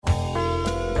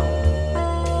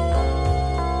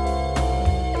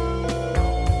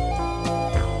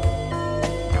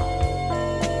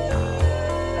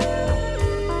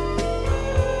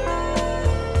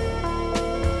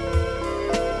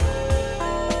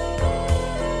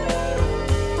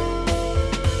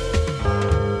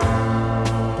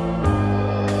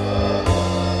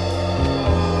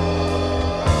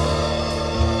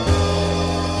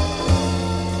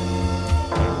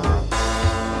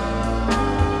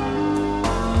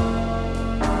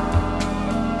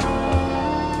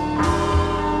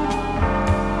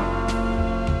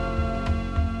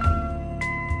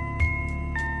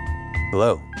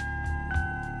Hello.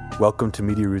 Welcome to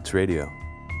Media Roots Radio.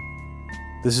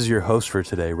 This is your host for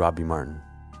today, Robbie Martin.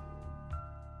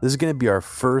 This is going to be our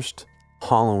first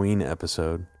Halloween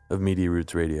episode of Media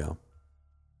Roots Radio.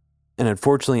 And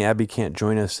unfortunately, Abby can't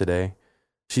join us today.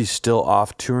 She's still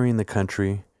off touring the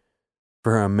country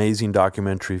for her amazing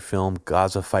documentary film,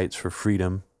 Gaza Fights for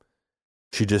Freedom.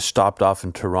 She just stopped off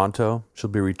in Toronto. She'll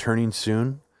be returning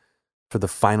soon for the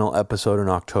final episode in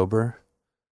October,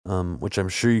 which I'm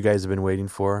sure you guys have been waiting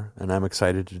for, and I'm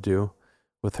excited to do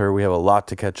with her. We have a lot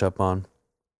to catch up on.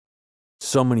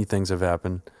 So many things have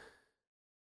happened.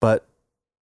 But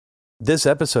this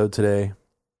episode today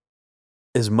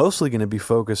is mostly going to be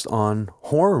focused on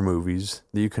horror movies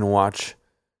that you can watch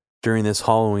during this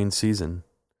Halloween season.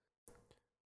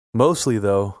 Mostly,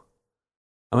 though,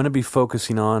 I'm going to be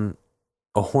focusing on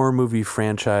a horror movie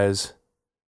franchise,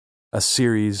 a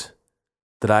series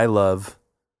that I love,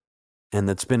 and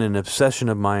that's been an obsession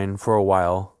of mine for a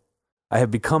while. I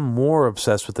have become more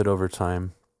obsessed with it over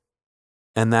time,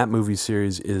 and that movie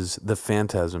series is the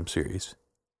Phantasm series.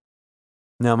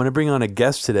 Now, I'm going to bring on a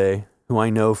guest today who I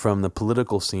know from the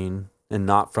political scene and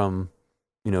not from,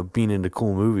 being into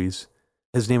cool movies.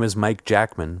 His name is Mike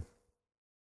Jackman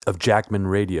of Jackman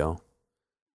Radio.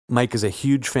 Mike is a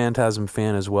huge Phantasm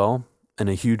fan as well and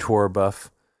a huge horror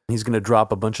buff. He's going to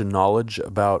drop a bunch of knowledge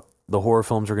about the horror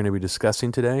films we're going to be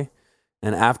discussing today.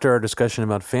 And after our discussion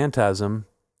about Phantasm,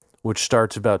 which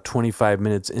starts about 25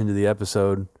 minutes into the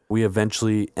episode, we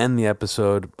eventually end the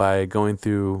episode by going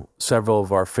through several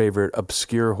of our favorite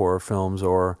obscure horror films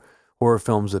or horror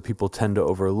films that people tend to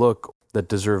overlook that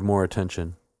deserve more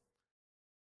attention.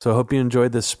 So I hope you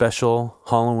enjoyed this special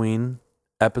Halloween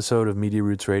episode of Media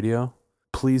Roots Radio.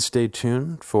 Please stay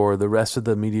tuned for the rest of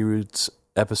the Media Roots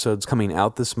episodes coming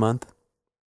out this month.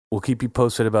 We'll keep you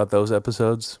posted about those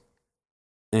episodes.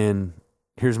 And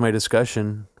here's my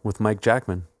discussion with Mike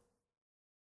Jackman.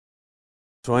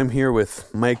 So I'm here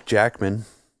with Mike Jackman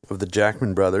of the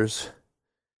Jackman Brothers.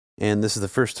 And this is the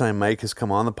first time Mike has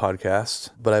come on the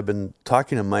podcast. But I've been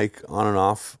talking to Mike on and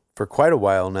off for quite a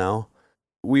while now.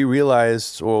 We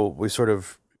sort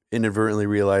of inadvertently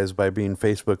realized by being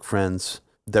Facebook friends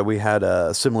that we had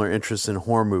a similar interest in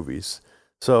horror movies.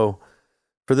 So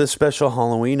for this special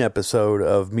Halloween episode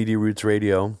of Media Roots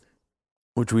Radio,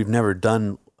 which we've never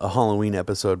done a Halloween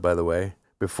episode, by the way,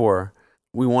 before,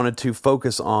 we wanted to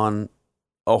focus on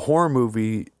a horror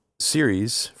movie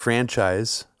series,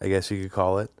 franchise, I guess you could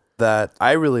call it, that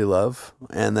I really love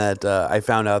and that I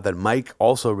found out that Mike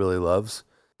also really loves.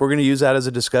 We're going to use that as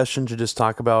a discussion to just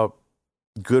talk about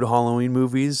good Halloween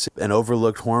movies and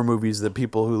overlooked horror movies that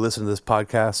people who listen to this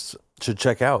podcast should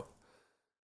check out.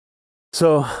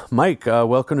 So, Mike,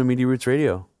 welcome to Media Roots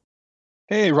Radio.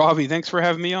 Hey, Robbie, thanks for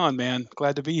having me on, man.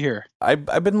 Glad to be here.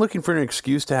 I've been looking for an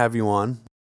excuse to have you on,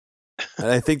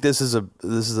 and I think this is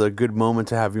a good moment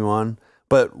to have you on.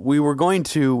 But we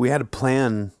had a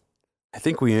plan. I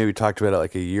think we maybe talked about it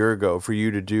like a year ago for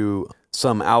you to do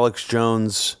some Alex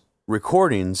Jones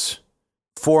recordings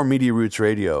for Media Roots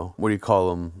Radio. What do you call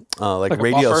them? Like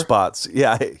radio buffer? Spots.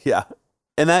 Yeah.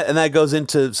 And that goes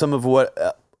into some of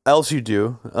what else you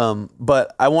do.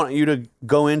 But I want you to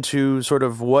go into sort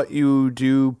of what you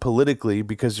do politically,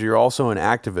 because you're also an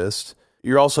activist.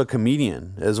 You're also a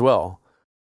comedian as well.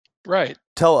 Right.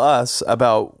 Tell us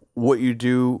about what you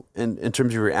do in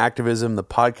terms of your activism, the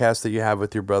podcast that you have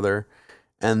with your brother,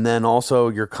 and then also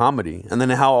your comedy, and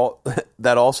then how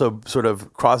that also sort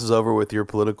of crosses over with your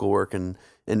political work in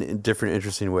different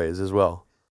interesting ways as well.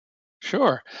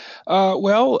 Sure. I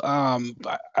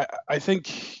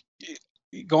think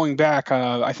going back,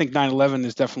 I think 9/11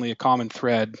 is definitely a common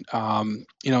thread.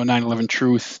 9/11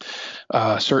 Truth,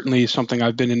 certainly something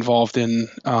I've been involved in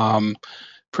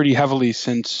pretty heavily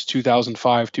since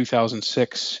 2005,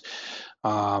 2006.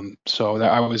 So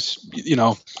that I was,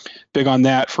 big on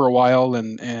that for a while,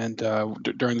 and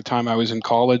during the time I was in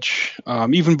college,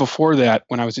 even before that,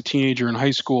 when I was a teenager in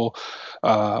high school,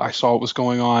 I saw what was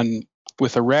going on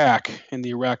with Iraq in the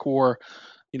Iraq War.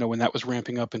 When that was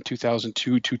ramping up in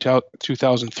 2002,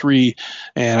 2003,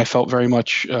 and I felt very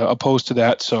much opposed to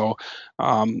that. So,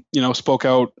 spoke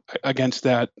out against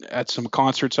that at some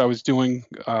concerts I was doing.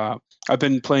 I've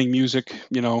been playing music,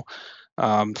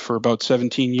 for about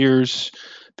 17 years,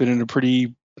 been in a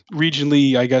pretty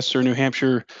regionally, I guess, or New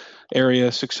Hampshire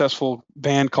area successful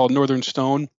band called Northern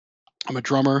Stone. I'm a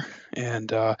drummer,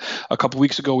 and a couple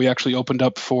weeks ago we actually opened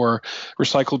up for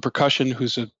Recycled Percussion,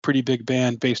 who's a pretty big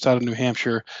band based out of New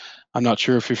Hampshire. I'm not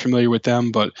sure if you're familiar with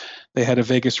them, but they had a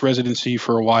Vegas residency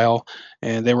for a while,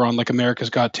 and they were on like America's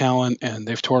Got Talent, and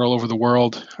they've toured all over the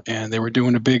world, and they were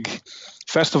doing a big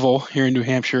festival here in New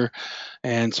Hampshire,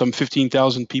 and some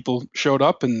 15,000 people showed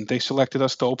up, and they selected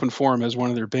us to open for them as one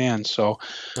of their bands. So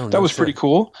Oh, that no was pretty shit.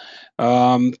 cool.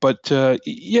 So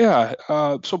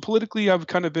politically, I've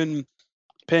kind of been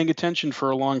paying attention for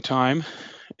a long time,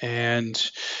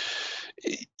 and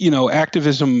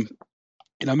activism.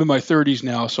 I'm in my 30s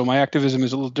now, so my activism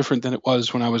is a little different than it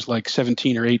was when I was like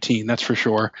 17 or 18. That's for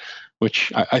sure,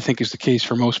 which I think is the case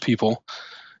for most people.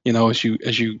 If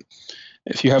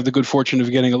you have the good fortune of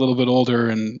getting a little bit older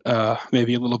and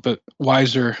maybe a little bit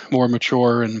wiser, more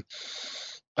mature, and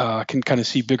can kind of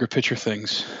see bigger picture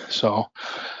things. So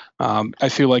I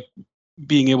feel like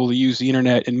being able to use the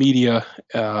internet and media,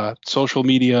 social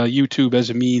media, YouTube as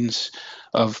a means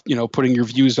of putting your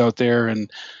views out there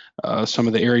and some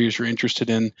of the areas you're interested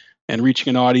in and reaching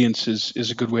an audience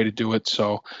is a good way to do it.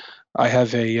 So I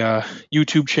have a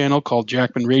YouTube channel called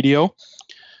Jackman Radio,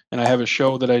 and I have a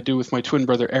show that I do with my twin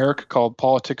brother Eric called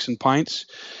Politics and Pints,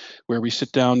 where we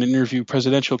sit down and interview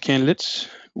presidential candidates.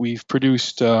 We've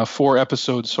produced 4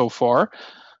 episodes so far,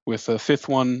 with a fifth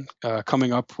one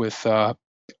coming up with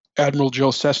Admiral Joe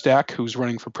Sestak, who's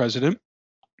running for president.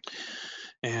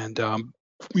 And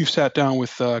we've sat down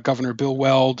with Governor Bill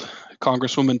Weld,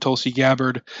 Congresswoman Tulsi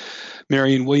Gabbard,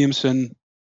 Marianne Williamson,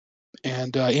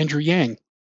 and Andrew Yang.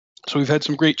 So we've had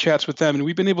some great chats with them, and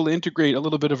we've been able to integrate a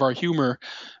little bit of our humor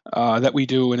that we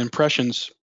do in impressions.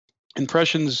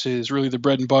 Impressions is really the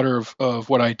bread and butter of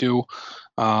what I do.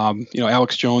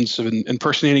 Alex Jones, have been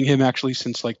impersonating him actually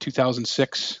since like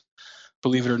 2006,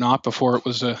 believe it or not, before it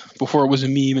was a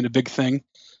meme and a big thing.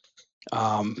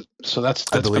 So that's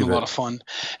been a lot of fun,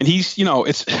 and he's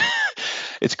it's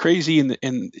it's crazy,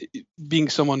 and being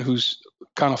someone who's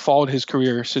kind of followed his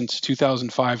career since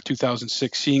 2005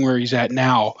 2006, seeing where he's at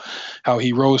now, how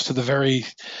he rose to the very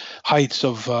heights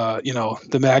of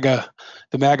the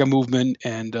MAGA movement,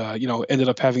 and ended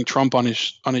up having Trump on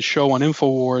his show on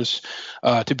InfoWars,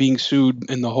 to being sued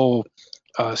in the whole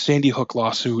Sandy Hook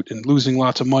lawsuit and losing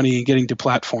lots of money and getting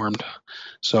deplatformed.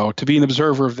 So to be an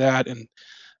observer of that and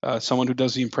someone who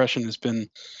does the impression has been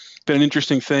an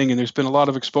interesting thing, and there's been a lot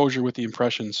of exposure with the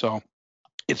impression. So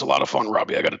it's a lot of fun,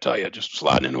 Robbie. I got to tell you, just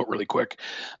sliding into it really quick.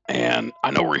 And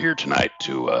I know we're here tonight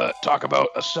to talk about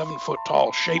a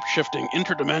 7-foot-tall, shape-shifting,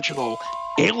 interdimensional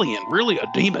alien, really a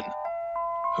demon,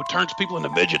 who turns people into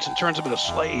midgets and turns them into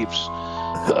slaves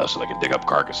so they can dig up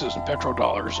carcasses and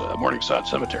petrodollars at Morningside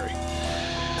Cemetery.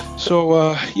 So,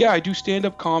 I do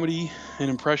stand-up comedy and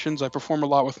impressions. I perform a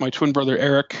lot with my twin brother,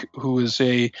 Eric, who is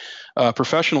a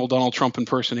professional Donald Trump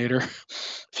impersonator.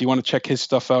 If you want to check his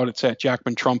stuff out, it's at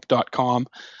jackmantrump.com.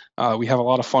 We have a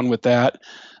lot of fun with that.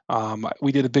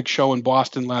 We did a big show in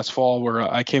Boston last fall where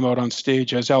I came out on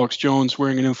stage as Alex Jones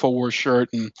wearing an InfoWars shirt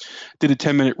and did a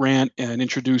 10-minute rant and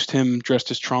introduced him dressed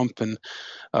as Trump, and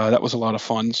that was a lot of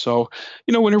fun. So,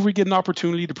 whenever we get an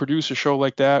opportunity to produce a show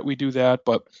like that, we do that,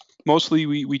 but mostly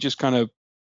we just kind of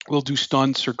will do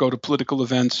stunts or go to political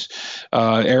events.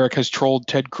 Eric has trolled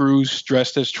Ted Cruz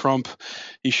dressed as Trump.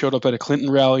 He showed up at a Clinton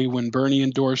rally when Bernie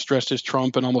endorsed dressed as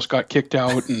Trump and almost got kicked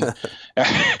out, and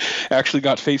actually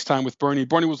got FaceTime with Bernie.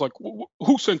 Bernie was like,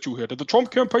 who sent you here? Did the Trump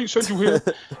campaign send you here?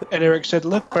 And Eric said,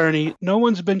 look, Bernie, no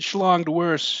one's been schlonged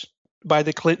worse by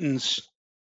the Clintons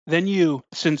than you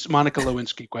since Monica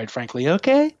Lewinsky, quite frankly.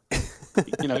 Okay?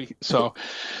 So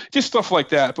just stuff like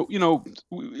that. But,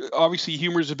 obviously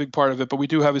humor is a big part of it, but we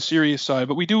do have a serious side,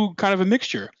 but we do kind of a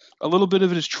mixture. A little bit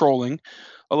of it is trolling.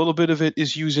 A little bit of it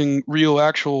is using real,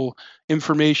 actual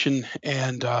information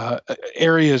and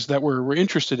areas that we're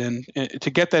interested in to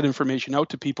get that information out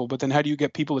to people. But then how do you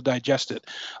get people to digest it?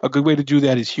 A good way to do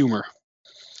that is humor.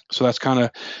 So that's kind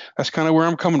of where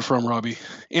I'm coming from, Robbie.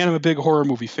 And I'm a big horror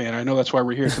movie fan. I know that's why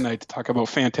we're here tonight to talk about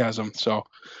Phantasm. So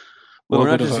we're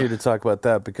not just here to talk about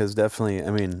that, because definitely,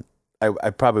 I mean, I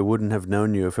probably wouldn't have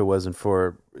known you if it wasn't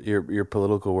for your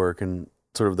political work and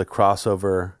sort of the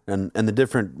crossover and the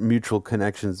different mutual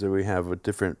connections that we have with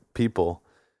different people.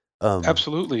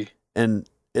 Absolutely. And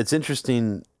it's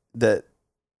interesting that,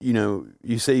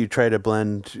 you say you try to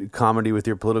blend comedy with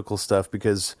your political stuff,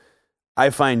 because I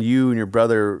find you and your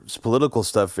brother's political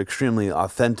stuff extremely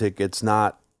authentic. It's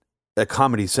not a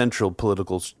Comedy Central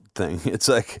political thing. It's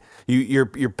like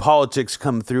your politics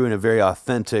come through in a very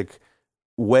authentic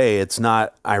way. It's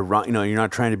not ironic. You're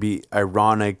not trying to be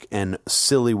ironic and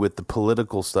silly with the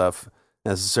political stuff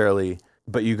necessarily,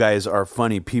 but you guys are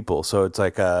funny people. So it's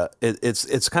like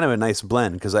it's kind of a nice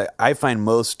blend, because I find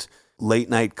most late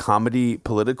night comedy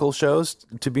political shows,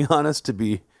 to be honest, to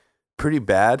be pretty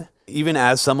bad. even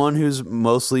as someone who's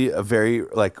mostly a very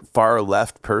like far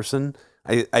left person,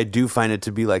 I do find it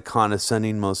to be like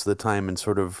condescending most of the time and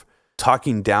sort of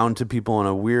talking down to people in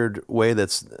a weird way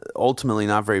that's ultimately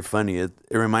not very funny. It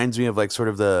reminds me of like sort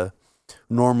of the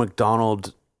Norm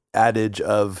Macdonald adage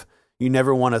of you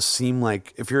never want to seem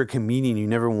like, if you're a comedian, you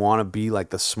never want to be like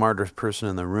the smartest person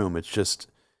in the room.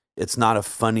 It's not a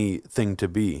funny thing to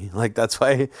be. Like, that's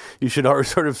why you should always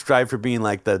sort of strive for being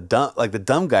like the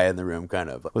dumb guy in the room, kind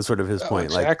of, was sort of his point.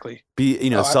 Exactly.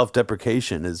 Like,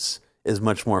 self-deprecation is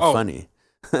much more funny.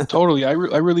 Totally. I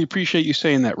really appreciate you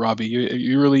saying that, Robbie.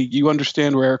 You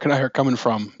understand where Eric and I are coming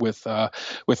from with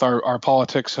our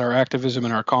politics, our activism,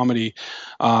 and our comedy.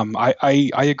 I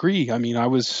agree. I mean, I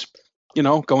was,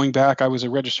 going back, I was a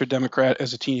registered Democrat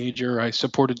as a teenager. I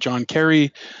supported John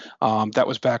Kerry. That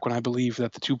was back when I believed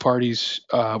that the two parties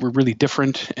were really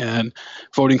different, and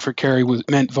voting for Kerry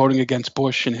meant voting against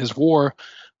Bush and his war.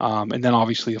 And then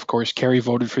obviously, of course, Kerry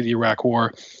voted for the Iraq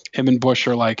War. Him and Bush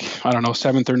are like, I don't know,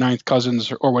 seventh or ninth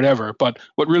cousins or whatever. But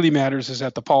what really matters is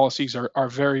that the policies are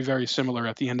very, very similar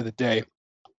at the end of the day.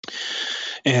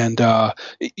 And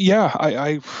yeah,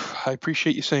 I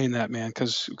appreciate you saying that, man,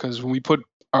 because when we put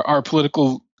our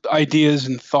political ideas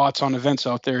and thoughts on events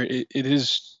out there, it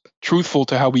is truthful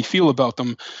to how we feel about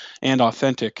them and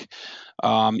authentic.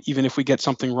 Even if we get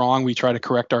something wrong, we try to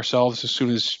correct ourselves as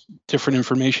soon as different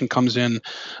information comes in.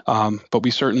 But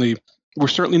we're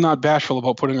certainly not bashful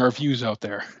about putting our views out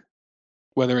there,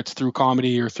 whether it's through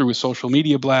comedy or through a social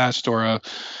media blast or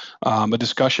a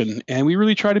discussion. And we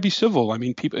really try to be civil. I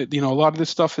mean, people, a lot of this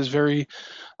stuff is very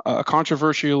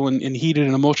controversial and heated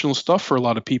and emotional stuff for a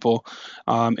lot of people.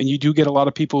 And you do get a lot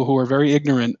of people who are very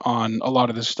ignorant on a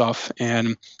lot of this stuff,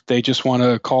 and they just want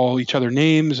to call each other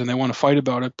names and they want to fight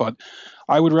about it. But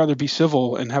I would rather be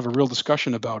civil and have a real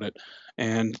discussion about it.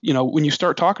 And, when you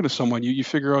start talking to someone, you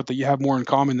figure out that you have more in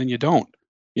common than you don't.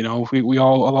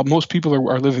 Most people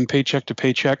are living paycheck to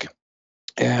paycheck,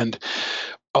 and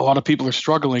a lot of people are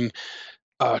struggling,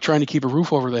 trying to keep a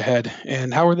roof over their head.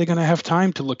 And how are they going to have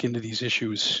time to look into these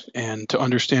issues and to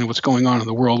understand what's going on in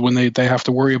the world when they have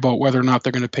to worry about whether or not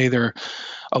they're going to pay their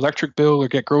electric bill or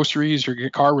get groceries or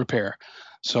get car repair?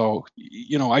 So,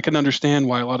 I can understand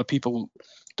why a lot of people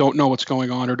don't know what's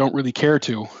going on or don't really care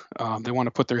to. They want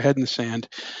to put their head in the sand,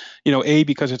 A,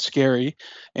 because it's scary,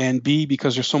 and B,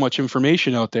 because there's so much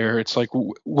information out there. It's like,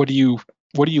 what do you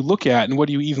look at, and what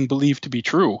do you even believe to be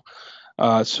true?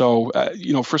 For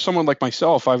someone like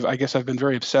myself, I guess I've been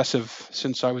very obsessive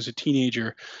since I was a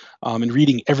teenager, and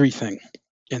reading everything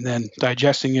and then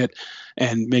digesting it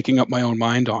and making up my own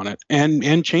mind on it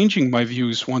and changing my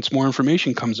views once more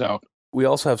information comes out. We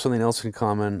also have something else in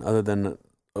common other than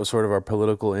sort of our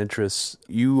political interests.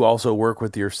 You also work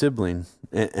with your sibling,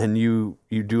 and you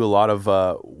do a lot of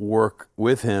work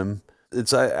with him.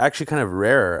 It's actually kind of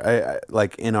rare. I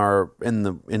like in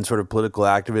sort of political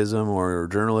activism or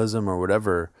journalism or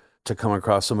whatever, to come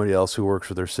across somebody else who works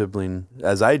with their sibling,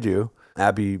 as I do.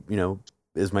 Abby,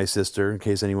 is my sister, in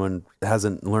case anyone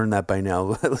hasn't learned that by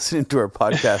now listening to our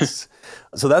podcasts.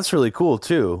 So that's really cool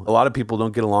too. A lot of people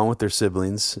don't get along with their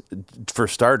siblings, for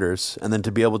starters, and then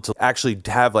to be able to actually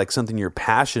have like something you're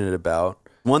passionate about.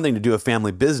 One thing to do a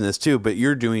family business too, but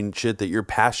you're doing shit that you're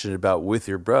passionate about with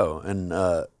your bro. And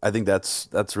I think that's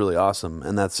really awesome.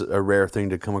 And that's a rare thing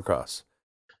to come across.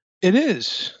 It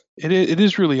is. It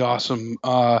is really awesome.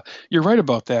 You're right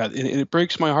about that. And it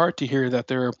breaks my heart to hear that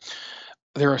there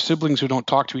are siblings who don't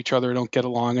talk to each other, don't get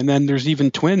along. And then there's even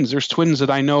twins. There's twins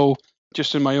that I know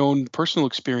just in my own personal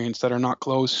experience that are not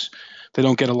close. They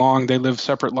don't get along. They live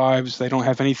separate lives. They don't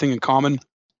have anything in common.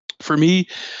 For me,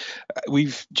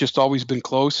 we've just always been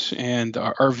close, and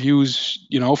our views,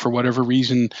 for whatever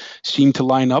reason, seem to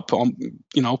line up,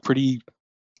 pretty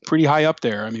high up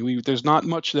there. I mean, there's not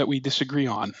much that we disagree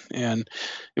on. And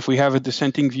if we have a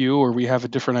dissenting view or we have a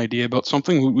different idea about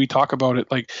something, we talk about it.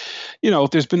 Like,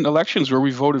 there's been elections where we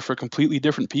voted for completely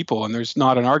different people, and there's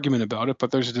not an argument about it,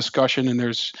 but there's a discussion and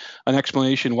there's an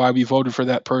explanation why we voted for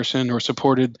that person or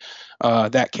supported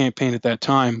that campaign at that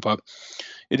time. But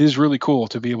it is really cool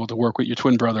to be able to work with your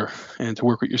twin brother and to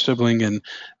work with your sibling. And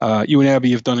you and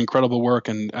Abby have done incredible work.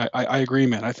 And I agree,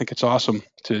 man. I think it's awesome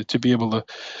to be able to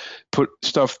put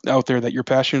stuff out there that you're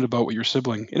passionate about with your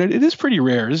sibling. And it is pretty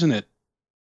rare, isn't it?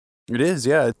 It is,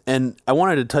 yeah. And I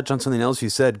wanted to touch on something else you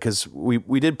said, because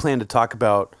we did plan to talk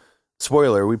about,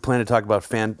 spoiler, we plan to talk about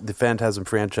the Phantasm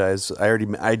franchise.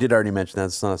 I did already mention that.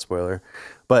 It's not a spoiler.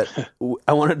 But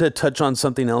I wanted to touch on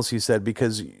something else you said,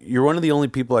 because you're one of the only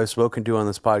people I've spoken to on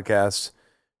this podcast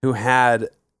who had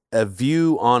a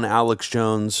view on Alex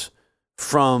Jones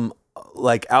from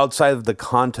like outside of the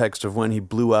context of when he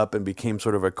blew up and became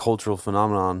sort of a cultural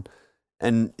phenomenon,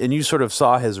 and you sort of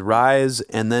saw his rise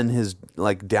and then his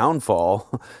like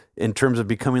downfall in terms of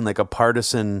becoming like a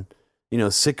partisan,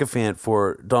 sycophant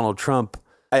for Donald Trump.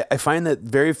 I find that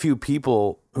very few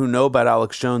people who know about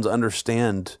Alex Jones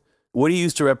understand what he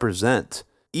used to represent.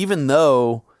 Even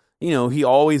though, he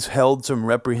always held some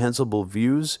reprehensible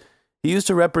views, he used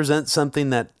to represent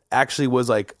something that actually was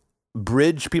like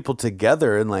bridge people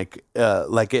together, and like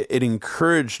it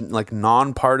encouraged like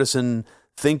nonpartisan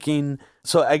thinking.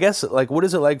 So I guess, like, what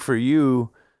is it like for you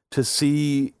to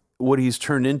see what he's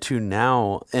turned into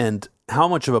now and how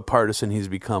much of a partisan he's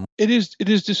become? It is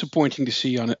disappointing to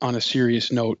see on a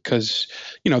serious note, because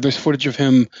there's footage of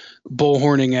him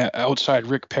bullhorning outside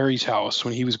Rick Perry's house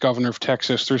when he was governor of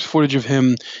Texas. There's footage of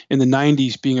him in the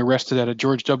 90s being arrested at a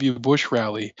George W. Bush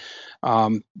rally.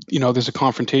 There's a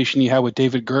confrontation he had with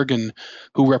David Gergen,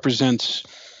 who represents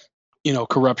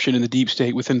corruption in the deep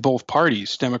state within both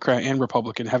parties, Democrat and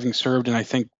Republican, having served in, I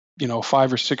think,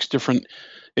 5 or 6 different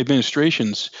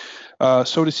administrations.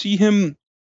 So to see him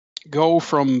go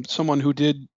from someone who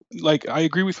did, like, I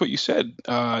agree with what you said.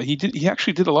 He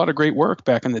actually did a lot of great work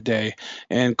back in the day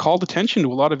and called attention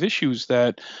to a lot of issues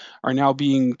that are now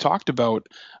being talked about,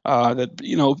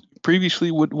 that previously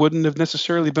wouldn't have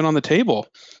necessarily been on the table.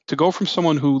 To go from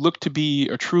someone who looked to be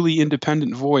a truly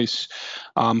independent voice,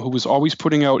 who was always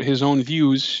putting out his own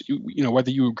views,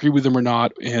 whether you agree with them or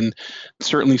not, and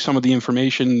certainly some of the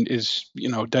information is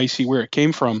dicey where it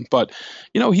came from, but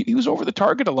he was over the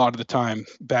target a lot of the time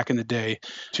back in the day.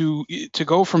 To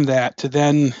go from that to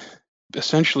then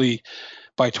essentially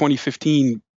by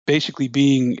 2015 basically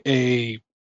being a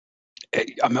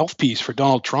mouthpiece for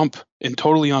Donald Trump and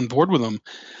totally on board with him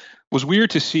was weird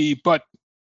to see, but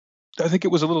I think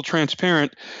it was a little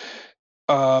transparent,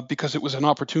 because it was an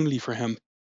opportunity for him.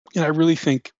 And I really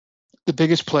think the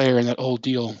biggest player in that whole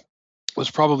deal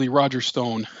was probably Roger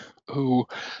Stone, who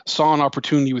saw an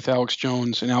opportunity with Alex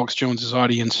Jones and Alex Jones's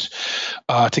audience,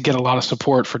 to get a lot of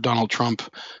support for Donald Trump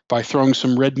by throwing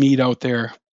some red meat out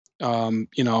there, on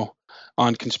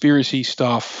conspiracy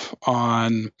stuff,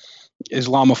 on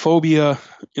Islamophobia,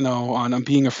 on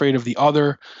being afraid of the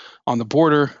other, on the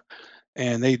border.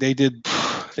 And they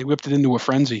whipped it into a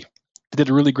frenzy. They did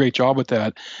a really great job with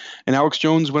that. And Alex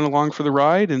Jones went along for the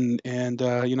ride, and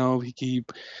he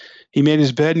made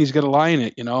his bed and he's got to lie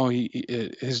in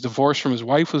it. His divorce from his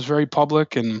wife was very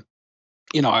public, and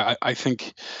I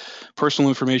think personal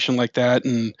information like that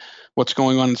and what's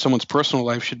going on in someone's personal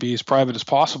life should be as private as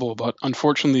possible. But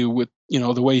unfortunately, with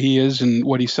the way he is and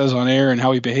what he says on air and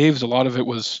how he behaves, a lot of it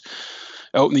was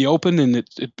out in the open, and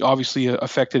it obviously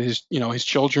affected his his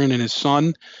children and his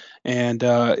son. And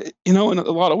in a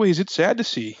lot of ways, it's sad to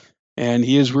see. And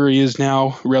he is where he is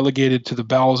now, relegated to the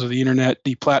bowels of the internet,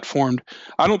 deplatformed.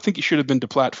 I don't think he should have been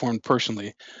deplatformed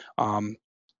personally.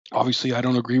 Obviously, I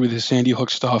don't agree with his Sandy Hook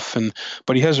stuff,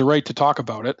 but he has a right to talk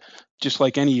about it, just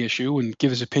like any issue, and give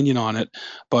his opinion on it.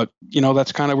 But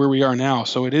that's kind of where we are now.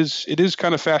 So it is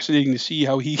kind of fascinating to see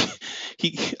how he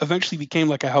eventually became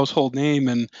like a household name,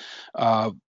 and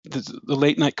the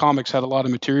late night comics had a lot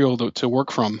of material to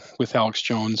work from with Alex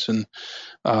Jones, and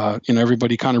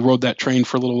everybody kind of rode that train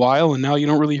for a little while, and now you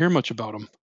don't really hear much about him.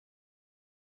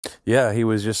 Yeah, he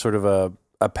was just sort of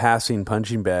a passing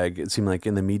punching bag, it seemed like,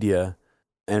 in the media.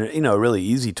 And, a really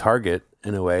easy target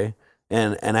in a way.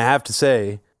 And I have to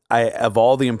say, of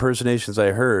all the impersonations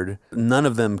I heard, none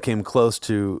of them came close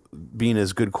to being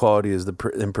as good quality as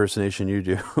the impersonation you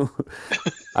do.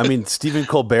 I mean, Stephen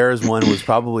Colbert's one was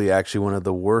probably actually one of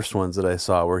the worst ones that I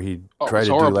saw, where he tried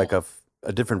to do like a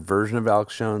different version of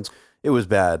Alex Jones. It was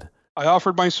bad. I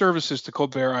offered my services to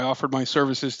Colbert. I offered my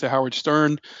services to Howard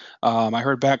Stern. I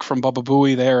heard back from Baba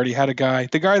Booey. They already had a guy.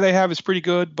 The guy they have is pretty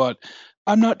good, but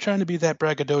I'm not trying to be that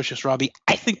braggadocious, Robbie.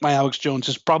 I think my Alex Jones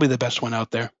is probably the best one out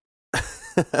there.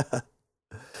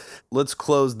 Let's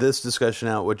close this discussion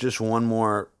out with just one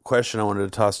more question I wanted to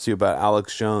toss to you about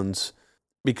Alex Jones,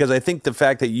 because I think the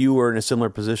fact that you were in a similar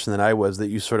position that I was, that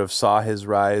you sort of saw his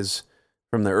rise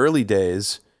from the early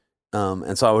days,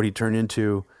 and saw what he turned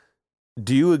into.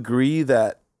 Do you agree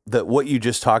that what you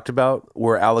just talked about,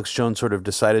 where Alex Jones sort of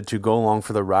decided to go along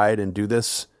for the ride and do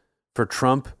this for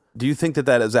Trump, do you think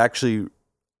that is actually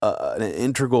an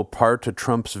integral part to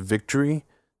Trump's victory,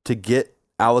 to get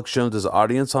Alex Jones's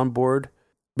audience on board?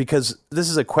 Because this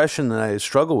is a question that I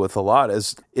struggle with a lot.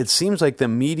 As it seems like the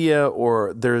media,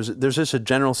 or there's just a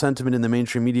general sentiment in the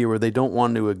mainstream media where they don't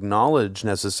want to acknowledge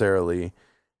necessarily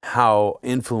how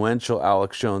influential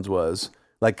Alex Jones was.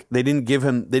 Like they didn't give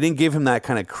him that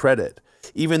kind of credit.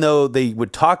 Even though they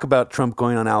would talk about Trump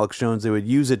going on Alex Jones, they would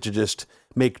use it to just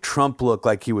make Trump look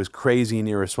like he was crazy and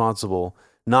irresponsible.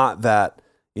 Not that,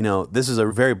 this is a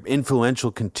very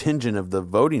influential contingent of the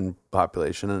voting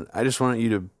population. And I just want you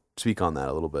to speak on that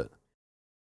a little bit.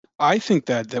 I think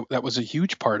that was a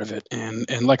huge part of it, and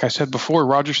like I said before,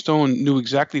 Roger Stone knew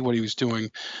exactly what he was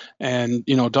doing, and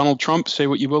Donald Trump, say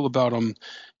what you will about him,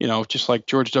 just like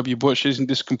George W. Bush isn't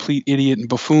this complete idiot and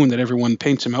buffoon that everyone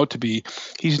paints him out to be.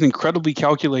 He's an incredibly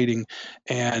calculating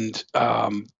and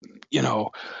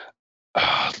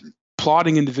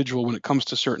plotting individual when it comes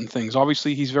to certain things.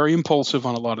 Obviously, he's very impulsive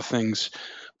on a lot of things,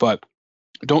 but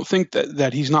don't think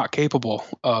that he's not capable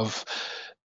of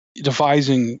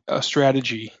devising a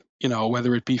strategy,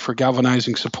 whether it be for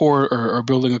galvanizing support or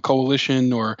building a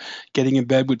coalition or getting in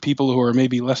bed with people who are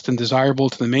maybe less than desirable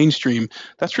to the mainstream.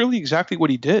 That's really exactly what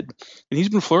he did. And he's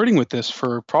been flirting with this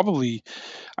for probably,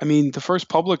 the first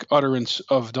public utterance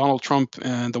of Donald Trump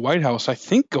and the White House, I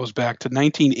think, goes back to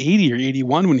 1980 or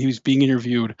 81 when he was being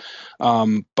interviewed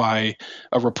by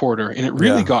a reporter. And it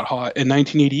really got hot in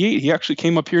 1988. He actually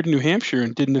came up here to New Hampshire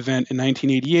and did an event in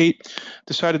 1988,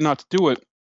 decided not to do it.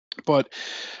 But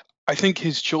I think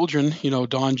his children,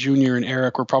 Don Jr. and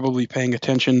Eric, were probably paying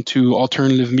attention to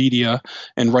alternative media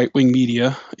and right-wing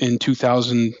media in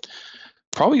 2000,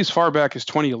 probably as far back as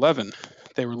 2011.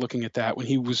 They were looking at that when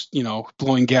he was,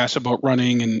 blowing gas about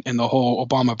running and the whole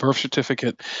Obama birth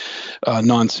certificate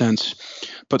nonsense.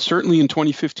 But certainly in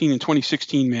 2015 and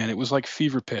 2016, man, it was like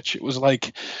fever pitch. It was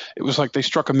like they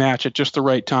struck a match at just the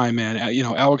right time, man.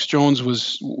 Alex Jones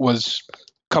was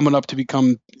coming up to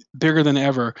become bigger than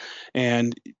ever,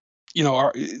 and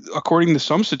according to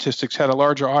some statistics, had a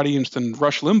larger audience than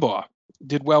Rush Limbaugh.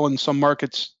 Did well in some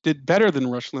markets, did better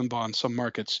than Rush Limbaugh in some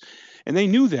markets, and they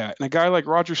knew that. And a guy like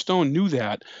Roger Stone knew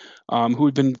that, who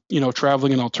had been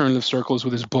traveling in alternative circles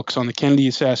with his books on the Kennedy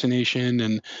assassination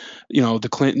and the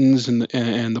Clintons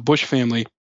and the Bush family.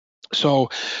 So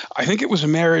I think it was a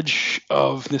marriage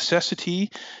of necessity,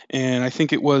 and I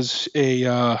think it was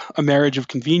a marriage of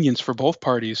convenience for both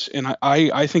parties. And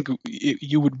I think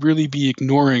you would really be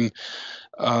ignoring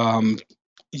the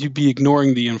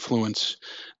influence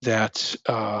that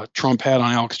Trump had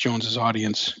on Alex Jones's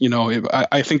audience.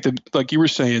 I think that, like you were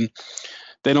saying,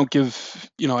 they don't give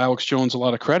Alex Jones a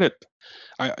lot of credit.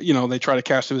 They try to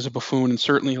cast him as a buffoon, and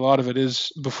certainly a lot of it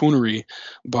is buffoonery.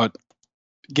 But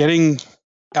getting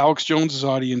Alex Jones's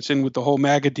audience in with the whole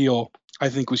MAGA deal, I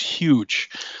think, was huge.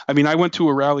 I went to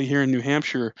a rally here in New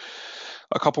Hampshire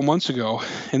a couple months ago,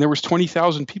 and there was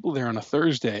 20,000 people there on a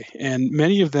Thursday, and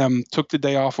many of them took the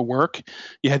day off of work.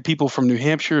 You had people from New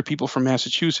Hampshire, people from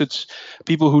Massachusetts,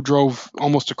 people who drove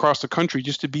almost across the country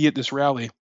just to be at this rally.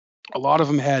 A lot of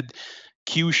them had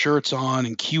Q shirts on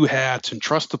and Q hats and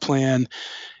trust the plan,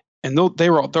 and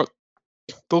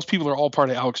those people are all part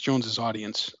of Alex Jones's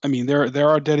audience. There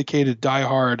are dedicated,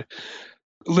 diehard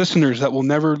listeners that will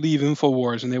never leave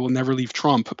InfoWars and they will never leave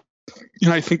Trump.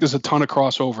 I think there's a ton of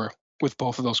crossover with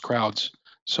both of those crowds.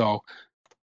 So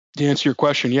to answer your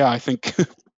question, yeah, I think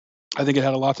I think it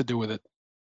had a lot to do with it.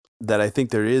 That I think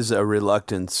there is a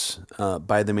reluctance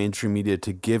by the mainstream media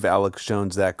to give Alex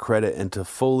Jones that credit and to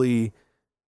fully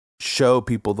show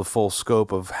people the full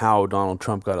scope of how Donald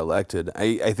Trump got elected.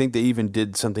 I think they even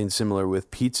did something similar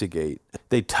with Pizzagate.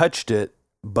 They touched it,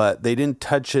 but they didn't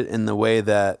touch it in the way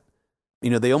that,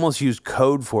 they almost used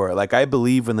code for it. Like, I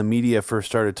believe when the media first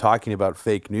started talking about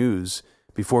fake news,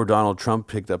 before Donald Trump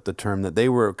picked up the term, that they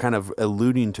were kind of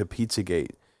alluding to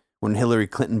Pizzagate, when Hillary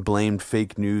Clinton blamed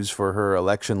fake news for her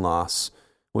election loss,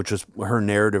 which was her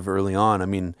narrative early on.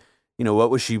 What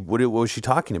was she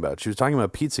talking about? She was talking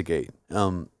about Pizzagate.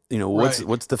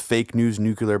 What's the fake news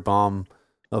nuclear bomb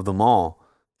of them all?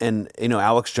 And,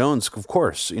 Alex Jones, of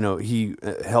course, he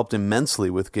helped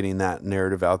immensely with getting that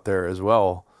narrative out there as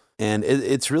well. And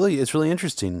it's really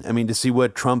interesting. To see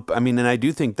what Trump, and I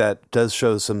do think that does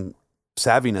show some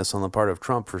savviness on the part of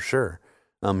Trump for sure.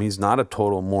 He's not a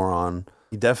total moron.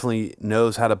 He definitely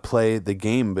knows how to play the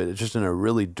game, but it's just in a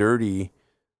really dirty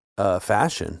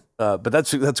fashion. But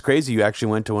that's crazy. You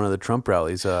actually went to one of the Trump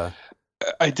rallies.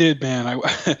 I did, man.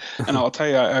 And I'll tell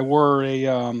you, I wore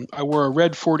a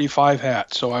red 45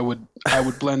 hat, so I would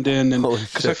blend in, and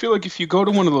because I feel like if you go to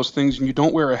one of those things and you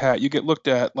don't wear a hat, you get looked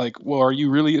at like, well, are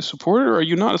you really a supporter or are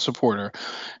you not a supporter?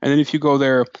 And then if you go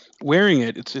there wearing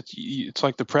it, it's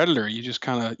like the Predator. You just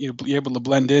kind of be able to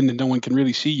blend in, and no one can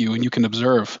really see you, and you can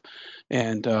observe.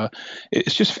 And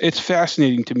it's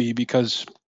fascinating to me because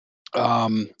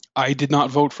I did not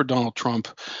vote for Donald Trump,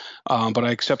 but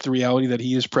I accept the reality that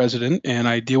he is president, and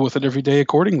I deal with it every day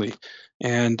accordingly.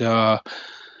 And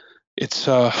it's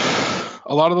a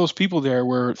lot of those people there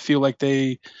where feel like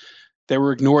they They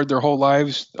were ignored their whole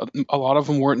lives. A lot of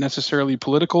them weren't necessarily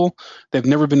political. They've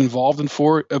never been involved in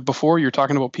before. You're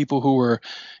talking about people who were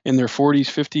in their 40s,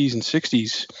 50s, and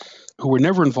 60s who were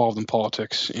never involved in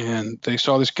politics, and they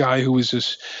saw this guy who was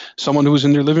just someone who was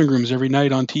in their living rooms every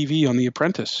night on TV on The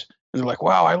Apprentice. And they're like,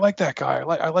 "Wow, I like that guy.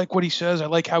 I like what he says. I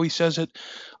like how he says it.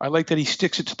 I like that he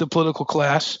sticks it to the political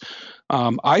class."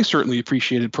 I certainly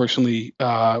appreciated personally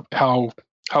how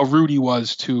rude he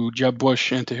was to Jeb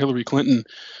Bush and to Hillary Clinton,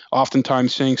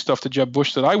 oftentimes saying stuff to Jeb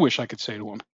Bush that I wish I could say to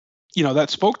him. That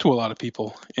spoke to a lot of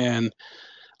people. And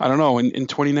I don't know, in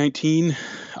 2019,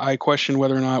 I question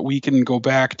whether or not we can go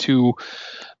back to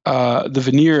the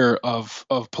veneer of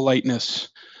politeness.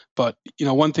 But,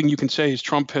 one thing you can say is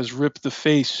Trump has ripped the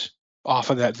face off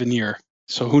of that veneer.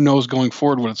 So who knows going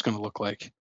forward what it's going to look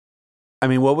like. I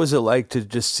mean, what was it like to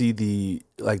just see the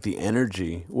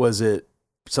energy? Was it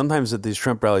sometimes at these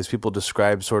Trump rallies, people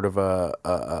describe sort of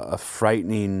a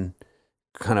frightening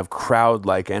kind of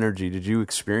crowd-like energy. Did you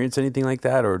experience anything like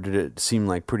that, or did it seem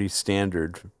like pretty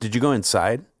standard? Did you go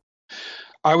inside?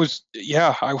 I was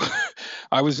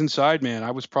inside, man.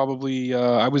 I was probably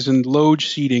I was in loge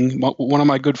seating. One of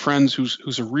my good friends,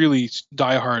 who's a really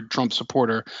diehard Trump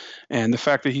supporter, and the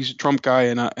fact that he's a Trump guy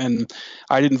and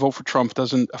I didn't vote for Trump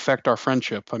doesn't affect our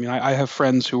friendship. I mean, I have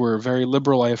friends who are very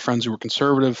liberal. I have friends who are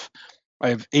conservative. I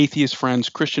have atheist friends,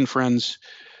 Christian friends.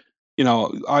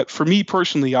 For me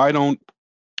personally, I don't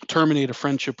terminate a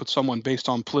friendship with someone based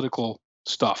on political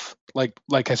stuff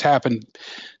like has happened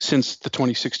since the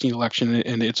 2016 election,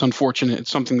 and it's unfortunate.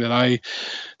 It's something that I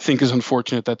think is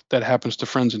unfortunate that happens to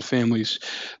friends and families.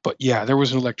 But yeah, there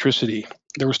was an electricity.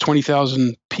 There was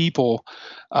 20,000 people,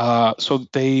 so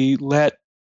they let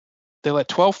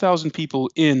 12,000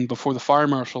 people in before the fire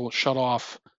marshal shut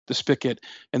off the spigot,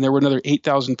 and there were another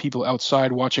 8,000 people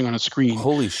outside watching on a screen.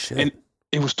 Holy shit. And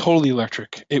it was totally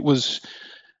electric. It was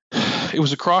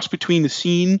a cross between the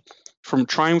scene from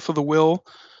Triumph of the Will,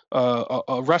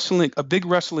 a big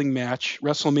wrestling match,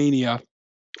 WrestleMania,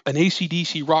 an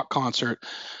AC/DC rock concert,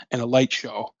 and a light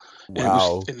show.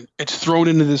 Wow. And it's thrown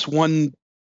into this one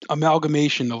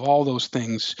amalgamation of all those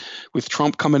things, with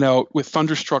Trump coming out with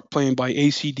Thunderstruck playing by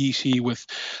AC/DC, with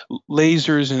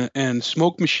lasers and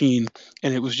Smoke Machine,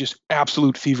 and it was just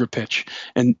absolute fever pitch.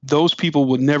 And those people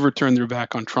would never turn their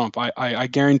back on Trump. I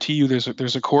guarantee you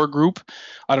there's a core group.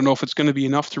 I don't know if it's going to be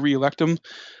enough to reelect him,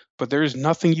 but there's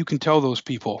nothing you can tell those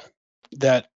people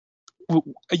that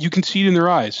you can see it in their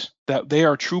eyes that they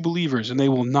are true believers and they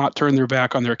will not turn their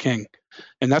back on their king.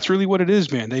 And that's really what it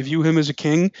is, man. They view him as a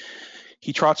king.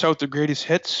 He trots out the greatest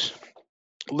hits,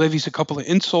 levies a couple of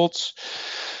insults,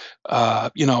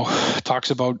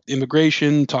 talks about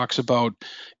immigration, talks about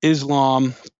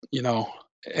Islam,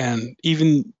 and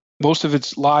even most of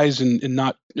it's lies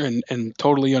and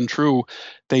totally untrue.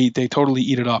 They totally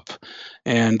eat it up,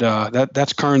 and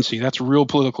that's currency. That's real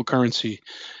political currency.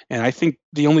 And I think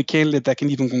the only candidate that can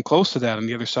even come close to that on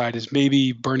the other side is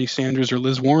maybe Bernie Sanders or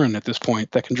Liz Warren at this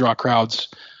point, that can draw crowds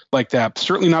like that.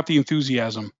 Certainly not the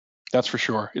enthusiasm. That's for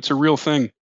sure. It's a real thing.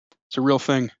 It's a real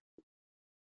thing.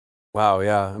 Wow,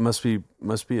 yeah. It must be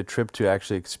a trip to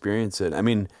actually experience it. I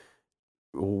mean,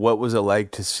 what was it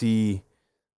like to see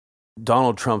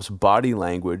Donald Trump's body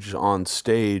language on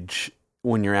stage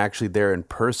when you're actually there in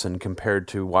person compared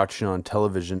to watching on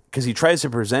television? Because he tries to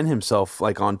present himself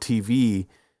like on TV.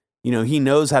 He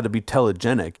knows how to be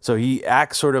telegenic. So he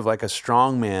acts sort of like a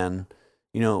strong man,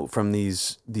 from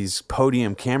these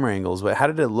podium camera angles. But how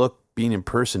did it look being in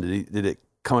person? Did it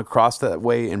come across that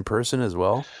way in person as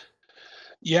well?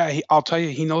 Yeah, I'll tell you,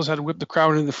 he knows how to whip the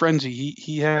crowd into frenzy.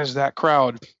 He has that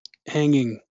crowd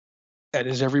hanging at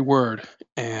his every word,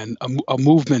 and a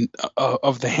movement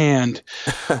of the hand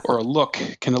or a look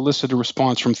can elicit a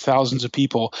response from thousands of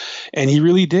people. And he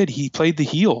really did. He played the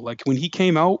heel. Like when he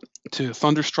came out to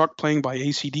Thunderstruck playing by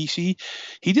AC/DC,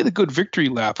 he did a good victory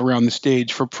lap around the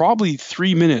stage for probably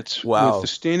 3 minutes. Wow. With a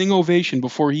standing ovation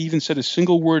before he even said a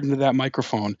single word into that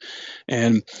microphone.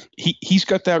 And he's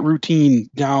got that routine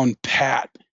down pat.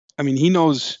 I mean, he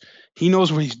knows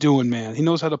what he's doing, man. He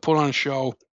knows how to put on a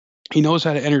show. He knows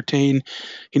how to entertain.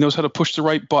 He knows how to push the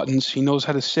right buttons. He knows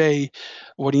how to say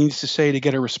what he needs to say to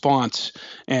get a response.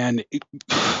 And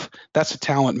that's a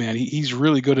talent, man. He's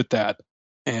really good at that.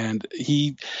 And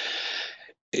it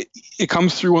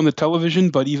comes through on the television,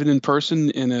 but even in person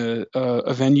in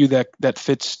a venue that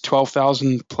fits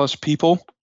 12,000 plus people,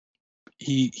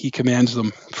 he commands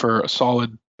them for a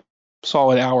solid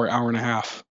hour and a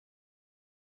half.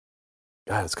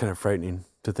 God, it's kind of frightening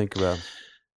to think about.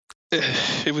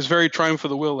 It was very Triumph of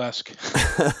the Will-esque.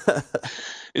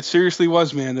 It seriously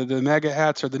was, man. The MAGA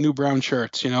hats are the new brown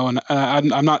shirts, and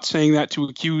I'm not saying that to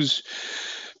accuse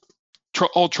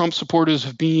all Trump supporters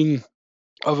have been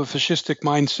of a fascistic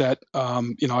mindset.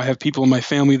 I have people in my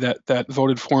family that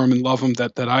voted for him and love him,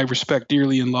 that I respect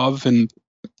dearly and love, and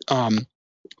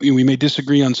we may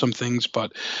disagree on some things,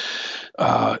 but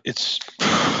it's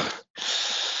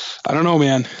I don't know,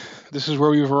 man. This is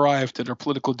where we've arrived at our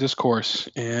political discourse,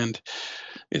 and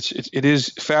it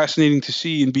is fascinating to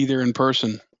see and be there in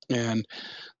person. And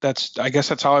I guess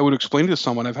that's how I would explain it to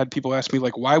someone. I've had people ask me,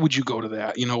 like, why would you go to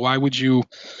that? Why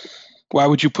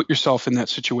would you put yourself in that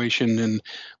situation? And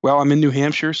well, I'm in New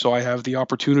Hampshire, so I have the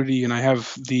opportunity and I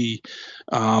have the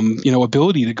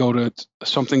ability to go to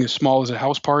something as small as a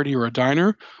house party or a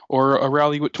diner or a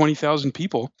rally with 20,000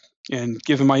 people. And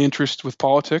given my interest with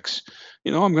politics,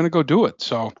 I'm going to go do it.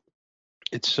 So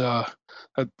it's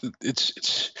like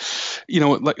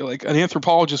an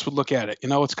anthropologist would look at it.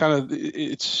 It's kind of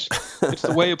it's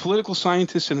the way a political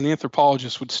scientist and an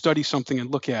anthropologist would study something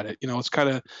and look at it. It's kind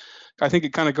of, I think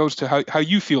it kind of goes to how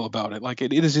you feel about it. Like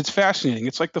it's fascinating.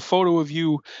 It's like the photo of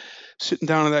you sitting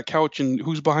down on that couch and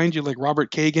who's behind you, like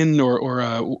Robert Kagan or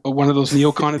one of those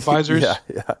neocon advisors. Yeah.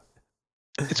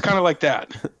 It's kind of like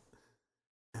that.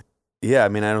 Yeah, I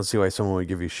mean, I don't see why someone would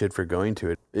give you shit for going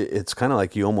to it. It's kind of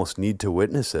like you almost need to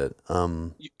witness it.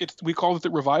 We called it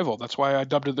the revival. That's why I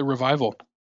dubbed it the revival.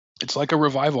 It's like a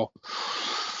revival.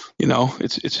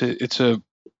 It's an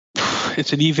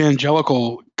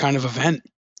evangelical kind of event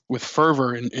with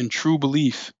fervor and true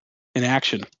belief in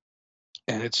action.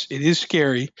 And it is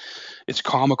scary. It's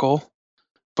comical,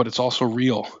 but it's also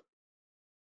real.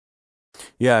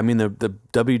 Yeah, I mean, the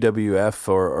WWF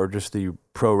or just the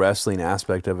pro wrestling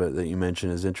aspect of it that you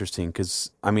mentioned is interesting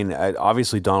because, I mean,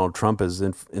 obviously Donald Trump is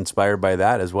inspired by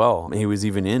that as well. I mean, he was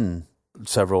even in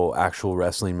several actual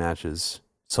wrestling matches.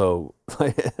 So,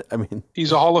 I mean,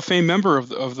 he's a Hall of Fame member of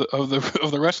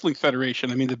the Wrestling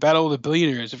Federation. I mean, the Battle of the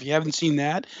Billionaires. If you haven't seen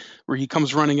that, where he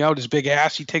comes running out his big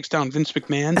ass, he takes down Vince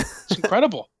McMahon. It's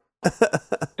incredible.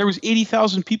 There was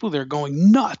 80,000 people there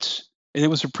going nuts. And it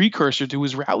was a precursor to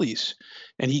his rallies.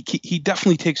 And he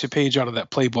definitely takes a page out of that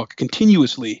playbook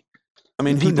continuously. I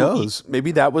mean, who knows?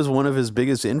 Maybe that was one of his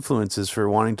biggest influences for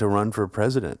wanting to run for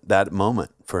president, that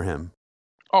moment for him.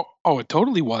 Oh, it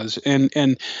totally was.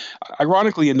 And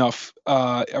ironically enough,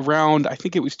 around, I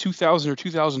think it was 2000 or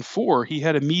 2004, he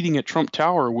had a meeting at Trump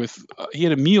Tower he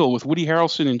had a meal with Woody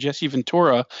Harrelson and Jesse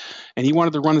Ventura, and he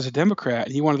wanted to run as a Democrat,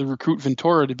 and he wanted to recruit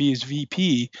Ventura to be his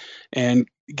VP and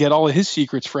get all of his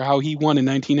secrets for how he won in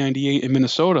 1998 in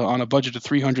Minnesota on a budget of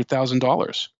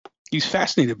 $300,000. He's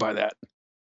fascinated by that.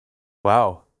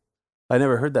 Wow. I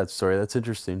never heard that story. That's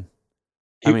interesting.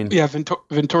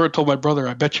 Ventura told my brother,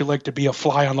 I bet you'd like to be a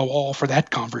fly on the wall for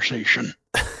that conversation.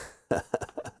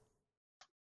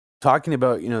 Talking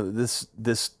about,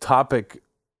 this topic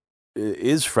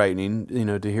is frightening,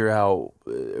 to hear how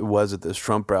it was at this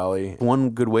Trump rally.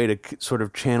 One good way to sort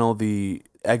of channel the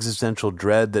existential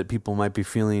dread that people might be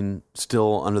feeling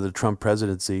still under the Trump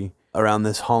presidency around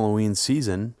this Halloween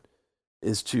season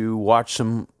is to watch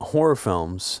some horror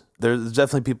films. There's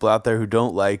definitely people out there who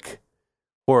don't like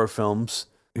horror films,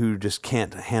 who just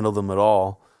can't handle them at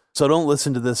all. So don't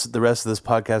listen to the rest of this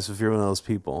podcast if you're one of those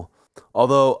people.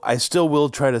 Although I still will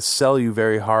try to sell you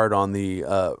very hard on the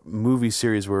movie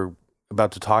series we're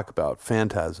about to talk about,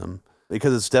 Phantasm,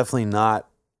 because it's definitely not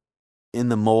in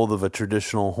the mold of a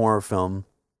traditional horror film.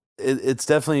 It's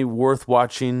definitely worth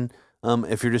watching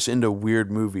if you're just into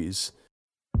weird movies.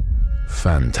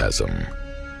 Phantasm,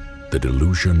 the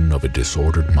delusion of a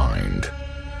disordered mind,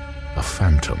 a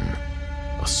phantom,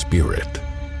 a spirit,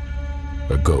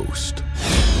 a ghost.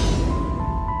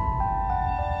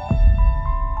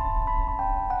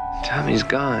 Tommy's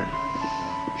gone.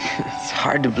 It's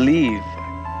hard to believe.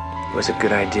 It was a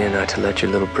good idea not to let your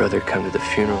little brother come to the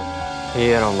funeral.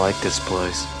 Hey, I don't like this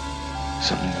place.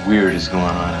 Something weird is going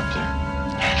on up there.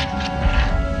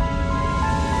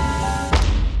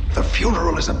 The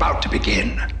funeral is about to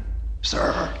begin,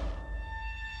 sir.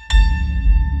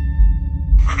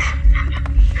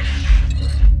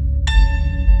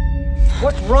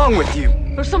 What's wrong with you?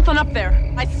 There's something up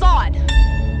there. I saw it.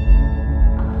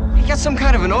 You got some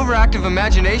kind of an overactive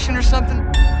imagination or something?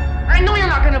 I know you're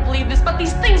not gonna believe this, but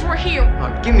these things were here.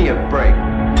 Oh, give me a break.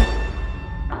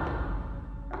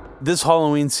 This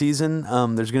Halloween season,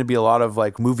 there's going to be a lot of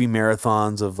like movie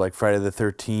marathons of like Friday the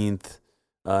 13th,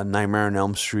 Nightmare on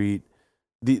Elm Street,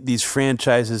 these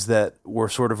franchises that were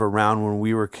sort of around when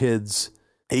we were kids.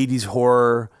 80s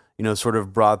horror, sort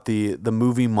of brought the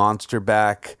movie monster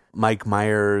back. Mike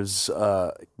Myers,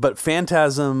 but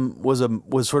Phantasm was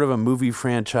sort of a movie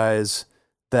franchise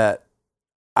that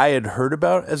I had heard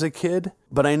about as a kid,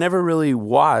 but I never really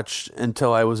watched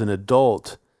until I was an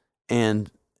adult. And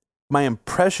my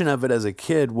impression of it as a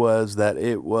kid was that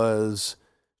it was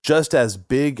just as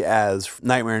big as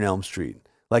Nightmare on Elm Street.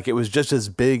 Like it was just as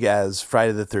big as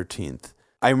Friday the 13th.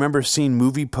 I remember seeing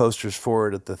movie posters for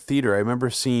it at the theater. I remember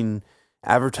seeing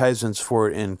advertisements for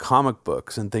it in comic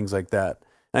books and things like that.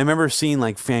 And I remember seeing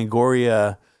like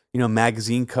Fangoria,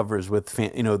 magazine covers with,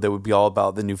 that would be all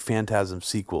about the new Phantasm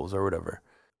sequels or whatever.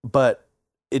 But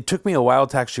it took me a while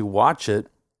to actually watch it.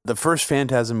 The first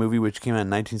Phantasm movie, which came out in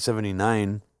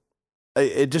 1979,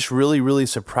 it just really, really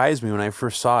surprised me when I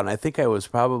first saw it. And I think I was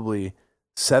probably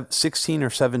 16 or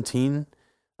 17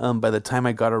 by the time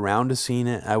I got around to seeing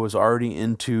it. I was already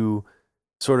into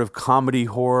sort of comedy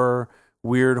horror,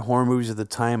 weird horror movies at the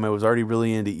time. I was already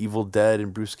really into Evil Dead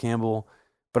and Bruce Campbell.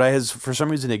 But I has, for some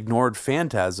reason, ignored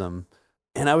Phantasm.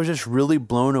 And I was just really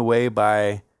blown away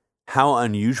by how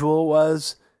unusual it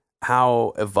was,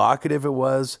 how evocative it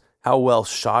was, how well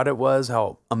shot it was,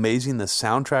 how amazing the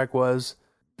soundtrack was.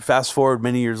 Fast forward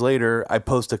many years later, I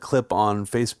post a clip on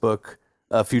Facebook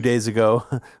a few days ago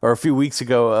or a few weeks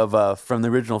ago of from the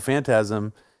original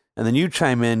Phantasm, and then you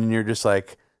chime in and you're just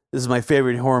like, this is my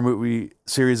favorite horror movie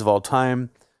series of all time,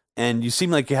 and you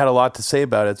seem like you had a lot to say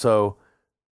about it. So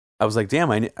I was like, damn,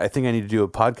 I think I need to do a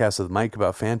podcast with Mike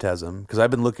about Phantasm, because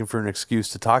I've been looking for an excuse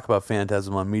to talk about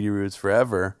Phantasm on Media Roots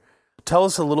forever. Tell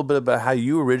us a little bit about how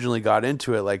you originally got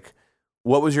into it. Like,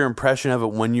 what was your impression of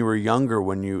it when you were younger?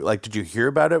 Did you hear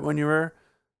about it when you were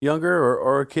younger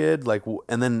or a kid? Like,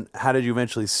 and then how did you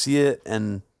eventually see it,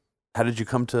 and how did you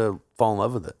come to fall in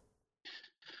love with it?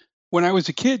 When I was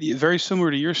a kid, very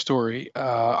similar to your story,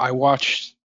 I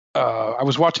was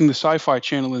watching the Sci-Fi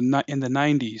Channel in the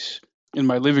 90s in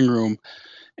my living room,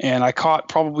 and I caught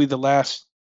probably the last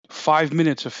 5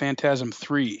 minutes of Phantasm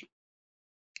 3.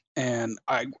 And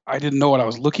I didn't know what I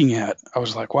was looking at. I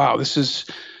was like, wow, this is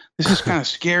kind of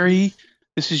scary.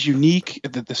 This is unique.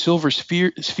 The silver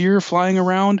sphere flying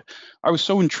around. I was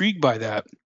so intrigued by that.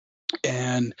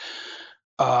 And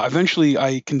eventually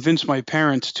I convinced my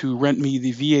parents to rent me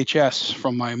the VHS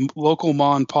from my local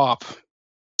ma and pop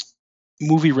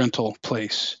movie rental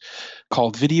place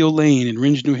called Video Lane in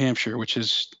Ringe, New Hampshire, which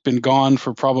has been gone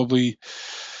for probably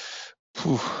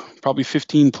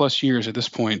 15 plus years at this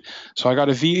point. So I got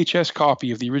a VHS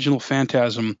copy of the original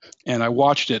Phantasm, and I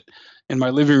watched it in my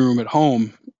living room at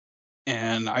home.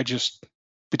 And I just,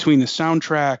 between the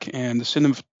soundtrack and the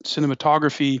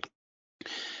cinematography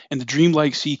and the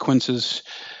dreamlike sequences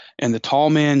and the tall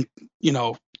man,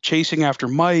 chasing after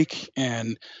Mike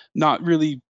and not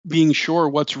really being sure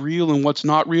what's real and what's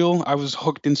not real, I was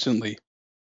hooked instantly.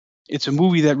 It's a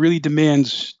movie that really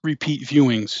demands repeat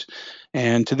viewings.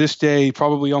 And to this day,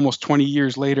 probably almost 20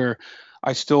 years later,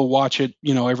 I still watch it,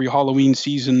 every Halloween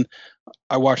season.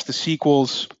 I watch the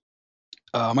sequels.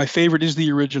 My favorite is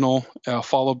the original,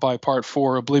 followed by Part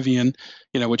 4, Oblivion,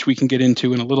 which we can get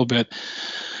into in a little bit.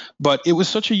 But it was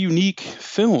such a unique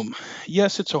film.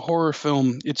 Yes, it's a horror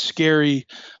film. It's scary,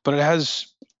 but it has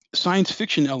science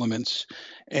fiction elements.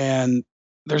 And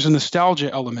there's a nostalgia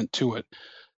element to it,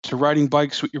 to riding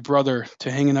bikes with your brother,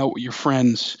 to hanging out with your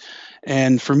friends.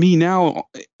 And for me now,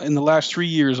 in the last 3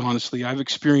 years, honestly, I've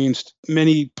experienced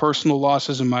many personal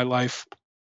losses in my life.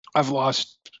 I've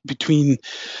lost, between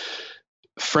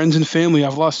friends and family,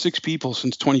 I've lost 6 people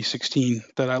since 2016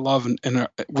 that I love and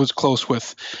was close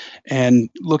with. And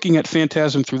looking at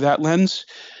Phantasm through that lens,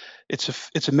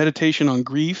 it's a meditation on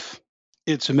grief.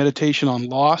 It's a meditation on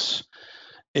loss.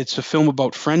 It's a film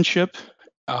about friendship,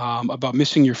 about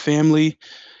missing your family,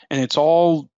 and it's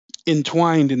all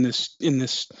entwined in this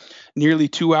nearly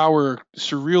 2-hour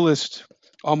surrealist,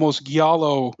 almost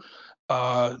giallo,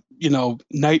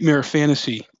 nightmare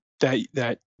fantasy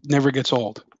that never gets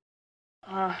old.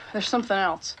 There's something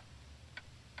else.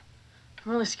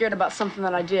 I'm really scared about something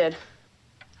that I did.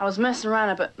 I was messing around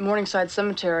up at Morningside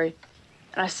Cemetery,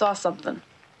 and I saw something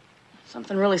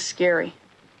really scary.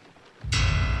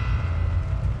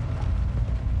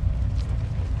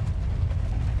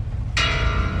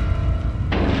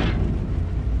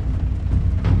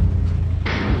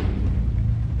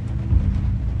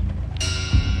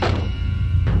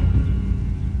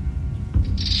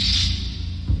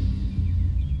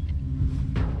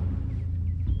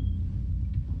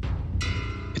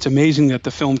 It's amazing that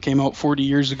the film came out 40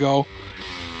 years ago,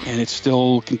 and it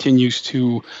still continues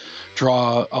to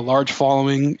draw a large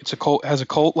following. Has a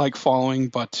cult-like following,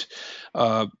 but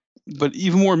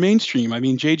even more mainstream. I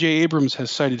mean, J.J. Abrams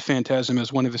has cited Phantasm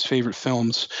as one of his favorite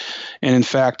films, and in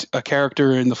fact, a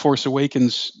character in The Force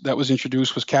Awakens that was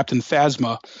introduced was Captain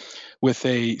Phasma, with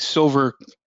a silver,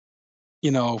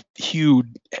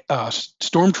 hued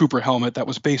stormtrooper helmet that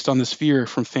was based on the sphere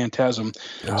from Phantasm.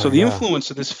 So the influence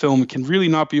of this film can really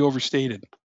not be overstated.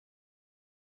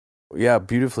 Yeah,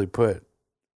 beautifully put.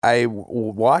 I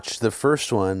watched the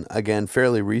first one again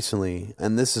fairly recently,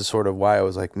 and this is sort of why I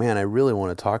was like, man, I really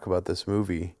want to talk about this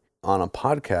movie on a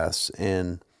podcast.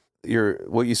 And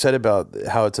what you said about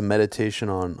how it's a meditation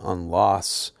on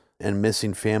loss and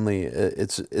missing family,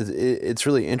 it's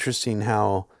really interesting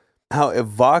how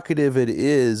evocative it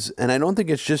is. And I don't think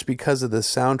it's just because of the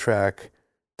soundtrack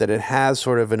that it has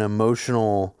sort of an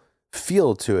emotional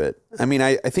feel to it. I mean,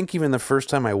 I think even the first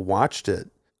time I watched it,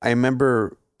 I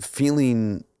remember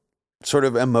feeling sort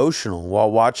of emotional while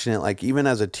watching it, like even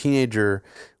as a teenager,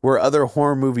 where other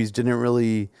horror movies didn't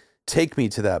really take me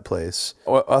to that place.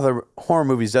 Or other horror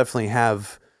movies definitely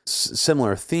have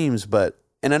similar themes, but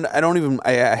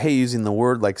I hate using the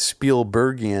word like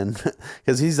Spielbergian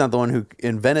because he's not the one who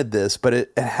invented this, but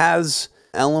it has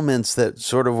elements that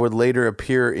sort of would later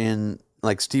appear in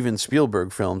like Steven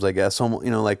Spielberg films, I guess.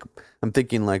 Like I'm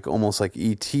thinking like almost like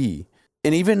E.T.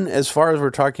 And even as far as we're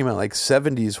talking about like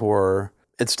 70s horror,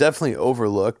 it's definitely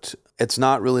overlooked. It's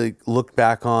not really looked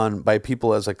back on by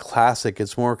people as a classic.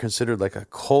 It's more considered like a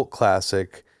cult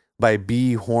classic by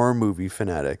B horror movie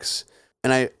fanatics.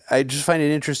 And I just find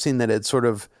it interesting that it's sort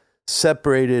of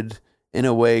separated in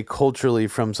a way culturally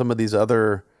from some of these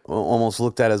other almost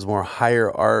looked at as more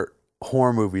higher art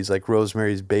horror movies like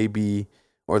Rosemary's Baby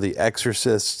or The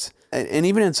Exorcist. And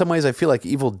even in some ways, I feel like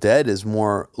Evil Dead is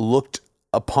more looked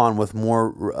upon with more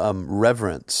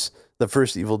reverence. The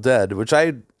first Evil Dead, which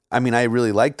I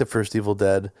really like the first Evil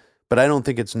Dead, but I don't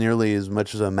think it's nearly as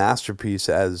much as a masterpiece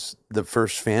as the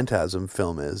first Phantasm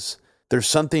film is. There's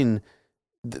something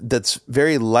that's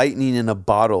very lightning in a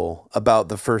bottle about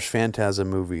the first Phantasm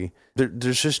movie.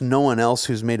 There's just no one else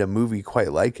who's made a movie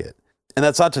quite like it. And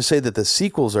that's not to say that the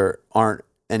sequels aren't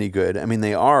any good. I mean,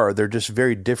 they are. They're just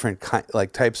very different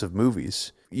types of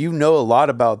movies. You know a lot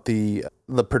about the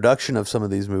production of some of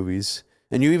these movies.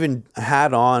 And you even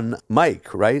had on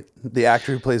Mike, right? The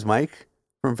actor who plays Mike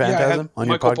from Phantasm on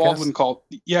your podcast? Michael Baldwin called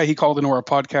into our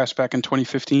podcast back in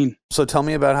 2015. So tell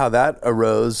me about how that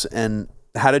arose, and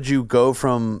how did you go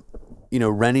from,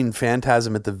 renting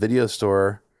Phantasm at the video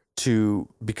store to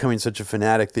becoming such a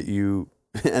fanatic that you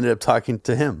ended up talking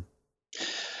to him?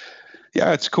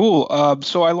 Yeah, it's cool.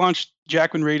 So I launched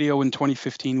Jackman Radio in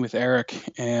 2015 with Eric,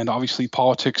 and obviously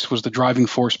politics was the driving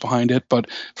force behind it. But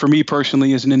for me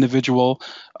personally, as an individual,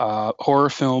 horror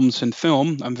films and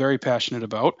film, I'm very passionate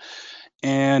about.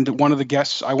 And one of the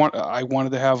guests I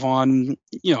wanted to have on,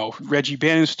 Reggie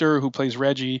Bannister, who plays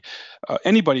Reggie,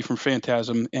 anybody from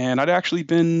Phantasm. And I'd actually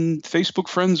been Facebook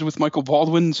friends with Michael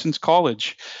Baldwin since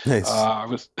college. Nice.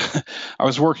 I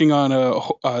was working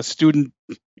on a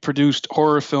student-produced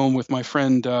horror film with my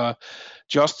friend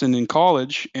Justin in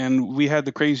college, and we had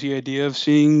the crazy idea of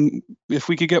seeing if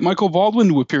we could get Michael Baldwin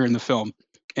to appear in the film.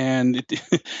 And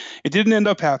it didn't end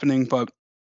up happening, but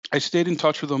I stayed in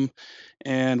touch with him.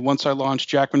 And once I launched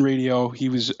Jackman Radio, he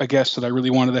was a guest that I really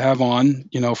wanted to have on,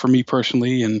 for me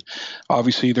personally. And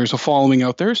obviously there's a following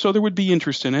out there, so there would be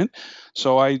interest in it.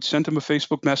 So I sent him a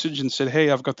Facebook message and said, hey,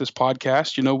 I've got this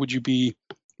podcast, would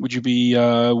you be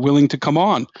willing to come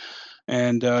on?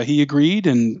 And he agreed,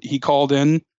 and he called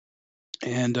in.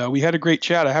 And we had a great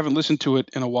chat. I haven't listened to it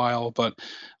in a while, but,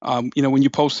 when you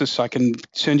post this, I can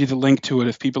send you the link to it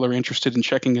if people are interested in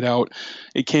checking it out.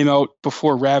 It came out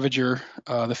before Ravager,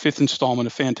 the 5th installment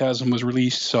of Phantasm, was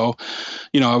released. So,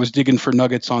 I was digging for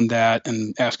nuggets on that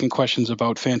and asking questions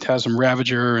about Phantasm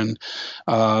Ravager. And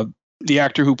the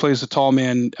actor who plays the tall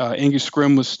man, Angus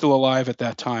Scrimm, was still alive at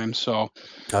that time. So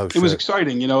it was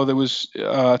exciting. There was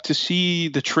to see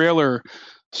the trailer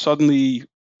suddenly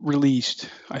released.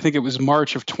 I think it was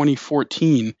March of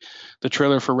 2014. The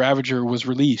trailer for Ravager was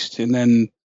released, and then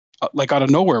out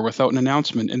of nowhere without an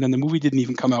announcement, and then the movie didn't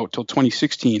even come out till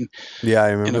 2016. Yeah, I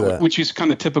remember that. Which is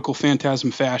kind of typical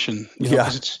Phantasm fashion. Yeah,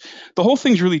 'cause the whole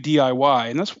thing's really DIY,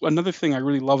 and that's another thing I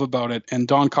really love about it. And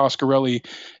Don Coscarelli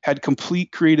had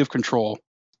complete creative control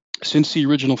since the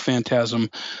original Phantasm.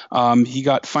 He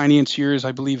got financiers.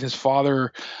 I believe his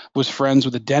father was friends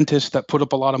with a dentist that put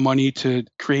up a lot of money to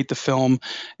create the film,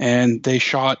 and they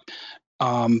shot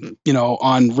on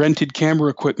rented camera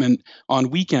equipment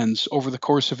on weekends over the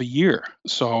course of a year.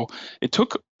 So it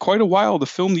took quite a while to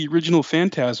film the original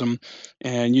Phantasm.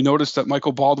 And you notice that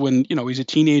Michael Baldwin, he's a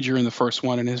teenager in the first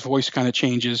one, and his voice kind of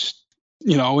changes,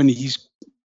 and he's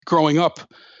growing up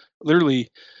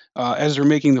literally as they're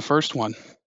making the first one.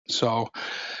 So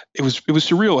it was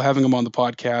surreal having him on the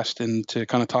podcast and to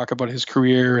kind of talk about his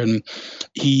career. And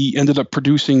he ended up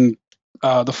producing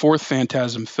the 4th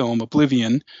Phantasm film,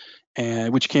 Oblivion,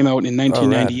 which came out in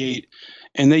 1998.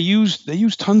 And they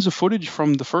used tons of footage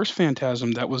from the first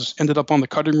Phantasm that was ended up on the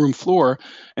cutting room floor,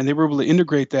 and they were able to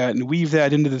integrate that and weave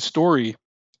that into the story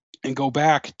and go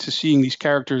back to seeing these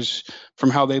characters from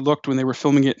how they looked when they were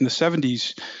filming it in the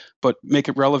 70s, but make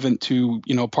it relevant to,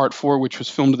 part 4, which was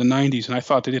filmed in the 90s. And I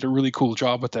thought they did a really cool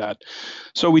job with that.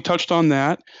 So we touched on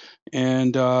that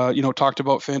and, talked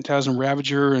about Phantasm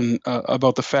Ravager and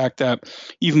about the fact that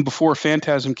even before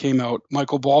Phantasm came out,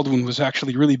 Michael Baldwin was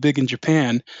actually really big in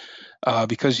Japan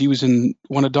because he was in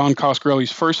one of Don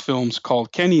Coscarelli's first films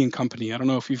called Kenny and Company. I don't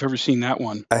know if you've ever seen that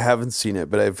one. I haven't seen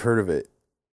it, but I've heard of it.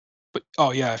 But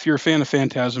oh yeah, if you're a fan of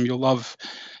Phantasm, you'll love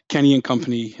Kenny and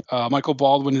Company. Michael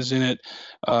Baldwin is in it.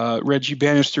 Reggie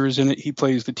Bannister is in it. He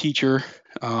plays the teacher,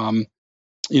 in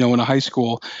a high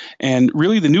school. And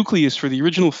really, the nucleus for the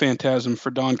original Phantasm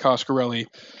for Don Coscarelli,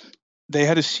 they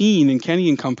had a scene in Kenny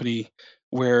and Company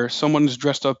where someone is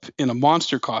dressed up in a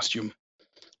monster costume,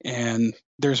 and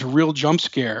there's a real jump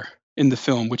scare in the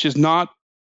film, which is not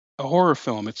a horror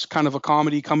film. It's kind of a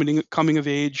comedy, coming of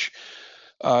age,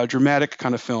 dramatic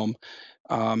kind of film,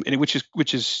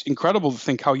 which is incredible to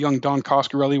think how young Don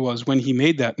Coscarelli was when he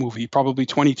made that movie, probably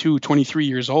 22, 23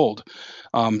 years old,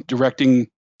 directing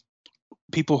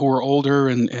people who are older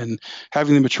and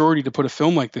having the maturity to put a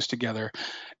film like this together.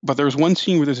 But there was one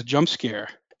scene where there's a jump scare,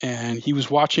 and he was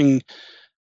watching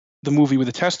the movie with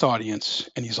a test audience,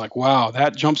 and he's like, "Wow,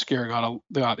 that jump scare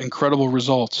got incredible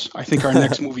results. I think our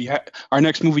next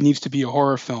movie needs to be a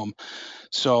horror film."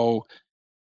 So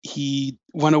he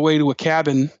went away to a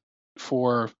cabin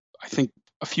for, I think,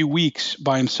 a few weeks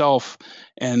by himself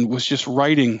and was just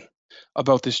writing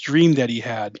about this dream that he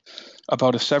had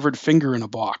about a severed finger in a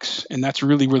box. And that's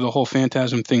really where the whole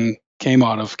Phantasm thing came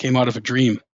out of a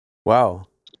dream. Wow.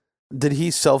 Did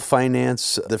he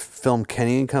self-finance the film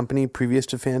Kenny and Company previous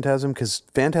to Phantasm? Because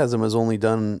Phantasm was only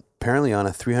done apparently on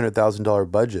a $300,000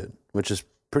 budget, which is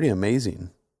pretty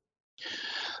amazing.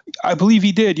 I believe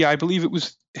he did. Yeah, I believe it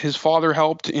was his father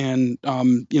helped, and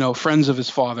friends of his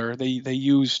father. They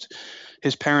used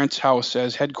his parents' house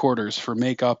as headquarters for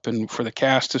makeup and for the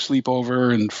cast to sleep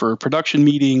over, and for production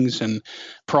meetings and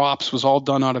props was all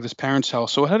done out of his parents'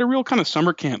 house. So it had a real kind of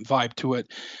summer camp vibe to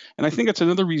it, and I think that's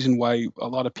another reason why a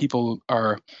lot of people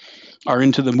are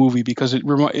into the movie, because it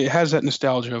has that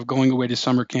nostalgia of going away to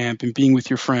summer camp and being with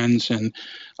your friends and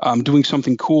doing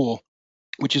something cool,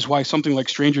 which is why something like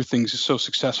Stranger Things is so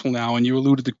successful now. And you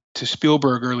alluded to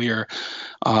Spielberg earlier.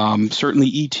 Certainly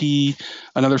E.T.,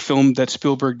 another film that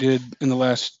Spielberg did in the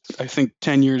last, I think,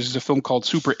 10 years, is a film called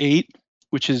Super 8,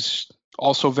 which is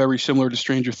also very similar to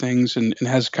Stranger Things and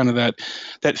has kind of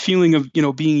that feeling of,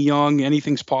 being young,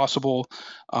 anything's possible.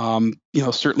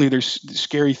 Certainly there's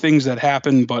scary things that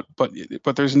happen, but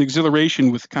there's an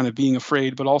exhilaration with kind of being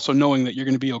afraid, but also knowing that you're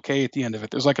going to be okay at the end of it.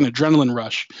 There's like an adrenaline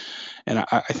rush. And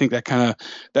I think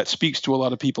that speaks to a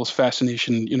lot of people's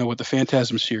fascination, with the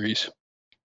Phantasm series.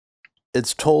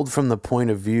 It's told from the point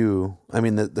of view,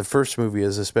 the first movie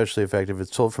is especially effective.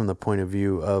 It's told from the point of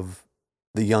view of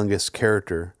the youngest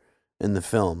character in the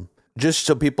film, just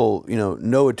so people,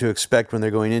 know what to expect when they're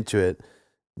going into it.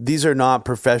 These are not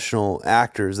professional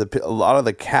actors. A lot of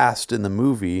the cast in the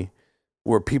movie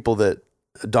were people that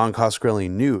Don Coscarelli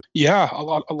knew. Yeah, a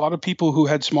lot of people who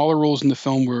had smaller roles in the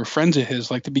film were friends of his.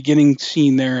 Like the beginning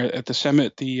scene there at the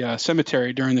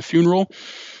cemetery during the funeral.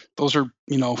 Those are,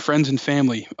 friends and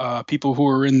family. People who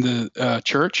were in the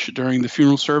church during the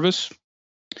funeral service,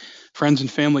 friends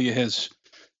and family of his.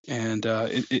 And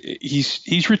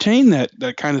he's retained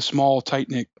that kind of small,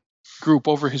 tight-knit group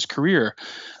over his career.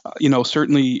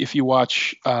 Certainly if you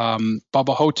watch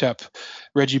Bubba Hotep,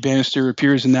 Reggie Bannister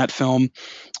appears in that film.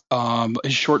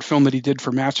 His short film that he did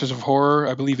for Masters of Horror,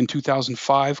 I believe in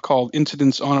 2005, called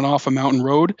Incidents on and Off a Mountain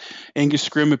Road. Angus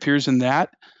Scrimm appears in that.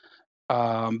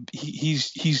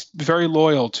 He's very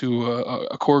loyal to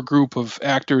a core group of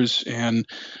actors and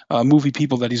movie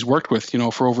people that he's worked with,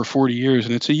 for over 40 years.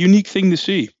 And it's a unique thing to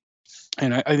see.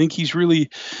 And I think he's really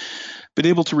been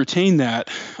able to retain that.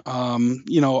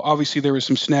 Obviously there was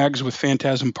some snags with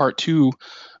Phantasm Part 2,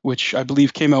 which I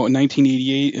believe came out in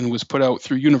 1988 and was put out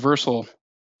through Universal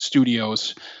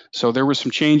Studios. So there were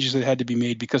some changes that had to be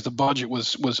made because the budget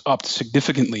was upped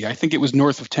significantly. I think it was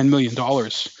north of $10 million,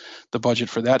 the budget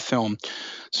for that film.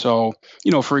 So,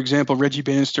 for example, Reggie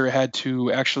Bannister had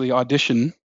to actually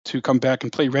audition to come back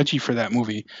and play Reggie for that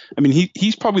movie.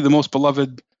 He's probably the most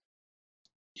beloved,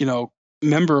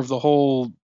 member of the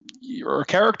whole, or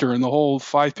character in the whole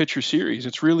 5-picture series.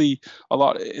 It's really a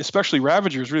lot, especially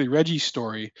Ravager is really Reggie's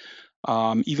story.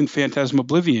 Even Phantasm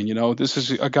Oblivion, this is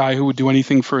a guy who would do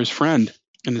anything for his friend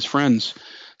and his friends.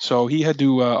 So he had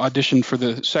to audition for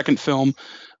the second film.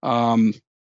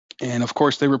 And of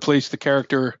course, they replaced the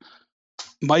character.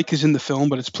 Mike is in the film,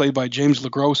 but it's played by James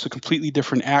LaGrosse, a completely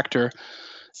different actor.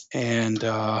 And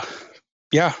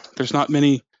there's not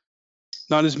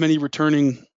as many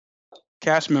returning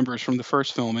cast members from the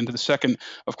first film into the second.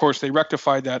 Of course, they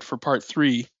rectified that for part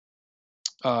 3,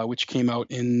 which came out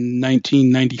in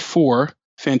 1994.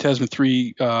 Phantasm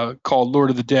 3, called Lord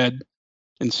of the Dead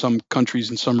in some countries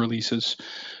and some releases.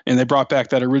 And they brought back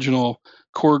that original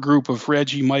core group of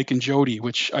Reggie, Mike, and Jody,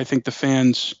 which I think the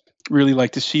fans really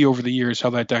like to see over the years, how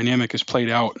that dynamic has played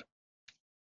out.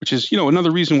 Which is,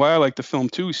 another reason why I like the film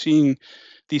too, seeing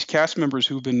these cast members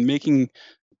who've been making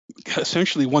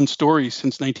essentially one story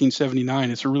since 1979.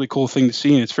 It's a really cool thing to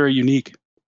see, and it's very unique.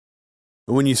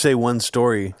 When you say one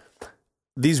story,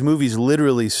 these movies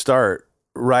literally start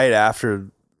right after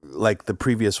like the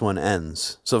previous one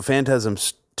ends. So Phantasm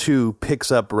 2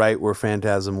 picks up right where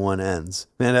Phantasm 1 ends.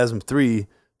 Phantasm 3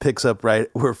 picks up right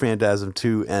where Phantasm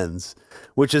 2 ends,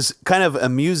 which is kind of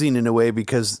amusing in a way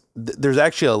because there's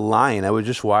actually a line. I was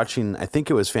just watching, I think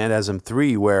it was Phantasm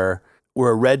 3, where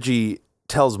Reggie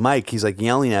tells Mike, he's like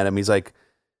yelling at him. He's like,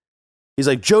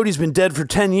 Jody's been dead for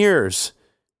 10 years.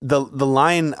 The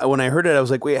line, when I heard it, I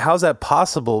was like, wait, how's that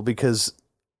possible? Because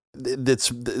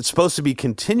it's supposed to be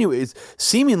continuous,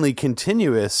 seemingly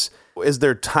continuous. Is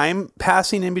there time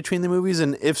passing in between the movies?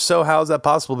 And if so, how is that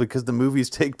possible? Because the movies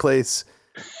take place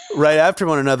right after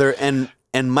one another, and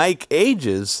Mike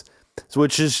ages,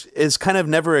 which is kind of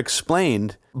never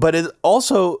explained, but it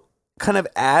also kind of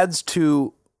adds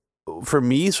to, for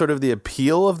me, sort of the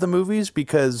appeal of the movies,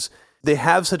 because they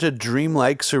have such a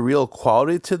dreamlike, surreal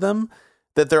quality to them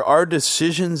that there are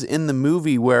decisions in the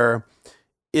movie where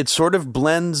it sort of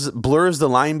blurs the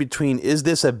line between, is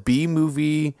this a B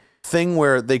movie thing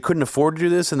where they couldn't afford to do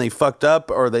this and they fucked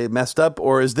up or they messed up,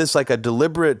 or is this like a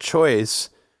deliberate choice,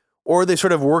 or are they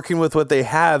sort of working with what they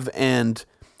have and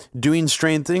doing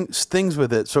strange things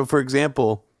with it? So, for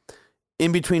example,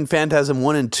 in between Phantasm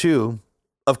 1 and 2,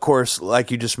 of course,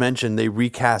 like you just mentioned, they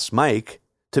recast Mike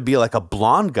to be like a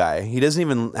blonde guy. He doesn't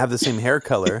even have the same hair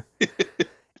color.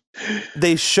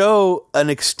 They show an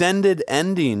extended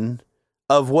ending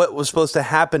of what was supposed to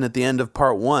happen at the end of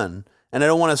part 1. And I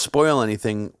don't want to spoil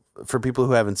anything for people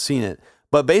who haven't seen it,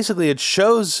 but basically it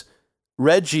shows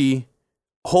Reggie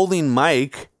holding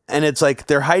Mike, and it's like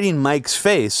they're hiding Mike's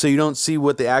face, so you don't see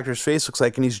what the actor's face looks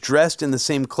like, and he's dressed in the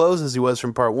same clothes as he was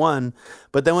from part 1,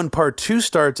 but then when part 2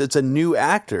 starts, it's a new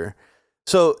actor.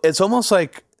 So it's almost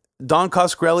like Don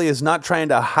Coscarelli is not trying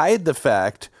to hide the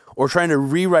fact or trying to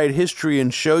rewrite history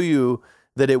and show you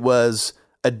that it was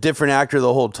a different actor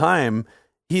the whole time.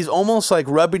 He's almost like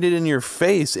rubbing it in your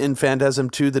face in Phantasm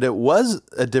 2 that it was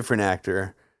a different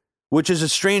actor, which is a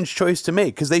strange choice to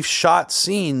make because they've shot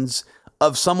scenes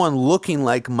of someone looking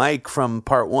like Mike from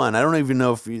part 1. I don't even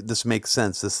know if this makes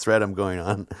sense, this thread I'm going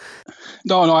on.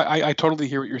 No, I totally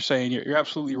hear what you're saying. You're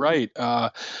absolutely right.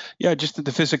 Just the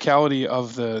physicality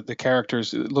of the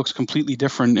characters, it looks completely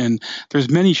different. And there's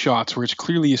many shots where it's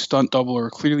clearly a stunt double, or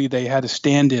clearly they had a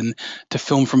stand-in to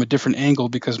film from a different angle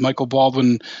because Michael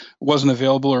Baldwin wasn't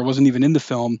available or wasn't even in the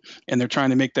film. And they're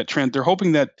trying to make that trend. They're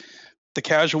hoping that the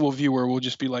casual viewer will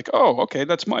just be like, oh, okay,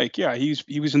 that's Mike. Yeah,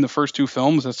 he was in the first 2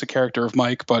 films. That's the character of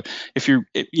Mike. But if you're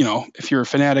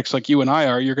fanatics like you and I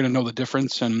are, you're going to know the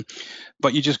difference.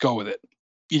 But you just go with it.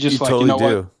 You just totally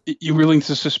do. What? You're willing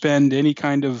to suspend any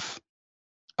kind of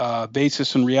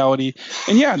basis in reality.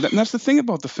 And yeah, that's the thing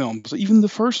about the films. Even the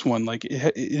first one, like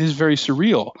it is very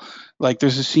surreal. Like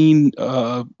there's a scene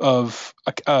of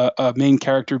a main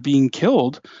character being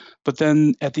killed, but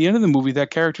then at the end of the movie, that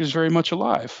character is very much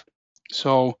alive.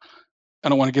 So I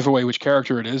don't want to give away which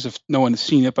character it is if no one has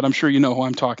seen it, but I'm sure you know who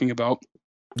I'm talking about.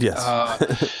 Yes.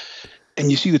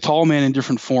 And you see the tall man in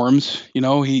different forms.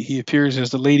 He appears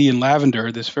as the lady in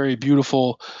lavender, this very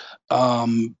beautiful,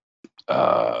 I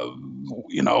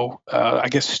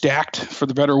guess stacked, for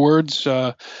the better words,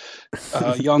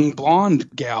 young blonde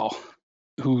gal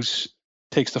who's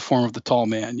takes the form of the tall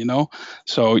man,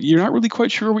 So you're not really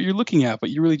quite sure what you're looking at, but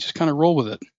you really just kind of roll with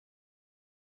it.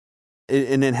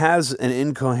 And it has an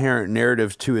incoherent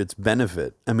narrative to its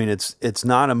benefit. I mean, it's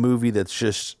not a movie that's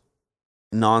just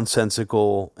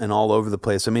nonsensical and all over the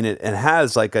place. I mean, it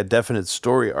has like a definite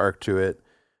story arc to it,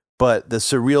 but the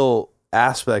surreal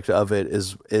aspect of it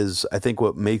is I think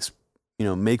what makes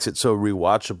it so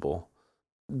rewatchable.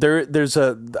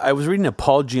 I was reading a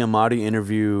Paul Giamatti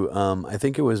interview. I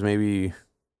think it was maybe,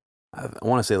 I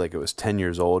want to say like it was 10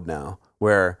 years old now,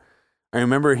 where I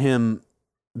remember him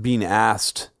being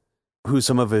asked who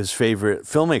some of his favorite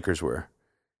filmmakers were.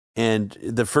 And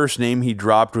the first name he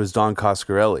dropped was Don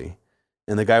Coscarelli.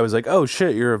 And the guy was like, oh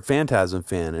shit, you're a Phantasm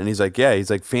fan. And he's like, yeah, he's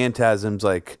like, Phantasm's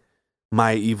like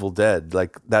my Evil Dead.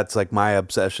 Like that's like my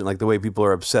obsession. Like the way people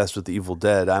are obsessed with the Evil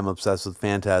Dead, I'm obsessed with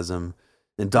Phantasm,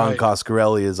 and Don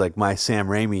Coscarelli is like my Sam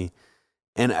Raimi.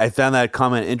 And I found that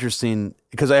comment interesting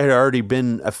because I had already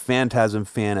been a Phantasm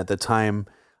fan at the time.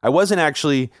 I wasn't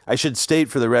actually, I should state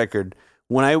for the record,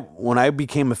 when I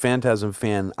became a Phantasm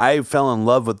fan, I fell in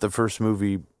love with the first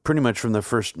movie pretty much from the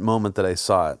first moment that I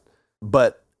saw it.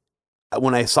 But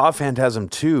when I saw Phantasm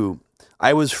 2,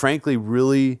 I was frankly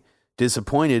really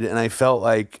disappointed, and I felt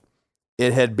like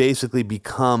it had basically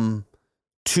become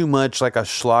too much like a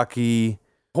schlocky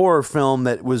horror film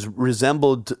that was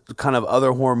resembled kind of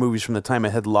other horror movies from the time.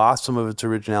 It had lost some of its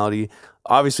originality.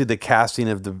 Obviously, the casting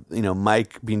of the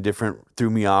Mike being different threw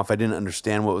me off. I didn't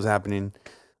understand what was happening.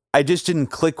 I just didn't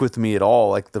click with me at all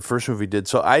like the first movie did.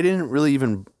 So I didn't really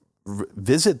even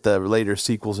visit the later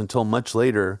sequels until much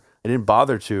later. I didn't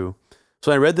bother to.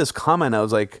 So I read this comment. I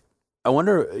was like, I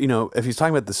wonder, if he's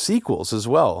talking about the sequels as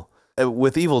well.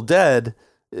 With Evil Dead,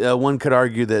 one could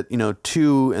argue that,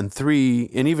 2 and 3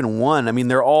 and even 1, I mean,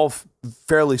 they're all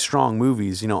fairly strong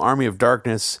movies. Army of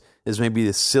Darkness is maybe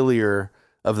the sillier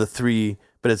of the 3,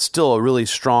 but it's still a really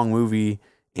strong movie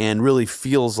and really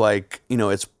feels like,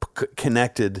 it's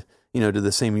connected, to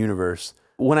the same universe.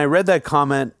 When I read that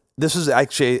comment, this was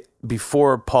actually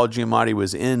before Paul Giamatti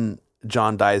was in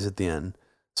John Dies at the End.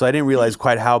 So I didn't realize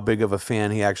quite how big of a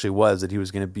fan he actually was, that he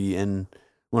was going to be in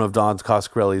one of Don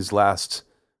Coscarelli's last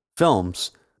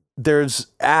films. There's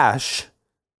Ash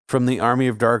from the Army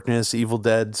of Darkness, Evil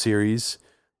Dead series,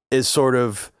 is sort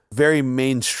of very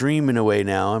mainstream in a way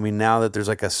now. I mean, now that there's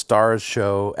like a Starz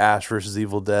show, Ash versus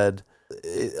Evil Dead,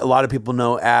 a lot of people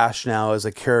know Ash now as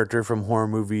a character from horror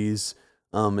movies.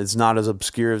 It's not as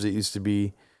obscure as it used to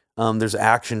be. There's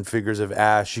action figures of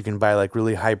Ash. You can buy like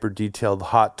really hyper detailed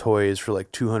hot toys for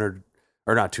like $200,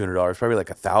 or not $200, probably like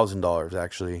 $1,000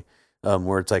 actually,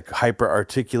 where it's like hyper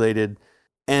articulated.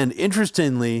 And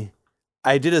interestingly,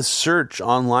 I did a search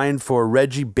online for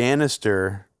Reggie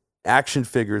Bannister action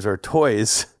figures or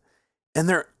toys, and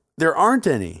there aren't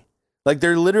any. Like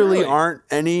there literally aren't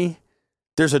any.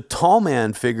 There's a Tall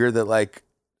Man figure that like,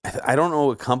 I don't know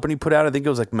what company put out. I think it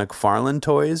was like McFarlane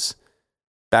Toys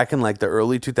back in like the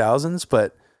early 2000s,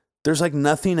 but there's like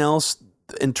nothing else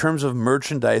in terms of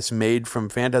merchandise made from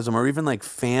Phantasm, or even like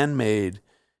fan made,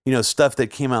 stuff that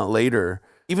came out later,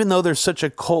 even though there's such a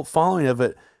cult following of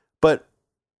it. But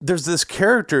there's this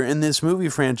character in this movie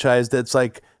franchise that's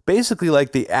like basically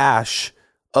like the Ash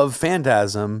of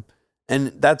Phantasm,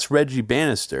 and that's Reggie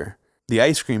Bannister, the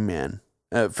Ice Cream Man,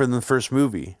 from the first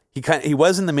movie. He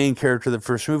wasn't the main character of the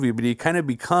first movie, but he kind of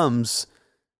becomes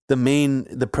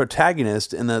the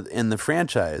protagonist in the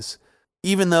franchise.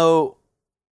 Even though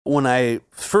when I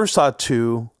first saw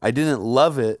 2, I didn't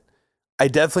love it, I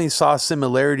definitely saw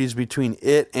similarities between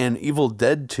it and Evil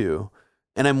Dead 2.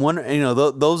 And I'm wondering,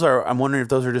 I'm wondering if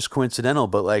those are just coincidental,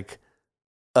 but like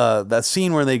that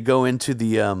scene where they go into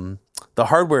the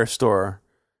hardware store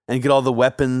and get all the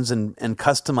weapons and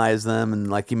customize them, and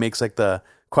like he makes like the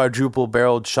quadruple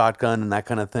barreled shotgun and that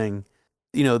kind of thing.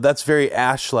 That's very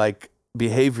Ash-like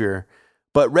behavior.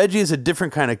 But Reggie is a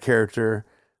different kind of character,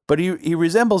 but he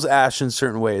resembles Ash in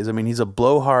certain ways. I mean, he's a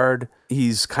blowhard.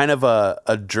 He's kind of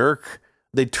a jerk.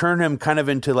 They turn him kind of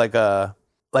into like a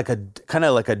kind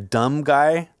of like a dumb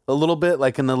guy a little bit,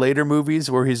 like in the later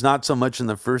movies, where he's not so much in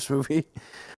the first movie.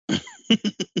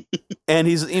 And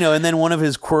he's, and then one of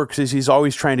his quirks is he's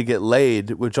always trying to get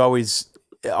laid, which always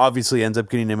obviously ends up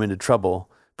getting him into trouble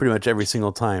pretty much every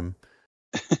single time.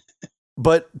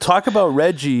 But talk about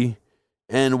Reggie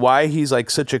and why he's like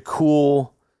such a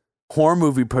cool horror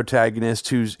movie protagonist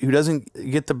who doesn't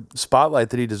get the spotlight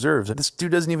that he deserves. This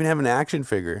dude doesn't even have an action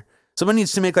figure. Someone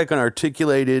needs to make like an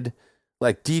articulated,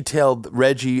 like detailed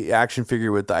Reggie action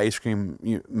figure with the Ice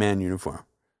Cream Man uniform.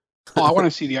 Oh, I want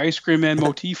to see the Ice Cream Man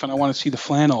motif, and I want to see the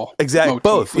flannel. Exactly, motif,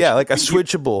 both. Yeah, like a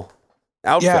switchable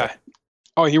outfit. Yeah.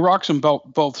 Oh, he rocks them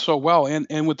both so well,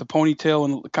 and with the ponytail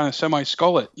and kind of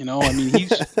semi-skullet. I mean,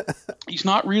 he's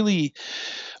not really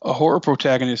a horror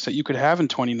protagonist that you could have in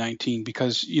 2019,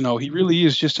 because he really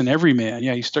is just an everyman.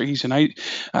 Yeah,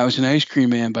 I was an ice cream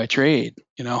man by trade.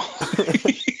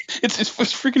 It's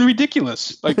freaking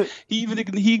ridiculous. Like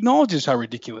he acknowledges how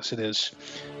ridiculous it is.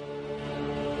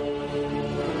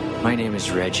 My name is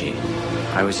Reggie.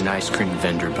 I was an ice cream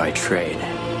vendor by trade.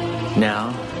 Now,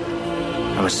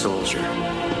 I'm a soldier.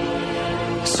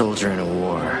 A soldier in a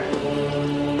war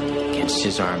against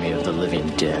his army of the living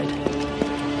dead.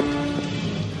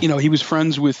 He was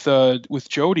friends with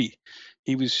Jody.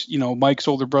 He was, Mike's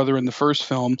older brother in the first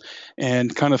film,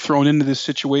 and kind of thrown into this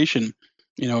situation,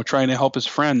 trying to help his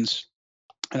friends.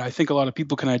 And I think a lot of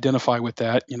people can identify with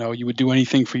that. You know, you would do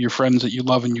anything for your friends that you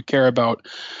love and you care about.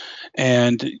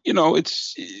 And, you know,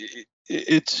 it's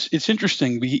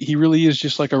interesting. He really is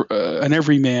just like an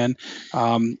everyman.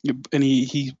 And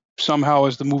he somehow,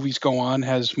 as the movies go on,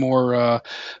 has more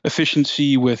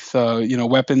efficiency with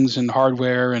weapons and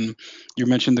hardware. And you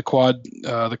mentioned the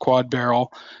quad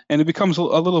barrel, and it becomes a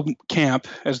little camp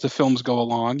as the films go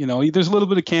along. You know, there's a little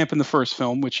bit of camp in the first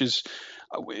film, which is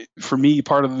for me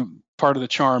part of the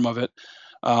charm of it.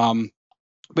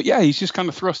 But yeah, he's just kind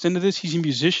of thrust into this. He's a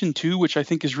musician too, which I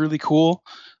think is really cool.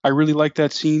 I really like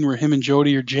that scene where him and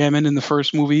Jodie are jamming in the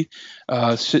first movie,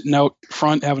 sitting out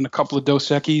front having a couple of Dos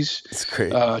Equis. It's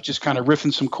great. Just kind of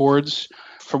riffing some chords.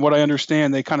 From what I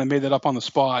understand, they kind of made that up on the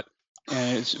spot,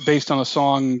 and it's based on a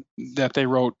song that they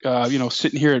wrote.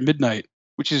 Sitting Here at Midnight,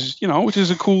 which is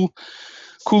a cool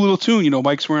little tune. You know,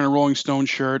 Mike's wearing a Rolling Stone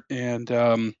shirt, and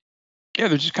they're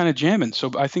just kind of jamming.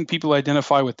 So I think people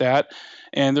identify with that.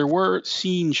 And there were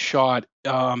scenes shot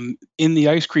in the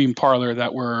ice cream parlor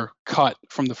that were cut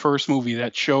from the first movie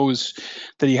that shows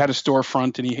that he had a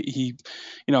storefront and he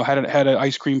had an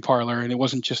ice cream parlor, and it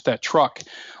wasn't just that truck.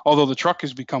 Although the truck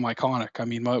has become iconic. I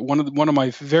mean, one of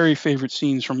my very favorite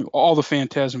scenes from all the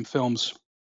Phantasm films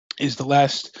is the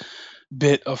last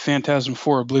bit of Phantasm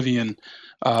 4 Oblivion.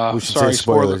 We should say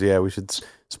spoilers. Yeah, we should.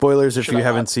 Spoilers if you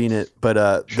haven't seen it,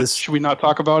 but should we not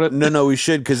talk about it? No, we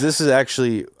should, because this is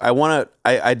actually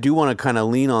I do want to kind of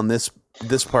lean on this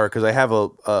part, because I have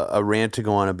a rant to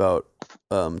go on about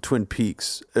Twin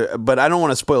Peaks, but I don't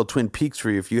want to spoil Twin Peaks for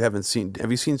you if you haven't seen.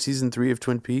 Have you seen season 3 of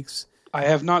Twin Peaks? I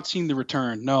have not seen The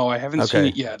Return. No, I haven't seen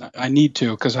it yet. I need to,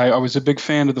 because I was a big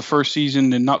fan of the first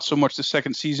season and not so much the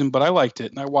second season, but I liked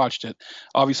it and I watched it.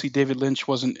 Obviously, David Lynch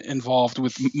wasn't involved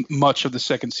with much of the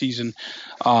second season.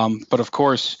 But of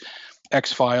course,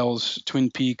 X-Files,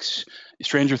 Twin Peaks,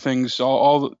 Stranger Things,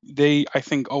 all they, I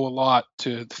think, owe a lot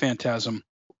to the Phantasm.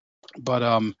 But,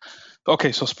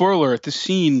 okay, so spoiler alert, this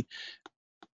scene,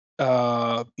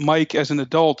 Mike as an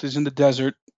adult is in the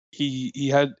desert. He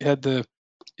had the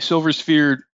silver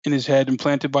sphere in his head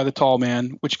implanted by the tall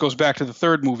man, which goes back to the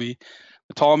third movie.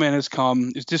 The tall man has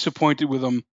come, is disappointed with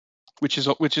him, which is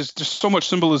just so much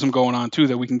symbolism going on too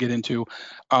that we can get into.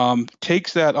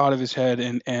 Takes that out of his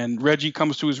head, and Reggie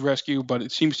comes to his rescue, but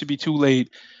it seems to be too late,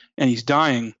 and he's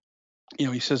dying. You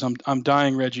know, he says, "I'm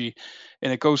dying, Reggie,"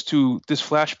 and it goes to this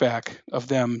flashback of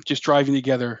them just driving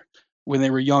together when they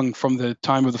were young from the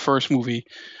time of the first movie.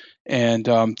 And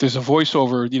there's a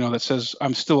voiceover, that says,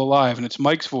 "I'm still alive," and it's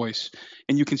Mike's voice.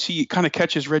 And you can see it kind of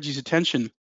catches Reggie's attention,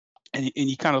 and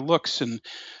he kind of looks, and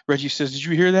Reggie says, "Did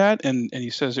you hear that?" And he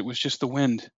says, "It was just the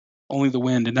wind, only the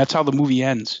wind." And that's how the movie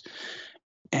ends.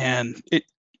 And it,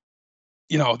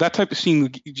 that type of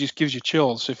scene just gives you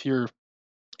chills if you're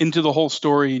into the whole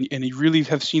story and you really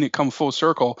have seen it come full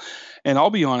circle. And I'll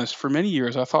be honest, for many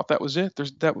years, I thought that was it.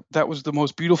 That was the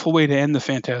most beautiful way to end the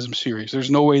Phantasm series.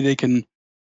 There's no way they can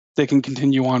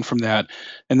continue on from that.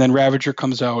 And then Ravager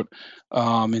comes out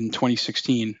in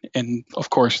 2016. And of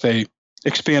course they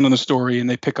expand on the story and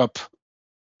they pick up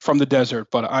from the desert.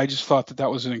 But I just thought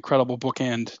that was an incredible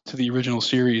bookend to the original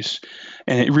series.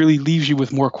 And it really leaves you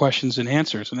with more questions than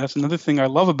answers. And that's another thing I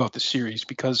love about the series,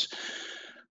 because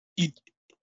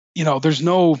there's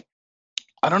no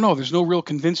real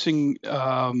convincing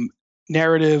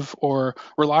narrative or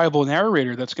reliable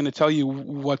narrator that's going to tell you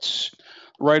what's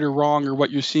right or wrong, or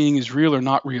what you're seeing is real or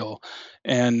not real.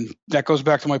 And that goes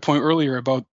back to my point earlier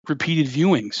about repeated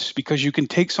viewings, because you can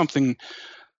take something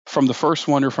from the first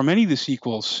one or from any of the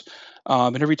sequels,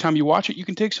 and every time you watch it, you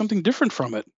can take something different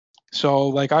from it. So,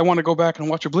 like, I want to go back and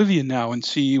watch Oblivion now and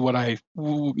see what I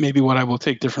will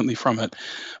take differently from it.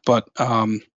 But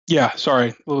sorry,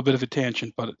 a little bit of a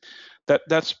tangent, but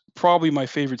that's probably my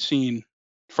favorite scene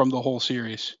from the whole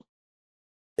series.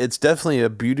 It's definitely a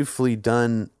beautifully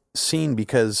done scene,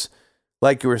 because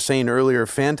like you were saying earlier,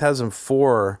 Phantasm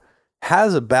 4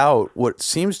 has about what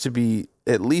seems to be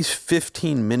at least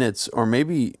 15 minutes or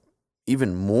maybe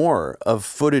even more of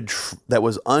footage that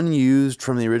was unused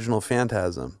from the original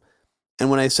Phantasm. And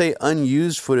when I say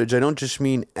unused footage, I don't just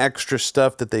mean extra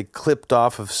stuff that they clipped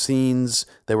off of scenes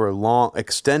that were long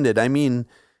extended. I mean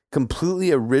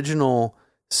completely original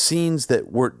scenes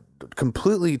that were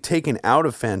completely taken out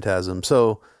of Phantasm.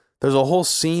 So there's a whole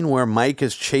scene where Mike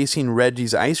is chasing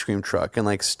Reggie's ice cream truck and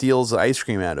like steals the ice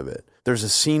cream out of it. There's a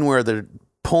scene where they're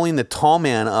pulling the tall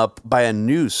man up by a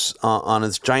noose on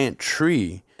this giant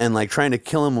tree and like trying to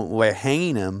kill him by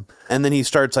hanging him. And then he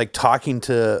starts like talking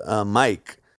to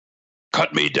Mike.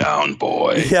 "Cut me down,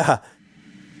 boy." Yeah.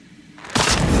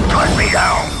 "Cut me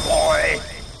down, boy."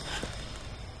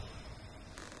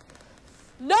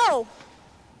 No!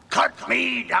 Cut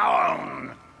me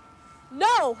down!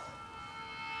 No!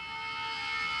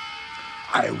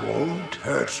 I won't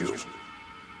hurt you.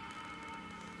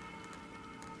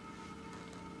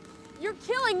 You're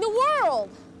killing the world!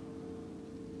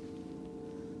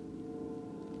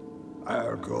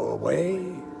 I'll go away,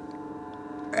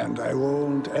 and I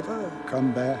won't ever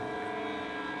come back.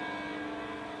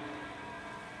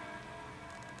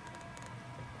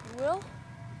 You will?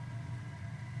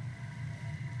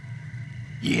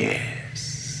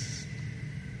 Yes.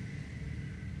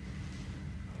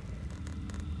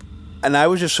 And I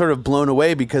was just sort of blown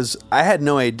away because I had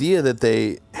no idea that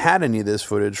they had any of this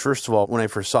footage, first of all, when I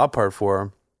first saw Part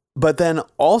 4. But then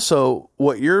also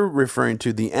what you're referring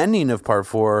to, the ending of Part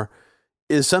 4,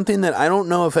 is something that I don't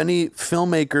know if any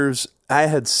filmmakers I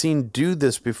had seen do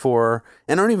this before.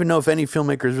 And I don't even know if any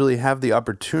filmmakers really have the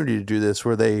opportunity to do this,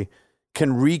 where they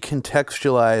can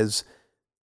recontextualize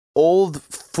old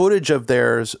footage of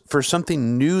theirs for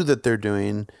something new that they're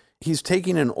doing. He's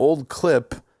taking an old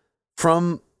clip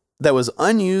that was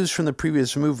unused from the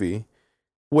previous movie,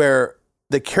 where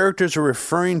the characters are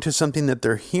referring to something that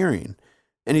they're hearing,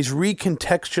 and he's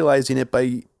recontextualizing it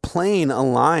by playing a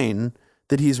line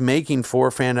that he's making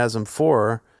for Phantasm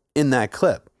 4 in that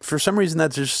clip. For some reason,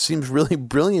 that just seems really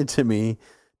brilliant to me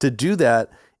to do that.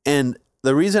 And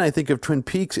the reason I think of Twin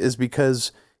Peaks is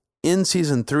because in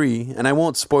season 3, and I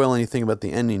won't spoil anything about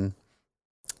the ending,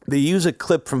 they use a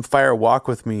clip from Fire Walk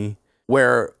With Me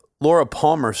where Laura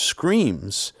Palmer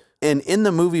screams. And in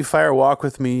the movie Fire Walk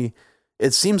With Me,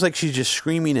 it seems like she's just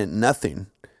screaming at nothing.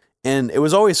 And it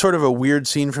was always sort of a weird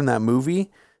scene from that movie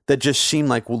that just seemed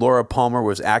like Laura Palmer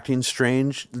was acting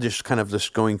strange, just kind of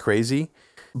just going crazy.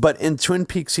 But in Twin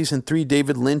Peaks season 3,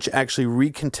 David Lynch actually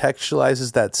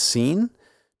recontextualizes that scene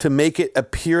to make it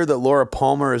appear that Laura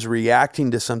Palmer is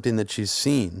reacting to something that she's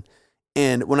seen.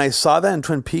 And when I saw that in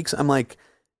Twin Peaks, I'm like,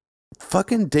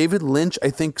 fucking David Lynch,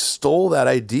 I think, stole that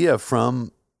idea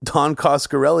from Don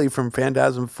Coscarelli from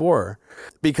Phantasm 4,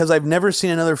 because I've never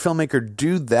seen another filmmaker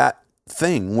do that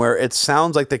thing where it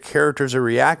sounds like the characters are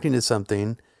reacting to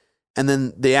something and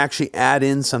then they actually add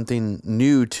in something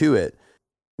new to it.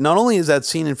 Not only is that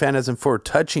scene in Phantasm 4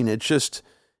 touching, it's just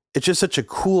such a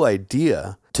cool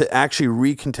idea to actually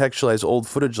recontextualize old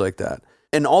footage like that.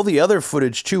 And all the other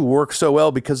footage too works so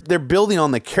well because they're building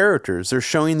on the characters. They're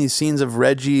showing these scenes of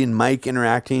Reggie and Mike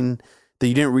interacting that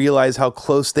you didn't realize how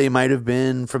close they might have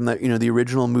been from the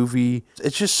original movie.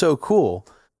 It's just so cool.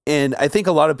 And I think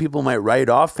a lot of people might write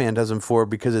off Phantasm 4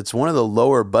 because it's one of the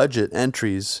lower budget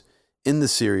entries in the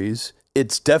series.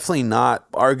 It's definitely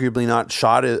arguably not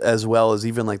shot as well as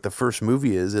even like the first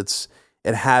movie is.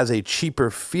 It has a cheaper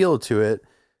feel to it,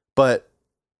 but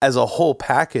as a whole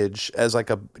package, as like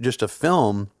just a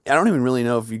film, I don't even really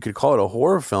know if you could call it a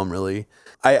horror film really.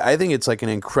 I think it's like an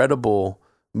incredible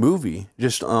movie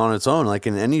just on its own, like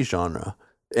in any genre.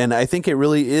 And I think it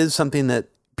really is something that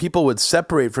people would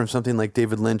separate from something like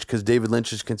David Lynch, because David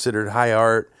Lynch is considered high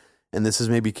art and this is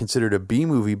maybe considered a B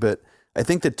movie, but I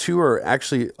think the two are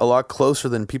actually a lot closer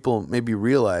than people maybe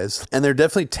realize. And they're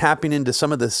definitely tapping into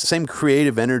some of the same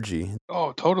creative energy.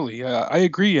 Oh, totally. I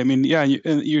agree. I mean, yeah,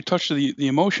 you touched the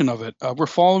emotion of it. We're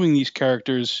following these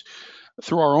characters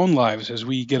through our own lives as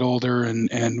we get older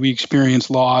and we experience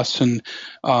loss and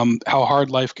how hard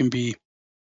life can be.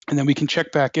 And then we can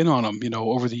check back in on them,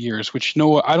 over the years, which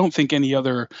I don't think any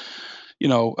other,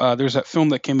 there's that film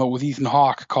that came out with Ethan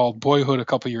Hawke called Boyhood a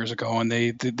couple years ago. And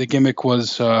the gimmick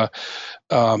was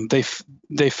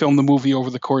they filmed the movie over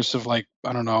the course of 8,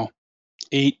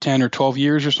 10 or 12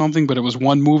 years or something, but it was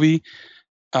one movie.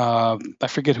 I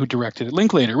forget who directed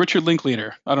it. Richard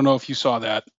Linklater. I don't know if you saw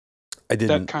that. I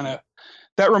didn't.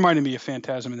 That reminded me of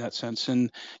Phantasm in that sense.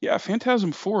 And yeah,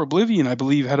 Phantasm 4 Oblivion, I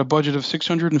believe, had a budget of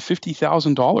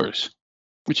 $650,000,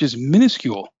 which is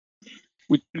minuscule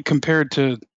compared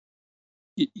to,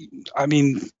 I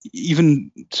mean, even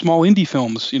small indie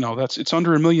films, it's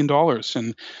under $1 million.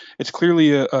 And it's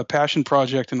clearly a passion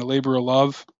project and a labor of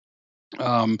love.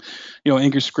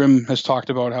 Angus Scrimm has talked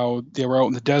about how they were out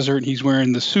in the desert and he's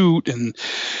wearing the suit, and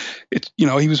it's,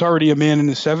 he was already a man in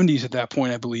his 70s at that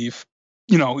point, I believe.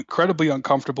 Incredibly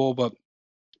uncomfortable, but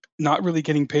not really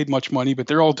getting paid much money. But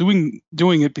they're all doing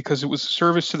it because it was a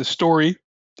service to the story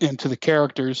and to the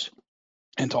characters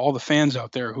and to all the fans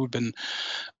out there who've been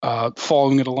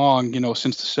following it along,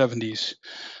 since the 70s.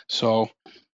 So,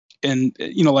 and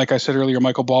like I said earlier,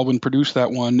 Michael Baldwin produced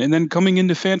that one. And then coming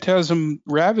into Phantasm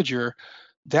Ravager,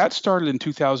 that started in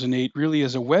 2008, really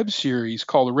as a web series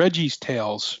called Reggie's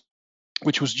Tales,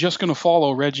 which was just going to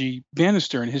follow Reggie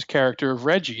Bannister and his character of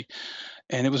Reggie.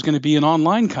 and it was going to be an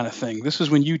online kind of thing. This is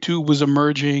when YouTube was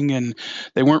emerging, and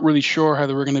they weren't really sure how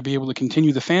they were going to be able to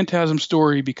continue the Phantasm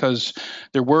story because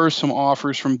there were some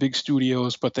offers from big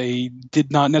studios, but they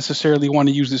did not necessarily want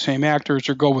to use the same actors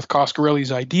or go with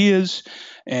Coscarelli's ideas,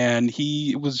 and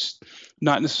he was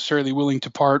not necessarily willing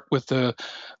to part with the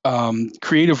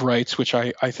creative rights, which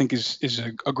I think is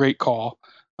a great call.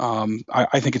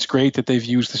 I think it's great that they've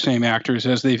used the same actors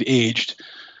as they've aged,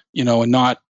 and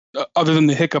not other than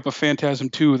the hiccup of Phantasm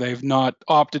 2, they've not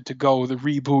opted to go the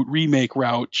reboot remake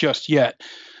route just yet.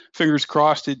 Fingers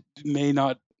crossed, it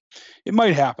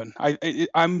might happen.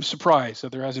 I'm surprised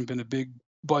that there hasn't been a big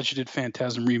budgeted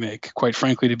Phantasm remake, quite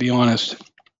frankly, to be honest.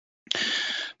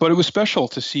 But it was special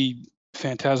to see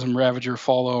Phantasm Ravager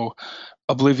follow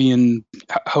Oblivion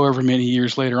however many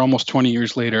years later, almost 20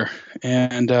 years later.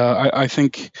 And I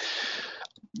think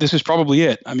this is probably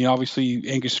it. I mean, obviously,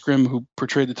 Angus Scrimm, who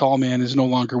portrayed the Tall Man, is no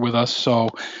longer with us. So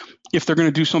if they're going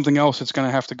to do something else, it's going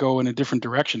to have to go in a different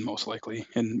direction, most likely,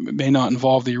 and may not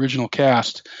involve the original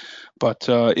cast. But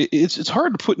it's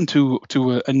hard to put into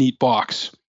a neat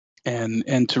box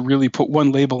and to really put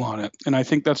one label on it. And I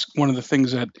think that's one of the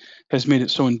things that has made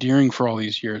it so endearing for all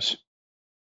these years.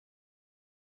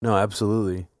 No,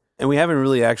 absolutely. And we haven't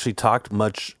really actually talked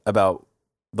much about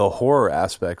the horror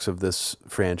aspects of this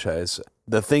franchise.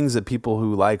 The things that people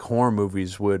who like horror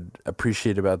movies would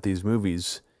appreciate about these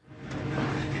movies.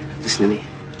 Listen to me.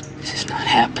 This is not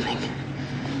happening.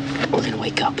 We're gonna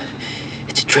wake up.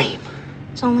 It's a dream.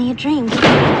 It's only a dream.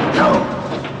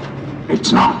 No,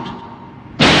 it's not.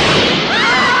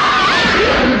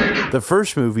 The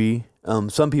first movie,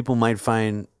 some people might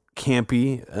find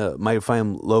campy, might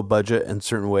find low budget in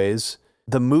certain ways.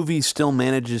 The movie still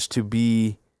manages to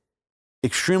be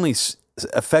extremely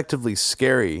effectively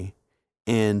scary,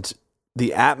 and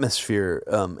the atmosphere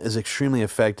is extremely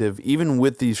effective, even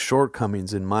with these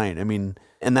shortcomings in mind. I mean,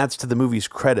 and that's to the movie's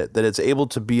credit, that it's able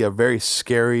to be a very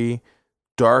scary,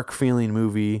 dark-feeling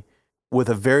movie with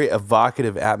a very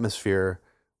evocative atmosphere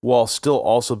while still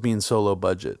also being so low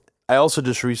budget. I also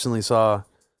just recently saw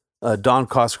Don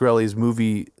Coscarelli's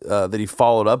movie that he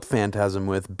followed up Phantasm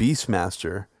with,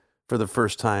 Beastmaster, for the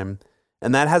first time.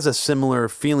 And that has a similar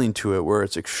feeling to it, where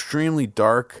it's extremely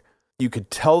dark. You could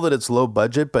tell that it's low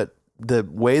budget, but the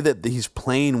way that he's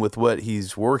playing with what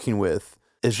he's working with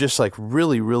is just like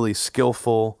really, really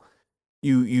skillful.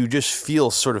 You just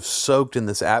feel sort of soaked in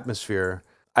this atmosphere.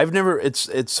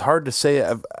 It's hard to say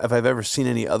if I've ever seen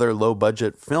any other low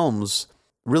budget films,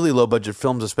 really low budget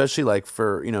films, especially like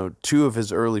for, two of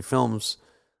his early films,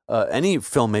 any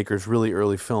filmmaker's really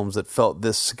early films that felt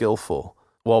this skillful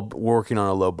while working on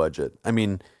a low budget. I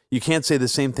mean, you can't say the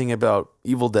same thing about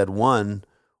Evil Dead 1.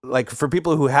 Like, for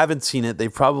people who haven't seen it,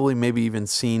 they've probably maybe even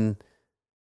seen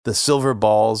the silver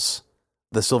balls,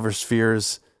 the silver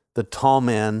spheres, the tall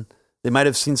man. They might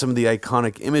have seen some of the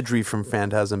iconic imagery from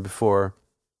Phantasm before.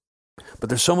 But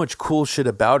there's so much cool shit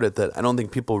about it that I don't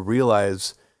think people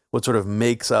realize what sort of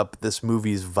makes up this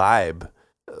movie's vibe.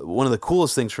 One of the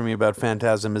coolest things for me about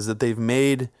Phantasm is that they've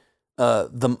made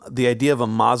the idea of a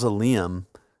mausoleum,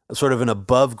 sort of an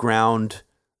above ground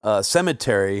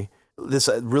cemetery, this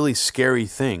really scary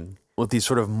thing with these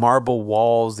sort of marble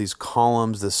walls, these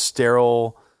columns, this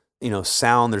sterile,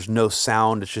 sound. There's no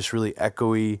sound. It's just really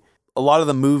echoey. A lot of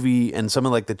the movie and some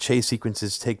of like the chase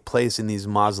sequences take place in these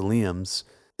mausoleums.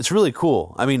 It's really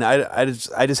cool. I mean, I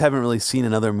just haven't really seen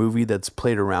another movie that's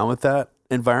played around with that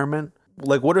environment.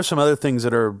 Like, what are some other things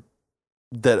that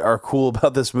are cool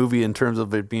about this movie in terms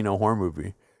of it being a horror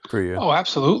movie for you? Oh,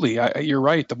 absolutely. You're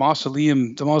right. The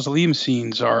mausoleum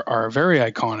scenes are very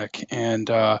iconic, and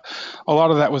a lot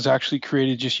of that was actually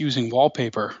created just using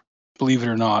wallpaper. Believe it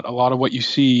or not, a lot of what you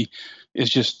see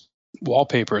is just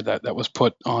wallpaper that was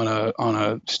put on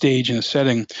a stage in a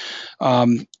setting.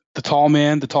 The tall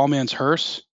man's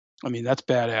hearse. I mean, that's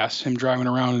badass. Him driving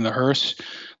around in the hearse.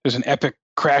 There's an epic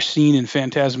crash scene in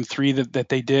Phantasm 3 that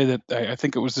they did. I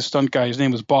think it was the stunt guy. His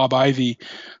name was Bob Ivy,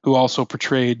 who also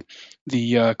portrayed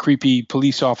the creepy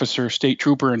police officer, state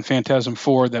trooper in Phantasm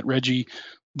 4 that Reggie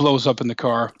blows up in the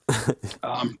car.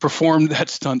 Performed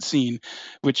that stunt scene,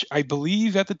 which I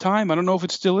believe at the time, I don't know if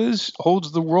it still is,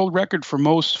 holds the world record for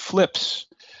most flips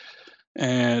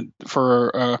and for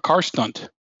a car stunt.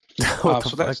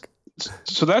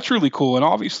 So that's really cool. And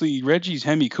obviously Reggie's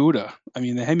Hemi Cuda. I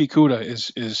mean, the Hemi Cuda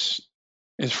is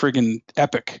friggin'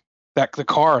 epic. That the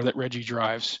car that Reggie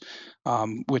drives,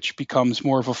 which becomes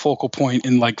more of a focal point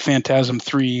in like Phantasm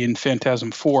 3 and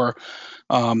Phantasm 4.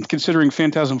 Considering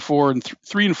Phantasm 4 and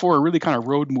 3 and 4 are really kind of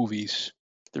road movies.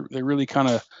 They really kind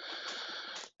of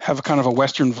have a kind of a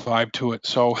Western vibe to it.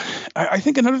 So I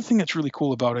think another thing that's really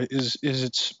cool about it is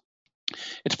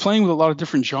it's playing with a lot of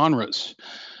different genres.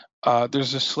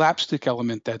 There's a slapstick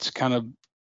element that's kind of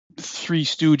Three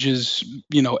Stooges,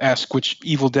 esque, which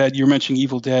Evil Dead, you're mentioning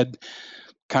Evil Dead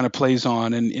kind of plays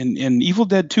on. And Evil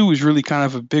Dead 2 is really kind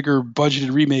of a bigger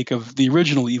budgeted remake of the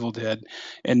original Evil Dead.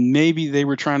 And maybe they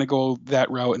were trying to go that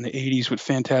route in the 80s with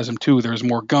Phantasm 2. There's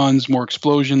more guns, more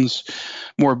explosions,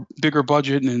 more bigger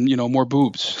budget, and, more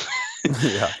boobs.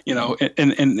 Yeah.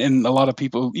 And a lot of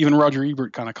people, even Roger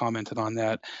Ebert, kind of commented on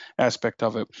that aspect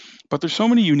of it. But there's so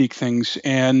many unique things.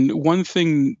 And one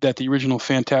thing that the original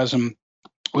Phantasm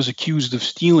was accused of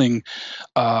stealing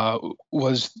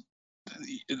was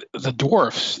the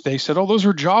dwarfs. They said, "Oh, those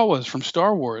are Jawas from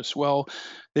Star Wars." Well,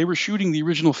 they were shooting the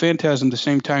original Phantasm the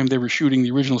same time they were shooting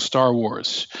the original Star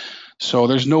Wars. So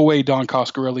there's no way Don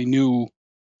Coscarelli knew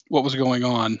what was going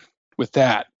on with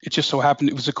that. It just so happened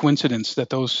it was a coincidence that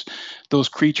those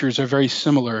creatures are very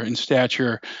similar in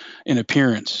stature, in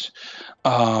appearance.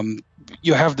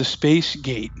 You have the space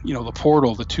gate, the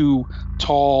portal, the two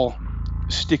tall,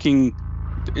 sticking.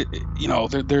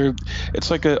 They're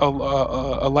it's like a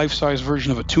life-size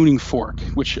version of a tuning fork,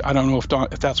 which I don't know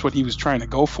if that's what he was trying to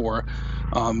go for,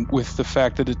 with the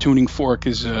fact that the tuning fork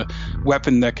is a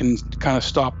weapon that can kind of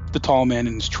stop the tall man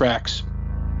in his tracks.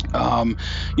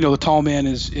 The tall man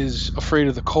is afraid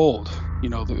of the cold.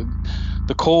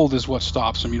 The cold is what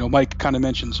stops him. Mike kind of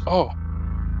mentions,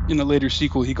 in a later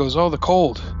sequel, he goes, the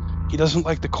cold. He doesn't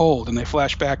like the cold, and they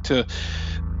flash back to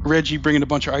Reggie bringing a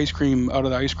bunch of ice cream out of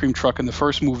the ice cream truck in the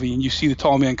first movie, and you see the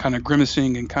tall man kind of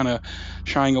grimacing and kind of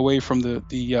shying away from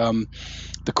the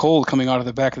cold coming out of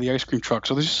the back of the ice cream truck.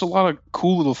 So there's just a lot of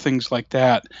cool little things like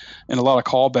that, and a lot of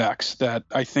callbacks that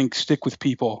I think stick with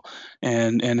people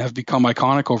and have become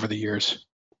iconic over the years.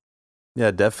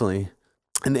 Yeah, definitely.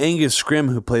 And Angus Scrimm,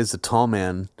 who plays the tall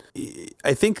man,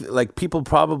 I think people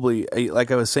probably,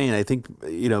 like I was saying, I think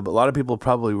a lot of people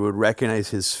probably would recognize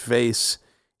his face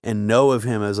and know of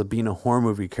him as being a horror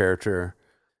movie character.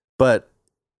 But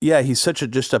yeah, he's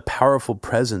just a powerful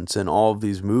presence in all of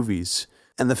these movies.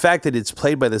 And the fact that it's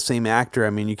played by the same actor, I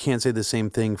mean, you can't say the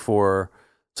same thing for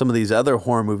some of these other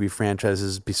horror movie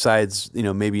franchises besides,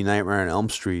 maybe Nightmare on Elm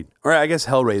Street, or I guess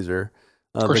Hellraiser.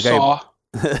 Or Saw.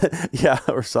 Yeah,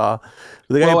 or Saw.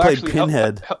 The guy who played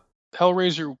Pinhead.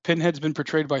 Hellraiser, Pinhead's been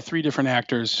portrayed by 3 different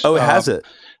actors. Oh, it has it?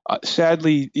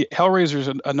 Sadly, Hellraiser is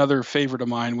another favorite of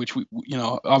mine, which we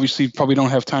obviously probably don't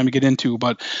have time to get into.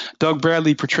 But Doug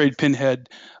Bradley portrayed Pinhead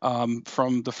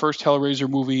from the first Hellraiser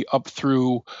movie up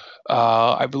through,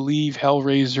 I believe,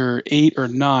 Hellraiser 8 or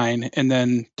 9, and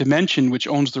then Dimension, which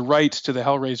owns the rights to the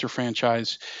Hellraiser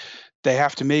franchise. They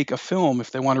have to make a film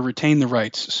if they want to retain the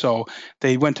rights. So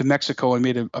they went to Mexico and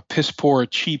made a piss poor,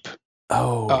 cheap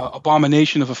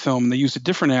abomination of a film. And they used a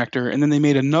different actor, and then they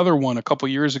made another one a couple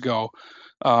years ago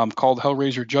called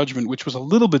Hellraiser Judgment, which was a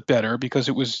little bit better because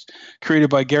it was created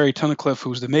by Gary Tunnicliffe,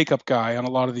 who's the makeup guy on a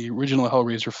lot of the original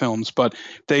Hellraiser films. But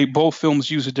both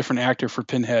films use a different actor for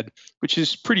Pinhead, which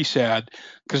is pretty sad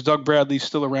because Doug Bradley's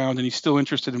still around and he's still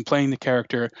interested in playing the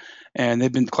character.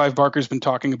 And Clive Barker's been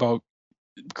talking about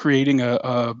creating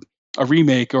a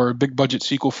remake or a big budget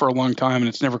sequel for a long time, and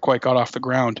it's never quite got off the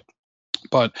ground.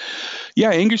 But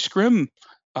yeah, Angus Scrimm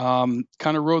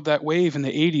kind of rode that wave in the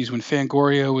 80s when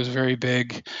Fangoria was very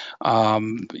big,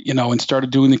 and started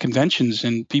doing the conventions,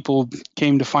 and people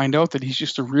came to find out that he was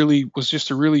just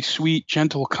a really sweet,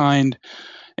 gentle, kind,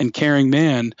 and caring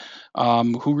man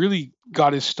who really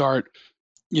got his start,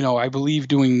 I believe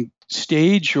doing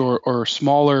stage or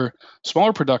smaller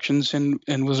productions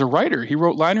and was a writer. He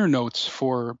wrote liner notes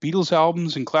for Beatles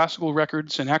albums and classical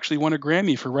records and actually won a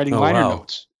Grammy for writing liner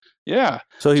notes. Yeah.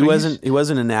 So he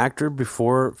wasn't an actor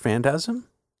before Phantasm?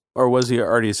 Or was he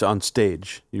already on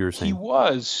stage, you were saying? He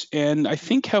was. And I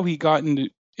think how he got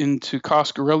into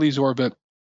Coscarelli's orbit,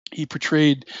 he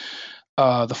portrayed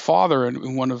the father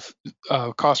in one of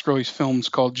Coscarelli's films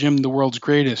called Jim the World's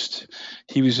Greatest.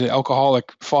 He was an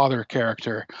alcoholic father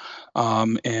character.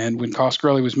 And when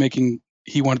Coscarelli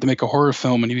he wanted to make a horror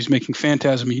film and he was making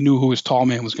Phantasm, he knew who his tall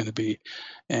man was going to be.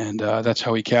 And that's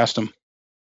how he cast him.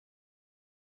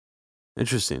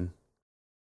 Interesting.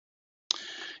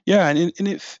 Yeah, and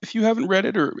if you haven't read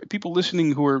it, or people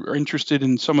listening who are interested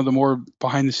in some of the more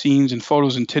behind the scenes and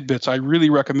photos and tidbits, I really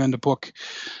recommend a book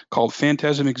called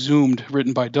Phantasm Exhumed,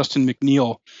 written by Dustin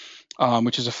McNeil,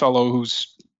 which is a fellow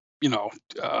who's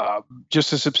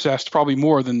just as obsessed, probably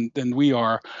more than we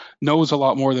are, knows a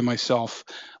lot more than myself,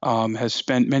 has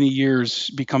spent many years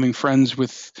becoming friends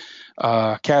with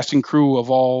cast and crew of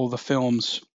all the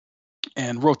films,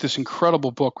 and wrote this incredible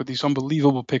book with these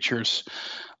unbelievable pictures.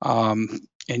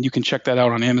 and you can check that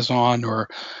out on Amazon, or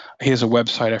he has a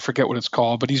website. I forget what it's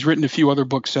called, but he's written a few other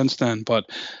books since then. But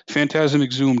Phantasm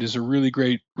Exhumed is a really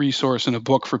great resource and a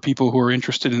book for people who are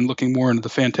interested in looking more into the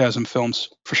Phantasm films,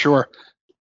 for sure.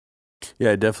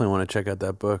 Yeah, I definitely want to check out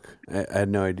that book. I had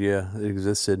no idea it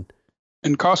existed.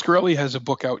 And Coscarelli has a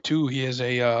book out too. He has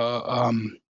a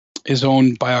his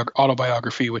own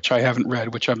autobiography, which I haven't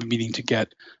read, which I'm meaning to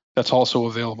get. That's also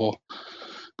available,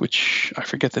 which I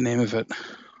forget the name of it.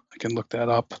 I can look that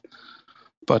up.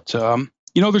 But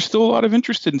there's still a lot of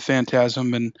interest in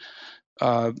Phantasm, and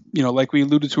like we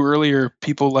alluded to earlier,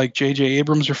 people like J.J.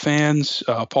 Abrams are fans.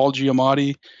 Paul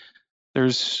Giamatti.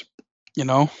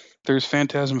 There's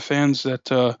Phantasm fans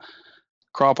that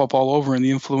crop up all over, and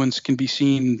the influence can be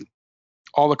seen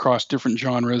all across different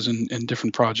genres and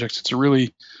different projects.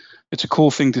 It's a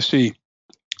cool thing to see.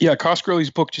 Yeah,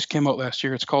 Coscarelli's book just came out last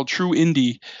year. It's called True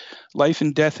Indie: Life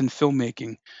and Death in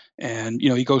Filmmaking. And,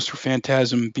 he goes through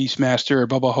Phantasm, Beastmaster,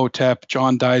 Bubba Hotep,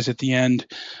 John Dies at the End,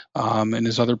 and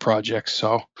his other projects.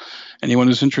 So anyone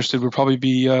who's interested would probably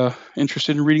be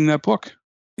interested in reading that book.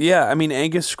 Yeah, I mean,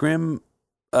 Angus Scrimm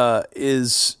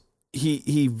is...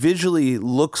 He visually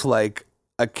looks like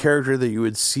a character that you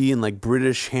would see in like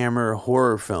British Hammer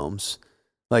horror films.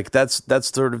 Like that's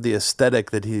sort of the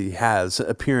aesthetic that he has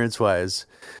appearance wise.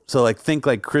 So like think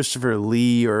like Christopher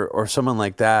Lee or someone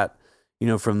like that,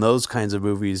 from those kinds of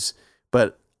movies.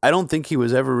 But I don't think he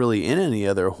was ever really in any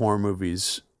other horror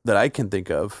movies that I can think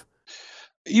of.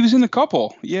 He was in a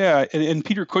couple, yeah, and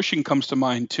Peter Cushing comes to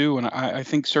mind too. And I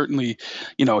think certainly,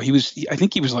 I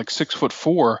think he was like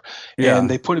 6'4", yeah. And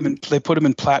they put him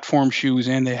in platform shoes,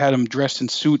 and they had him dressed in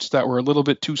suits that were a little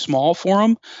bit too small for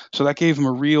him. So that gave him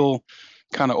a real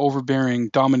kind of overbearing,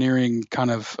 domineering kind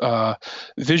of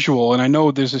visual. And I know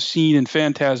there's a scene in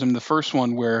Phantasm, the first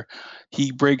one, where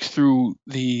he breaks through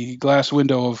the glass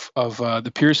window of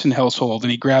the Pearson household,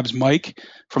 and he grabs Mike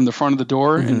from the front of the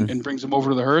door and brings him over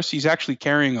to the hearse. He's actually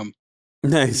carrying him.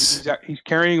 Nice. He's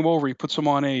carrying him over. He puts him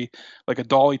on a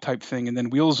dolly type thing and then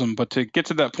wheels him. But to get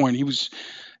to that point, he was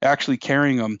actually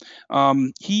carrying him.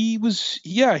 He was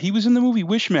in the movie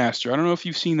Wishmaster. I don't know if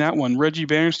you've seen that one. Reggie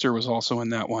Bannister was also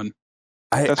in that one.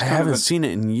 I haven't seen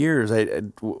it in years.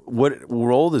 What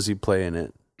role does he play in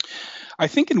it? I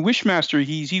think in Wishmaster,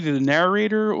 he's either the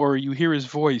narrator or you hear his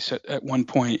voice at one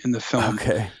point in the film.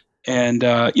 Okay. And,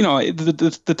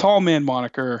 the tall man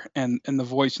moniker and the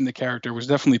voice and the character was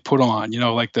definitely put on,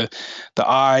 like the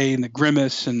eye and the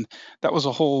grimace. And that was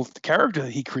a whole character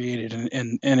that he created.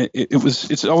 And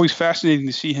it's always fascinating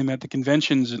to see him at the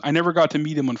conventions. And I never got to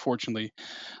meet him, unfortunately.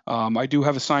 I do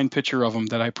have a signed picture of him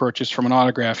that I purchased from an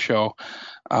autograph show.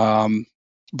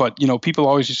 But, people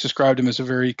always just described him as a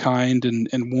very kind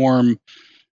and warm,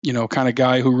 kind of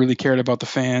guy who really cared about the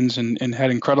fans and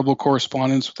had incredible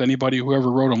correspondence with anybody who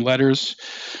ever wrote him letters.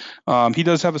 He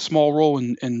does have a small role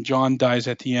in John Dies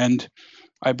at the End.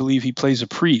 I believe he plays a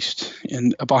priest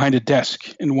behind a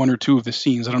desk in one or two of the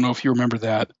scenes. I don't know if you remember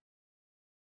that.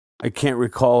 I can't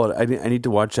recall it. I need to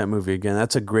watch that movie again.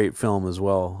 That's a great film as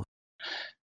well.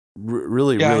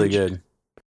 Really good.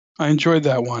 I enjoyed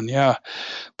that one, yeah.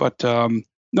 But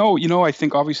no, I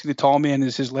think obviously the tall man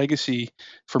is his legacy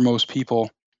for most people.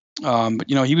 But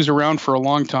he was around for a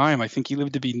long time. I think he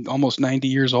lived to be almost 90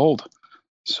 years old.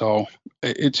 So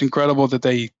it's incredible that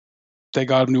they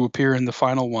got him to appear in the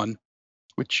final one,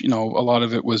 which, a lot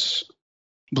of it was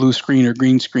blue screen or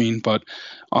green screen. But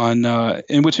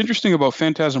and what's interesting about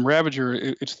Phantasm Ravager,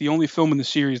 it's the only film in the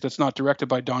series that's not directed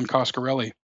by Don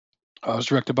Coscarelli. It was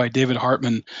directed by David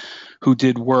Hartman, who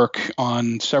did work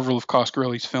on several of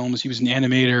Coscarelli's films. He was an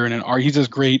animator and an art. He does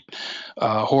great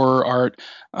horror art,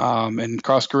 and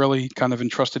Coscarelli kind of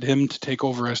entrusted him to take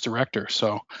over as director.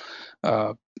 So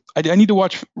I need to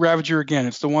watch Ravager again.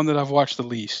 It's the one that I've watched the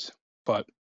least, but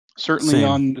certainly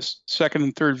on the second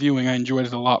and third viewing, I enjoyed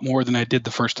it a lot more than I did the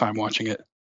first time watching it.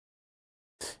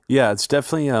 Yeah, it's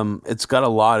definitely it's got a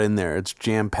lot in there. It's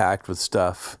jam-packed with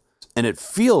stuff. And it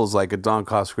feels like a Don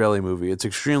Coscarelli movie. It's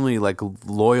extremely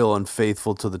loyal and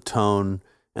faithful to the tone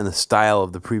and the style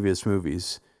of the previous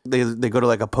movies. They go to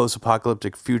a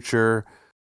post-apocalyptic future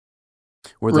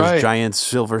where there's giant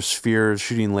silver spheres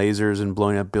shooting lasers and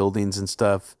blowing up buildings and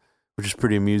stuff, which is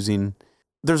pretty amusing.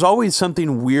 There's always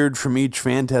something weird from each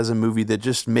Phantasm movie that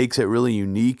just makes it really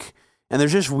unique. And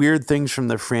there's just weird things from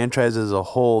the franchise as a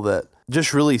whole that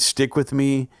just really stick with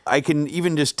me. I can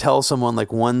even just tell someone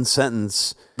one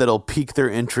sentence that'll pique their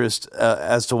interest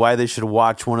as to why they should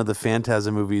watch one of the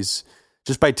Phantasm movies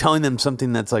just by telling them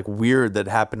something that's weird that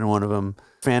happened in one of them.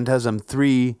 Phantasm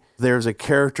 3, there's a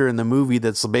character in the movie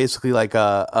that's basically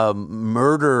a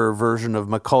murder version of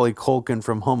Macaulay Culkin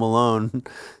from Home Alone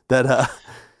that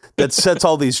that sets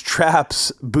all these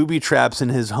traps, booby traps in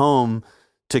his home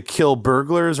to kill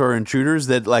burglars or intruders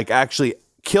that like actually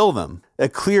kill them. A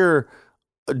clear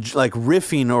like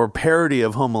riffing or parody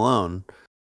of Home Alone.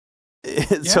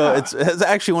 So it's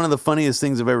actually one of the funniest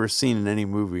things I've ever seen in any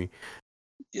movie.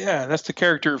 Yeah, that's the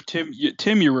character of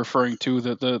Tim you're referring to,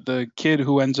 the kid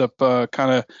who ends up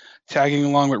kind of tagging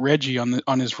along with Reggie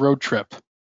on his road trip.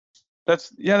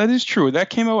 That is true. That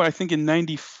came out, I think, in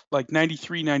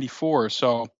 93, 94.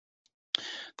 So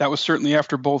that was certainly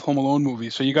after both Home Alone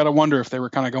movies. So you got to wonder if they were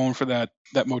kind of going for that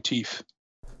motif.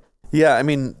 Yeah, I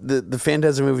mean, the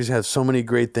Phantasm movies have so many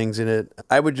great things in it.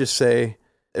 I would just say,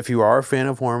 if you are a fan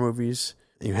of horror movies,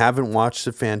 and you haven't watched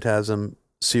the Phantasm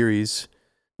series,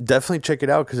 definitely check it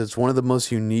out because it's one of the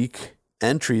most unique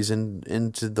entries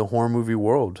into the horror movie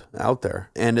world out there.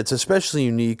 And it's especially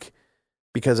unique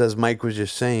because, as Mike was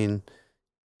just saying,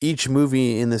 each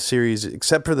movie in the series,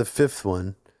 except for the fifth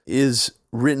one, is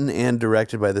written and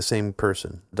directed by the same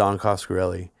person, Don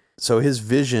Coscarelli. So his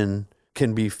vision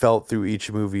can be felt through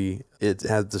each movie. It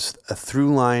has a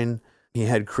through line. He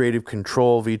had creative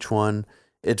control of each one.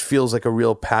 It feels like a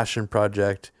real passion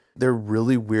project. They're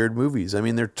really weird movies. I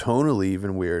mean, they're tonally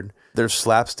even weird. There's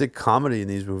slapstick comedy in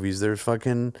these movies. There's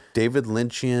fucking David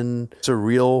Lynchian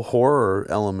surreal horror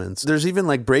elements. There's even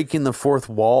like breaking the fourth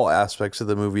wall aspects of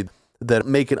the movie that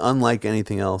make it unlike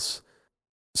anything else.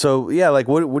 So yeah, like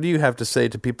what do you have to say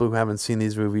to people who haven't seen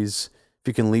these movies? If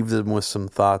you can leave them with some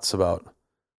thoughts about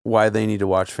why they need to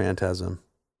watch Phantasm,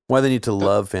 why they need to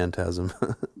love Phantasm.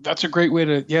 That's a great way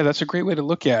to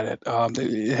look at it.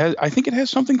 I think it has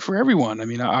something for everyone. I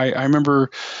mean, I remember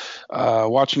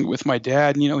watching it with my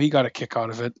dad, and he got a kick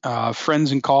out of it.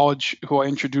 Friends in college who I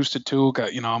introduced it to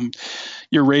got,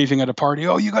 you're raving at a party.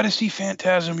 Oh, you got to see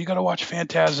Phantasm. You got to watch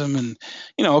Phantasm, and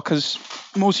because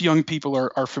most young people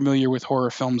are familiar with horror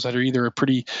films that are either a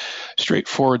pretty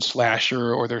straightforward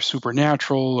slasher, or they're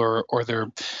supernatural, or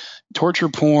they're torture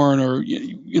porn, or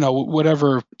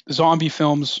whatever, zombie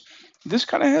films. This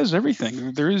kind of has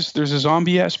everything. There's a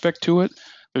zombie aspect to it.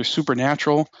 There's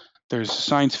supernatural. There's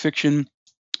science fiction.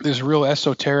 There's a real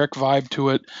esoteric vibe to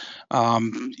it.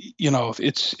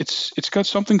 It's got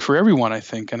something for everyone, I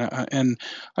think. And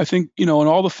I think in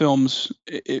all the films,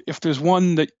 if there's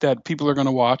one that people are going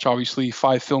to watch, obviously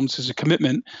 5 films is a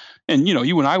commitment. And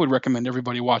you and I would recommend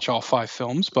everybody watch all 5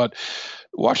 films, but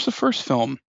watch the first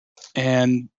film,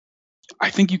 and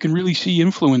I think you can really see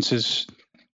influences,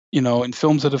 in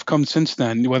films that have come since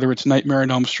then, whether it's Nightmare on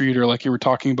Elm Street, or like you were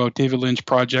talking about, David Lynch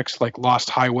projects like Lost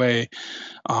Highway,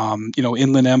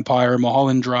 Inland Empire,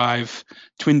 Mulholland Drive,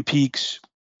 Twin Peaks,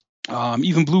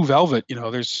 even Blue Velvet.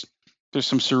 There's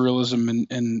some surrealism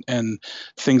and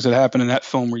things that happen in that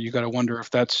film where you got to wonder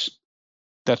if that's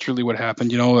really what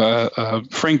happened.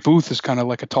 Frank Booth is kind of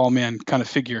like a tall man kind of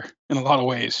figure in a lot of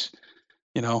ways.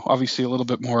 Obviously a little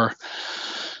bit more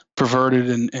perverted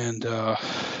and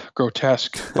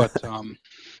grotesque, but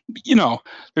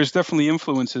there's definitely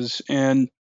influences, and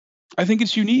I think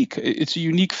it's unique. It's a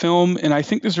unique film, and I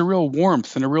think there's a real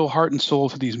warmth and a real heart and soul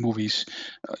to these movies,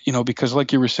 because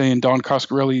like you were saying, Don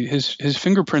Coscarelli, his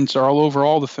fingerprints are all over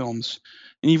all the films,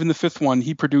 and even the fifth one,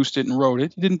 he produced it and wrote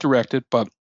it. He didn't direct it, but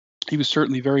he was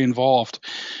certainly very involved,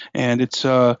 and it's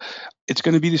going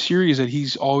to be the series that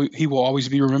he will always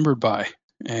be remembered by,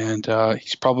 and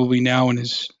he's probably now in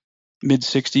his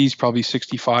mid-60s, probably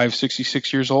 65,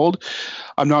 66 years old.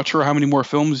 I'm not sure how many more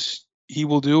films he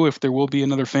will do, if there will be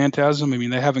another Phantasm. I mean,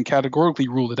 they haven't categorically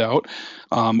ruled it out,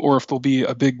 or if there'll be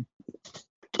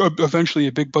eventually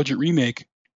a big budget remake.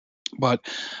 But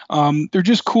they're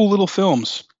just cool little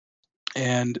films.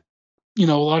 And, a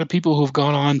lot of people who have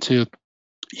gone on to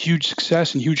huge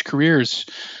success and huge careers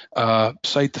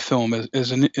cite the film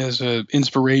as an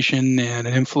inspiration and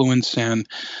an influence, and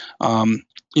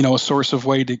a source of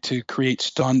way to create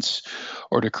stunts,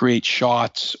 or to create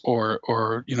shots, or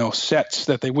sets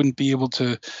that they wouldn't be able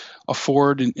to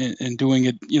afford, and doing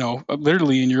it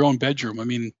literally in your own bedroom. I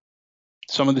mean,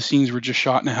 some of the scenes were just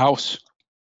shot in a house.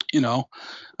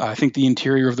 I think the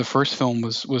interior of the first film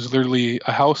was literally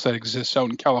a house that exists out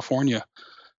in California.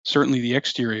 Certainly the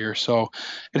exterior. So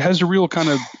it has a real kind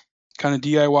of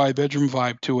DIY bedroom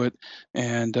vibe to it,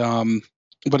 and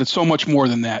but it's so much more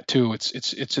than that too.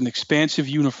 It's an expansive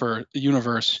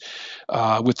universe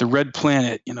with the Red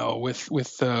Planet,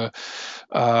 with the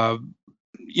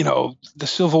the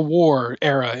Civil War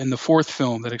era in the fourth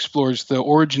film that explores the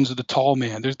origins of the Tall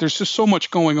Man. There's just so much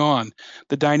going on.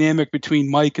 The dynamic between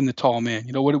Mike and the Tall Man.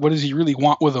 What does he really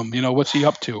want with him? What's he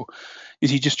up to? Is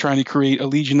he just trying to create a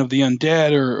legion of the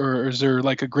undead, or is there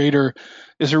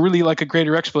really like a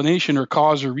greater explanation or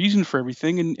cause or reason for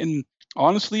everything? And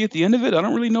Honestly, at the end of it, I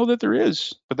don't really know that there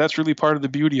is, but that's really part of the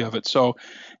beauty of it. So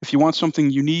if you want something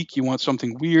unique, you want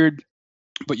something weird,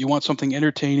 but you want something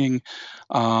entertaining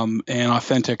and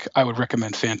authentic, I would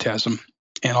recommend Phantasm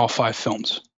and all 5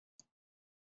 films.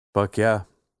 Fuck yeah.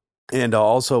 And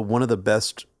also one of the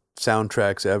best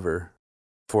soundtracks ever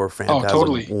for Phantasm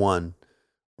totally. 1.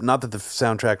 Not that the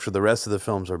soundtracks for the rest of the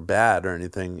films are bad or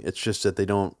anything. It's just that they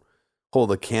don't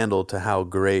hold a candle to how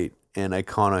great and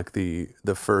iconic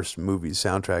the first movie's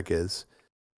soundtrack is.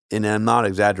 And I'm not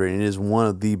exaggerating. It is one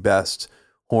of the best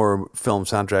horror film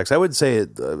soundtracks. I would say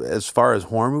it, as far as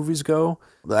horror movies go,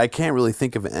 I can't really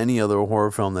think of any other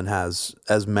horror film that has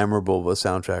as memorable of a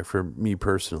soundtrack for me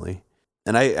personally.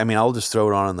 And I mean, I'll just throw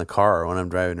it on in the car when I'm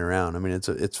driving around. I mean,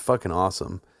 it's fucking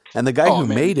awesome. And the guy who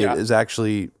made it is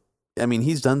actually, I mean,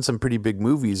 he's done some pretty big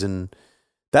movies, and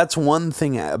that's one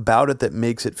thing about it that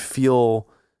makes it feel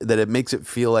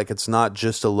like it's not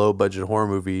just a low budget horror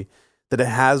movie, that it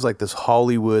has like this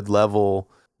Hollywood level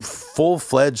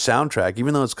full-fledged soundtrack.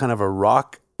 Even though it's kind of a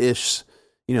rock-ish,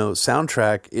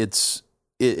 soundtrack,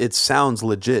 it sounds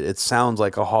legit. It sounds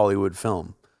like a Hollywood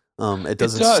film. It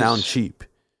doesn't sound cheap.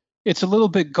 It's a little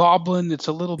bit Goblin. It's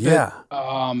a little bit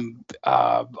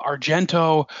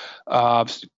Argento,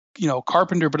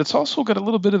 Carpenter, but it's also got a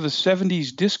little bit of a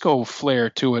 70s disco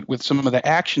flair to it with some of the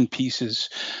action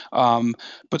pieces.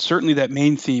 But certainly that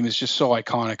main theme is just so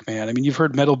iconic, man. I mean, you've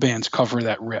heard metal bands cover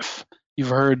that riff. You've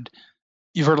heard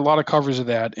a lot of covers of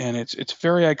that, and it's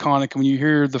very iconic. When you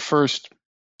hear the first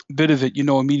bit of it, you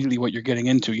know immediately what you're getting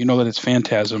into. You know that it's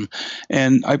Phantasm.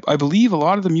 And I believe a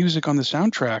lot of the music on the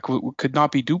soundtrack could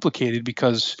not be duplicated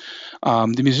because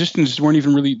the musicians they don't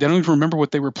even remember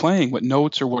what they were playing, what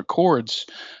notes or what chords.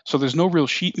 So there's no real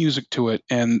sheet music to it,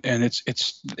 and it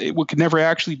could never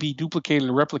actually be duplicated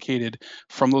or replicated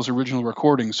from those original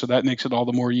recordings. So that makes it all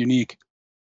the more unique.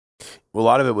 Well, a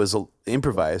lot of it was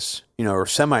improvised, or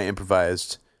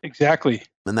semi-improvised. Exactly.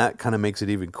 And that kind of makes it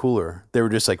even cooler. They were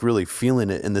just like really feeling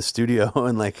it in the studio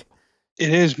and like.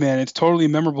 It is, man. It's totally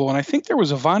memorable. And I think there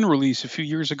was a vinyl release a few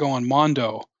years ago on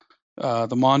Mondo,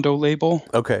 the Mondo label.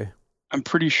 Okay. I'm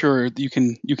pretty sure you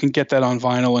can get that on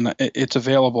vinyl, and it's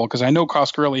available because I know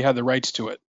Coscarelli had the rights to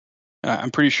it.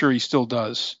 I'm pretty sure he still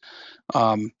does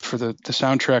for the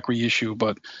soundtrack reissue.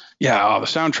 But yeah, the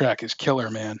soundtrack is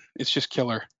killer, man. It's just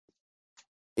killer.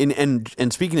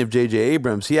 And speaking of J.J.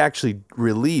 Abrams, he actually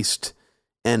released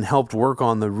and helped work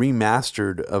on the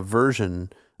remastered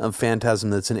version of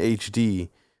Phantasm that's in HD,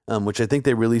 which I think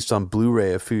they released on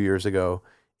Blu-ray a few years ago.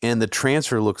 And the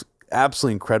transfer looks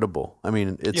absolutely incredible. I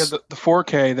mean, it's... Yeah, the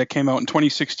 4K that came out in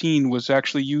 2016 was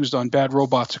actually used on Bad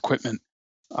Robots equipment.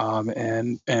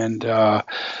 And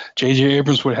J.J.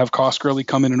 Abrams would have Coscarelli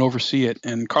come in and oversee it.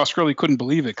 And Coscarelli couldn't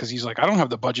believe it because he's like, I don't have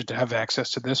the budget to have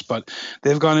access to this, but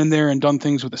they've gone in there and done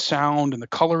things with the sound and the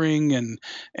coloring and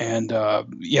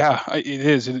yeah, it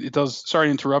is. It does. Sorry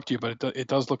to interrupt you, but it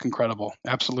does look incredible.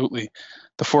 Absolutely.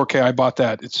 The 4K, I bought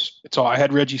that. It's all. I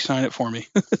had Reggie sign it for me.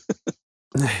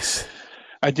 Nice.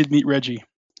 I did meet Reggie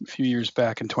a few years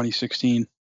back in 2016,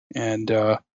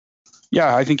 and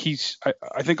yeah, I think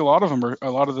I think a lot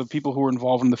of the people who were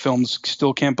involved in the films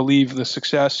still can't believe the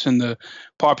success and the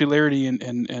popularity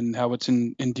and how it's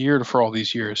endeared for all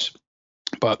these years.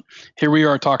 But here we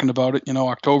are talking about it,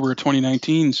 October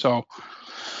 2019. So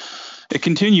it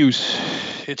continues.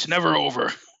 It's never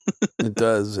over. It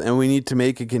does. And we need to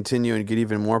make it continue and get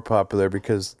even more popular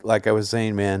because, like I was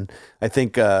saying, man, I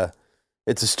think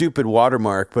it's a stupid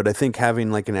watermark, but I think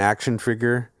having like an action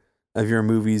figure of your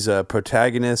movie's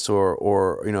protagonist or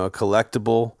a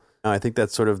collectible, I think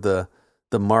that's sort of the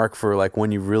mark for like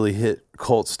when you really hit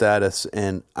cult status.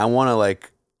 And I want to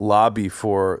like lobby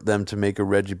for them to make a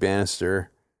Reggie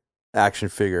Bannister action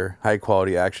figure, high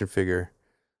quality action figure.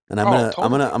 And I'm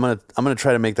gonna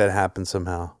try to make that happen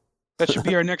somehow. That should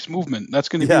be our next movement. That's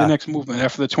going to be the next movement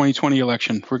after the 2020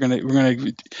 election. We're gonna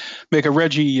make a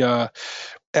Reggie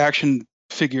action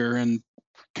figure and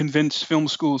convince film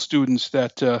school students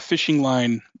that fishing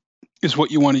line is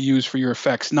what you want to use for your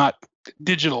effects, not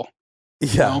digital.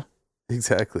 Yeah,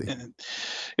 exactly. And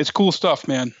it's cool stuff,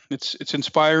 man. It's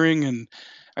inspiring, and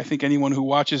I think anyone who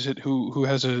watches it who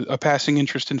has a passing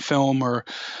interest in film or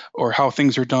how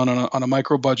things are done on a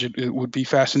micro budget, it would be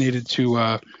fascinated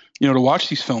to to watch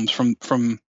these films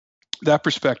from that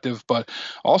perspective, but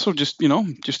also just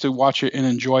to watch it and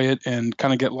enjoy it and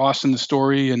kind of get lost in the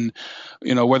story and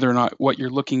whether or not what you're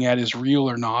looking at is real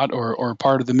or not or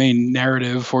part of the main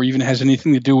narrative or even has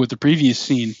anything to do with the previous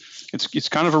scene. It's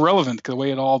kind of irrelevant the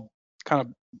way it all kind of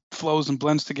flows and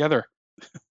blends together.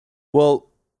 Well,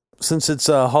 since it's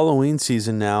Halloween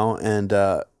season now and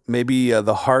maybe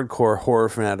the hardcore horror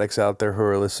fanatics out there who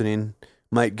are listening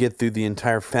might get through the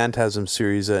entire Phantasm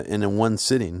series in one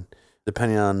sitting,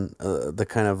 depending on the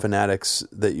kind of fanatics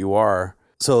that you are.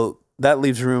 So that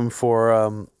leaves room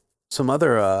for some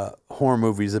other horror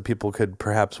movies that people could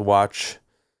perhaps watch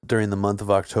during the month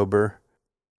of October.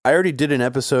 I already did an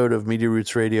episode of Media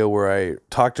Roots Radio where I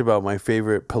talked about my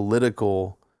favorite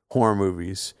political horror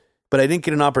movies, but I didn't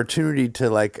get an opportunity to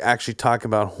like actually talk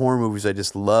about horror movies I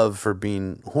just love for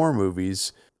being horror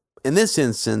movies. In this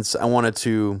instance, I wanted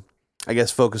to, I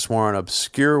guess, focus more on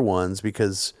obscure ones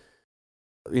because,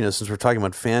 you know, since we're talking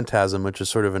about Phantasm, which is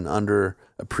sort of an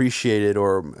underappreciated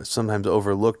or sometimes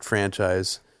overlooked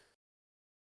franchise,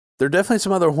 there are definitely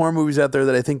some other horror movies out there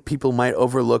that I think people might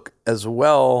overlook as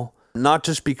well, not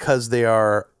just because they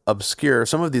are obscure.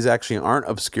 Some of these actually aren't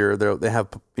obscure. They have,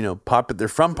 you know, they're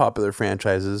from popular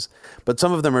franchises, but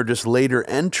some of them are just later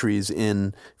entries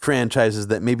in franchises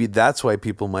that maybe that's why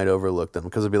people might overlook them,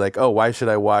 because they'll be like, oh, why should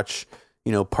I watch,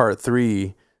 you know, part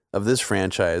 3 of this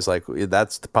franchise? Like,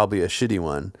 that's probably a shitty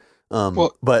one.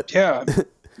 But yeah,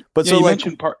 but yeah, so you like,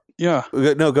 mentioned part. Yeah.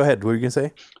 No, go ahead. What were you gonna say?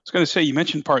 I was gonna say, you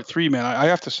mentioned part 3, man. I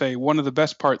have to say one of the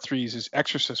best part 3s is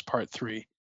Exorcist Part 3.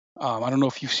 I don't know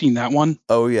if you've seen that one.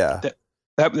 Oh yeah.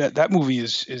 That movie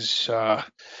is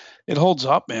it holds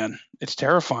up, man. It's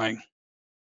terrifying.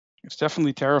 It's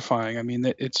definitely terrifying. I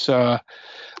mean, it's I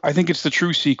think it's the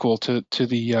true sequel to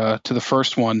the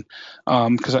first one.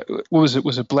 Because what was it?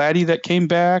 Was it Blatty that came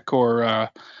back, or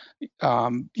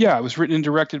yeah, it was written and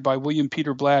directed by William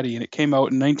Peter Blatty, and it came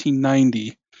out in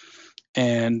 1990,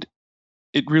 and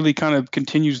it really kind of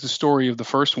continues the story of the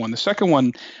first one. The second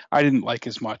one, I didn't like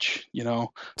as much, you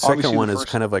know. Second one is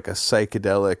kind of like a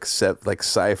psychedelic, like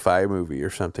sci-fi movie or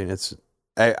something.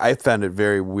 I found it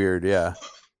very weird. Yeah.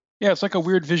 Yeah, it's like a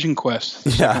weird Vision Quest. The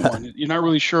Yeah. second one. You're not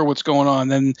really sure what's going on.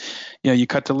 Then, you know, you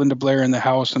cut to Linda Blair in the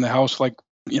house, and the house, like,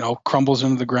 you know, crumbles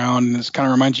into the ground, and it kind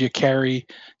of reminds you of Carrie.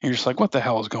 And you're just like, what the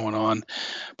hell is going on?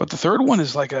 But the third one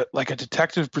is like a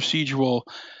detective procedural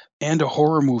and a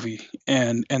horror movie,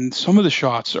 and some of the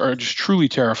shots are just truly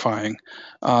terrifying.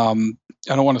 I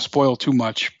don't want to spoil too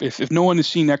much. If no one has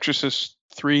seen Exorcist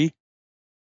 3,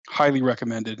 highly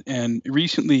recommended. And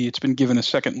recently it's been given a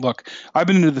second look. I've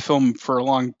been into the film for a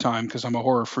long time because I'm a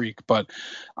horror freak, but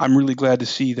I'm really glad to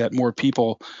see that more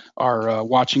people are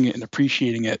watching it and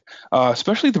appreciating it,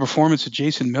 especially the performance of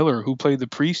Jason Miller, who played the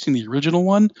priest in the original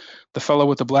one, the fellow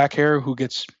with the black hair who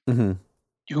gets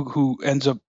who ends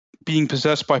up being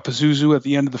possessed by Pazuzu at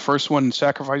the end of the first one and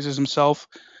sacrifices himself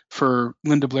for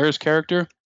Linda Blair's character.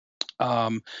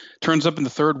 Turns up in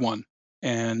the third one,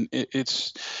 and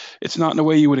it's not in a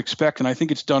way you would expect, and I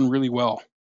think it's done really well.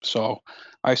 So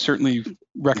I certainly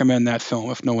recommend that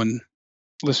film if no one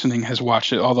listening has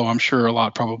watched it, although I'm sure a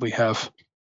lot probably have.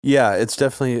 Yeah, it's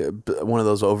definitely one of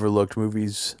those overlooked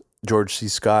movies. George C.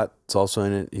 Scott is also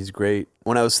in it. He's great.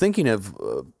 When I was thinking of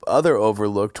other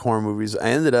overlooked horror movies, I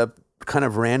ended up kind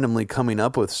of randomly coming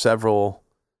up with several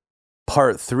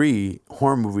part 3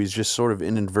 horror movies just sort of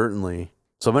inadvertently.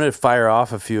 So I'm going to fire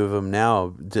off a few of them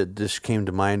now that just came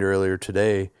to mind earlier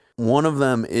today. One of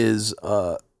them is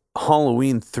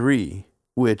Halloween 3,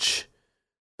 which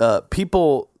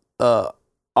people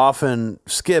often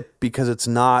skip because it's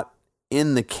not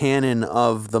in the canon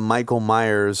of the Michael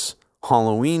Myers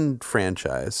Halloween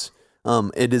franchise.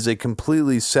 It is a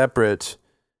completely separate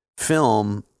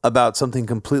film about something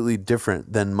completely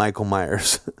different than Michael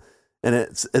Myers. And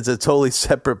it's a totally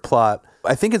separate plot.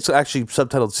 I think it's actually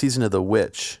subtitled Season of the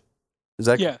Witch. Is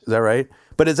that right?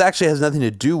 But it actually has nothing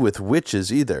to do with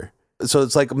witches either. So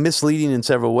it's like misleading in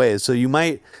several ways. So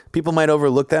people might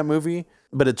overlook that movie,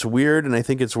 but it's weird, and I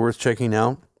think it's worth checking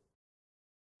out.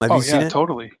 Have you seen it?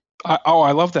 Totally.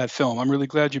 I love that film. I'm really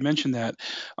glad you mentioned that.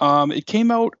 It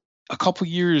came out a couple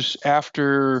years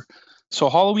after. So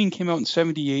Halloween came out in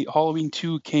 1978. Halloween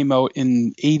 2 came out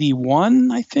in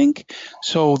 1981, I think.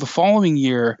 So the following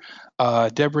year,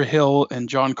 Deborah Hill and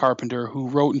John Carpenter, who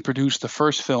wrote and produced the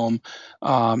first film,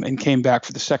 and came back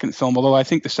for the second film, although I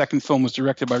think the second film was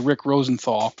directed by Rick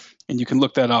Rosenthal, and you can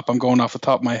look that up. I'm going off the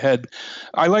top of my head.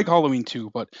 I like Halloween 2,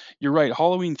 but you're right.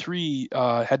 Halloween 3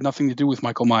 had nothing to do with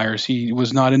Michael Myers. He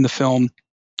was not in the film.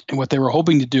 And what they were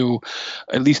hoping to do,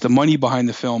 at least the money behind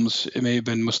the films, it may have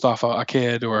been Mustafa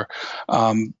Akkad or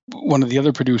one of the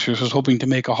other producers, was hoping to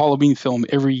make a Halloween film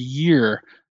every year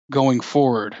going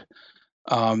forward.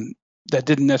 That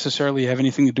didn't necessarily have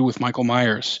anything to do with Michael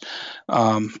Myers.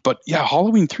 But yeah,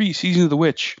 Halloween 3, Season of the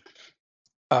Witch.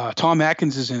 Tom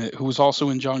Atkins is in it, who was also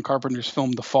in John Carpenter's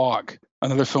film The Fog,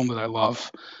 another film that I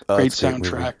love. Great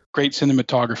soundtrack, great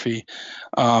cinematography,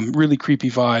 really creepy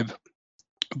vibe.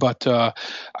 But I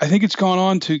think it's gone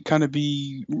on to kind of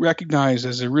be recognized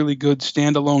as a really good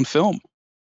standalone film.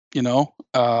 You know,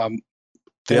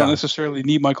 they don't necessarily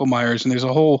need Michael Myers, and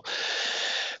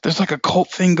there's like a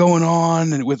cult thing going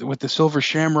on, and with the Silver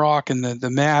Shamrock, and the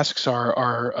masks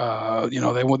are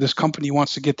this company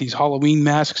wants to get these Halloween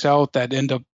masks out that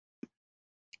end up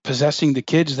possessing the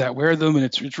kids that wear them, and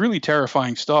it's really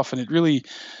terrifying stuff, and it really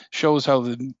shows how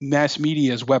the mass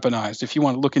media is weaponized. If you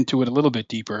want to look into it a little bit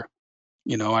deeper,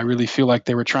 I really feel like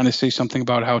they were trying to say something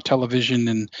about how television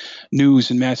and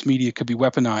news and mass media could be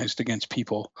weaponized against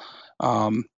people.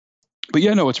 But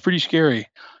yeah, no, it's pretty scary,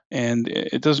 and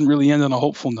it doesn't really end on a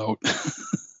hopeful note.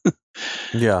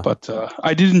 Yeah. But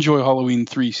I did enjoy Halloween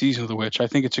 3: Season of the Witch. I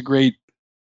think it's a great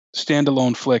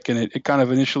standalone flick, and it kind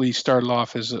of initially started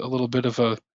off as a little bit of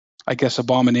a, I guess,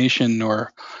 abomination,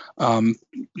 or kind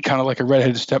of like a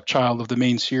redheaded stepchild of the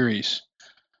main series.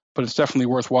 But it's definitely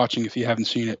worth watching if you haven't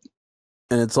seen it.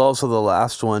 And it's also the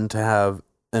last one to have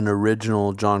an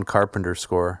original John Carpenter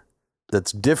score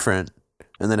that's different,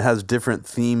 and that has different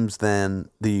themes than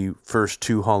the first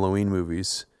two Halloween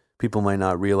movies. People might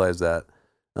not realize that.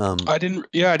 I didn't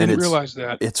realize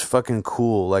that. It's fucking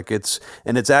cool. Like it's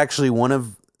actually one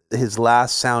of his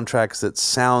last soundtracks that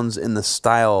sounds in the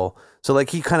style. So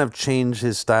like he kind of changed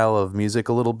his style of music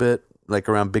a little bit, like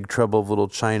around Big Trouble of Little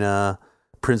China,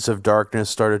 Prince of Darkness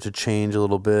started to change a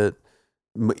little bit.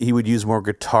 He would use more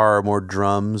guitar, more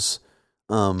drums.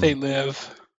 They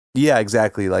Live. Yeah,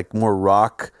 exactly. Like more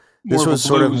rock. This was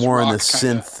sort of more in the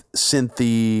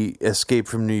synthy Escape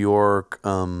from New York,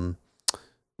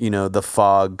 the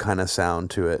Fog kind of sound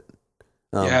to it.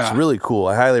 It's really cool.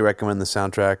 I highly recommend the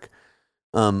soundtrack.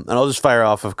 And I'll just fire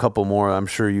off a couple more. I'm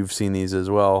sure you've seen these as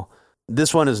well.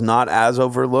 This one is not as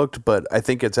overlooked, but I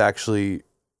think it's actually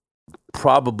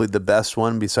probably the best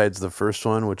one besides the first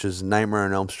one, which is Nightmare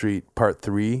on Elm Street Part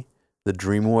 3, The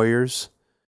Dream Warriors.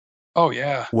 Oh,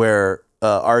 yeah. Where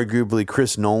arguably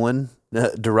Chris Nolan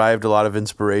derived a lot of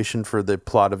inspiration for the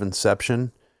plot of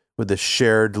Inception with the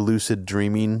shared lucid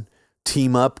dreaming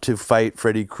team up to fight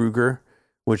Freddy Krueger,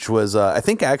 which was, I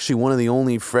think, actually one of the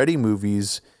only Freddy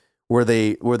movies where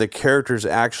the characters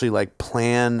actually like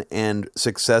plan and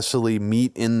successfully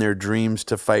meet in their dreams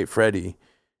to fight Freddy.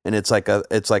 And it's like a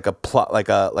plot, like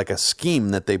a scheme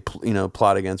that they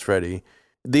plot against Freddy.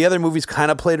 The other movies kind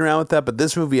of played around with that, but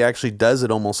this movie actually does it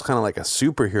almost kind of like a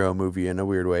superhero movie in a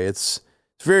weird way. It's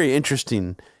very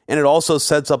interesting, and it also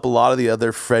sets up a lot of the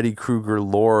other Freddy Krueger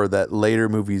lore that later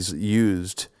movies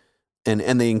used, and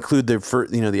they include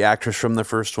the actress from the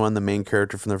first one, the main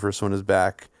character from the first one is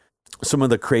back. Some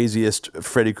of the craziest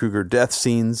Freddy Krueger death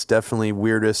scenes, definitely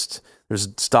weirdest. There's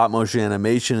stop motion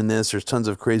animation in this. There's tons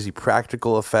of crazy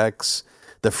practical effects.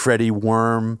 The Freddy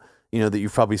worm, that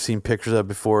you've probably seen pictures of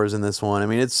before, is in this one. I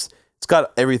mean, it's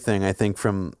got everything, I think,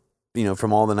 from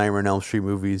all the Nightmare on Elm Street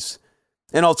movies,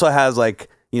 and also has like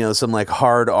some like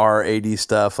hard R80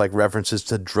 stuff, like references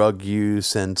to drug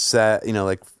use and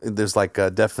there's like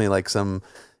definitely like some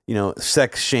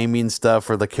sex shaming stuff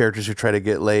where the characters who try to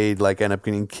get laid like end up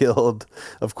getting killed,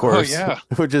 of course. Oh, yeah.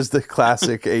 Which is the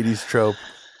classic 80s trope.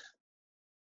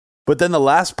 But then the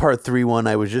last Part 3 one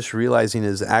I was just realizing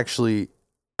is actually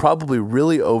probably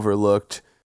really overlooked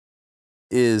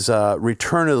is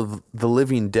Return of the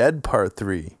Living Dead Part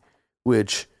 3,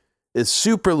 which is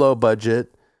super low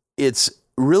budget. It's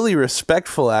really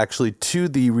respectful actually to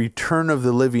the Return of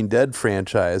the Living Dead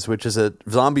franchise, which is a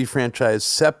zombie franchise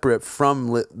separate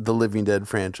from the Living Dead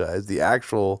franchise, the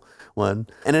actual one.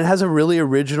 And it has a really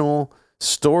original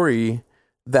story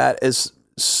that is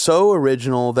so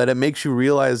original that it makes you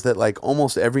realize that like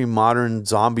almost every modern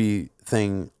zombie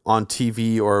thing on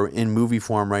TV or in movie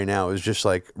form right now is just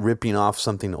like ripping off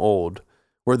something old,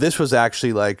 where this was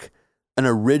actually like an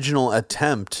original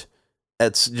attempt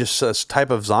at just a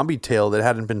type of zombie tale that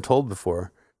hadn't been told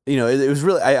before. It was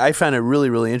really, I found it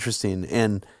really, really interesting,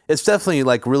 and it's definitely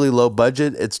like really low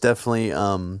budget. It's definitely,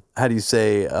 how do you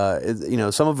say,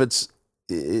 some of it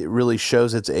really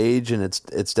shows its age, and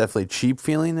it's definitely cheap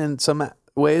feeling in some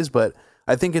ways, but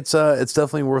I think it's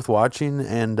definitely worth watching.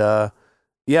 And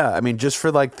yeah, I mean, just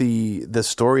for like the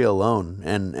story alone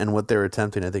and what they're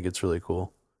attempting, I think it's really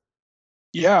cool.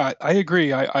 Yeah, I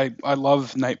agree. I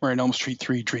love Nightmare on Elm Street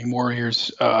 3 Dream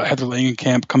Warriors. Heather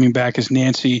Langenkamp coming back as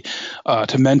Nancy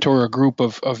to mentor a group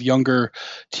of younger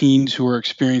teens who are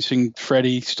experiencing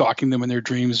Freddy stalking them in their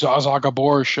dreams. Zsa Zsa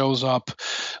Gabor shows up.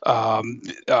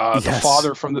 The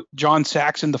father from John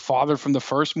Saxon, the father from the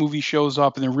first movie, shows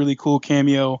up in a really cool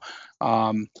cameo.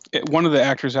 One of the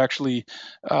actors actually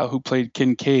who played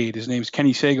Kincaid, his name's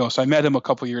Kenny Sagos. I met him a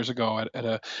couple years ago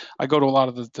I go to a lot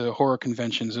of the horror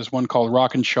conventions. There's one called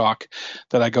Rock and Shock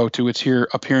that I go to. It's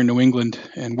up here in New England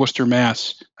in Worcester,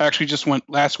 Mass. I actually just went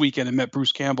last weekend and met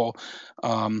Bruce Campbell.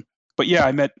 But yeah,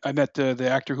 I met the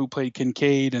actor who played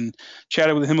Kincaid and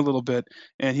chatted with him a little bit.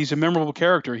 And he's a memorable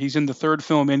character. He's in the third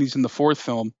film and he's in the fourth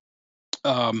film.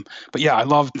 But yeah, I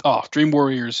love Dream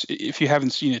Warriors. If you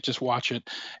haven't seen it, just watch it.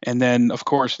 And then, of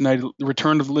course,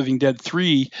 Return of the Living Dead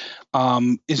 3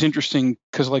 is interesting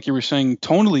because, like you were saying,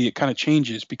 tonally it kind of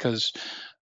changes because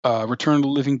Return of the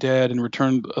Living Dead and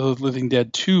Return of the Living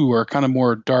Dead 2 are kind of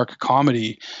more dark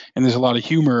comedy, and there's a lot of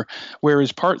humor.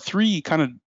 Whereas Part 3 kind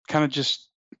of just,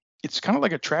 it's kind of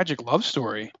like a tragic love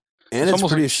story. And it's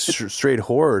pretty straight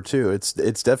horror too. It's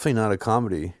definitely not a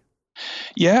comedy.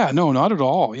 Yeah, no, not at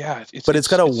all. Yeah, it's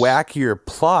got a wackier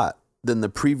plot than the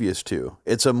previous two.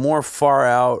 It's a more far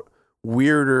out,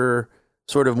 weirder,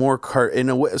 sort of more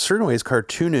certain ways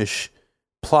cartoonish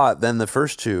plot than the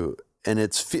first two, and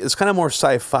it's kind of more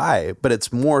sci-fi, but it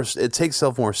takes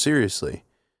itself more seriously,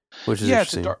 which is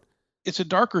interesting. It's a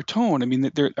darker tone. I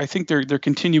mean, I think they're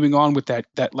continuing on with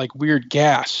that like weird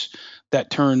gas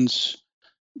that turns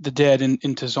the dead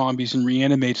into zombies and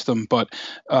reanimates them, but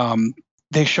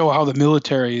they show how the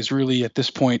military is really at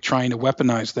this point trying to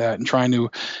weaponize that and trying to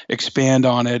expand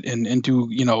on it and do,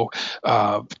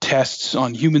 tests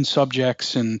on human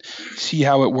subjects and see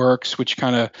how it works, which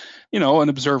kind of, an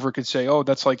observer could say, oh,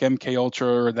 that's like MK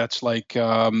Ultra, or that's like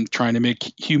trying to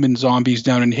make human zombies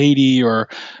down in Haiti, or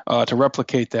to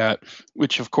replicate that,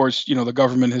 which of course, the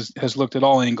government has looked at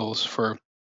all angles for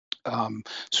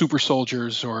super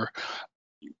soldiers or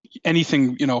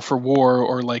anything, for war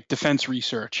or like defense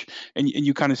research. And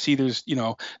you kind of see there's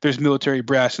military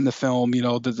brass in the film.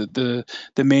 The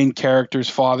main character's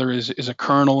father is a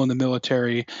colonel in the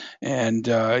military, and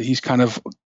he's kind of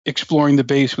exploring the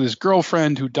base with his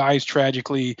girlfriend who dies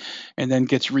tragically and then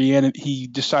gets he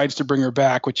decides to bring her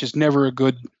back, which is never a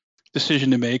good decision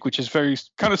to make, which is very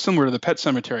kind of similar to the Pet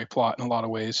Sematary plot in a lot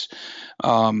of ways.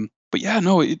 But yeah,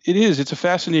 no, it's a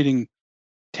fascinating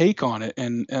take on it,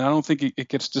 and I don't think it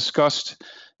gets discussed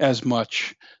as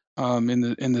much in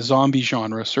the zombie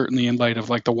genre, certainly in light of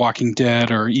like The Walking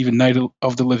Dead or even Night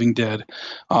of the Living Dead.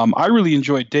 I really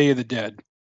enjoyed Day of the Dead.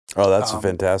 Oh, that's a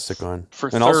fantastic one,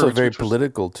 and also very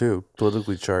political too,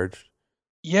 politically charged.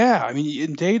 Yeah, I mean,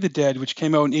 in Day of the Dead, which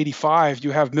came out in '85,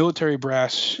 you have military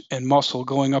brass and muscle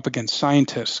going up against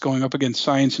scientists, going up against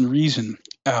science and reason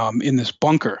in this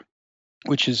bunker,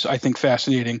 which is, I think,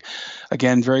 fascinating.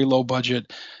 Again, very low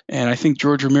budget. And I think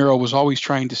George Romero was always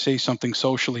trying to say something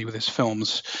socially with his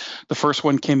films. The first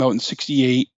one came out in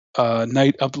 '68,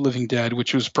 Night of the Living Dead,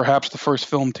 which was perhaps the first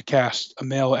film to cast a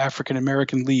male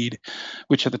African-American lead,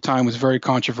 which at the time was very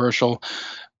controversial.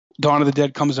 Dawn of the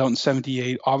Dead comes out in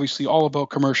 '78, obviously all about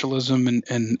commercialism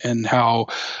and how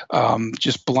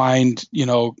just blind,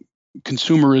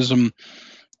 consumerism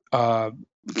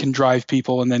can drive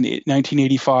people. And then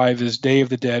 1985 is Day of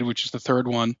the Dead, which is the third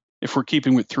one, if we're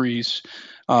keeping with threes.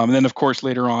 And then, of course,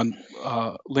 later on,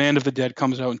 Land of the Dead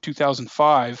comes out in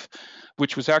 2005,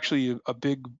 which was actually a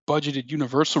big budgeted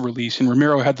Universal release, and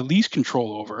Romero had the least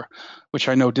control over, which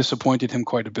I know disappointed him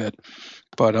quite a bit.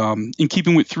 But in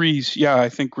keeping with threes, yeah, I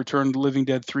think Return of the Living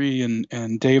Dead 3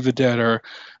 and Day of the Dead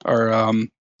are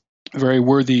very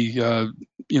worthy,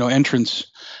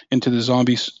 entrance into the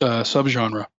zombie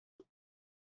subgenre.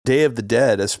 Day of the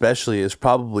Dead, especially, is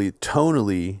probably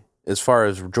tonally, as far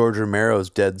as George Romero's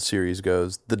Dead series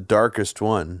goes, the darkest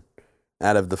one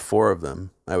out of the four of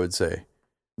them, I would say.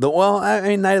 Night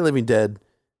of the Living Dead,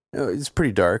 it's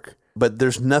pretty dark, but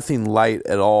there's nothing light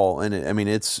at all in it. I mean,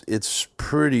 it's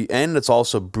pretty, and it's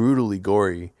also brutally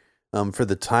gory. For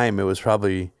the time, it was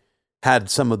probably had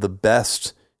some of the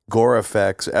best gore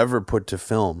effects ever put to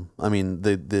film. I mean,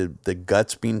 the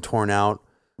guts being torn out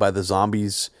by the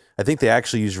zombies. I think they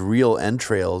actually used real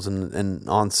entrails, and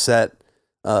on set,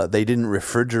 they didn't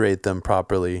refrigerate them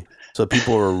properly. So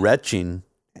people were retching,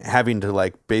 having to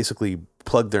like basically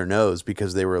plug their nose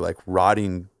because they were like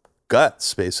rotting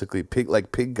guts, basically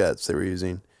pig guts they were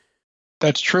using.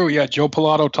 That's true. Yeah, Joe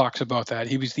Pilato talks about that.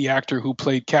 He was the actor who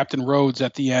played Captain Rhodes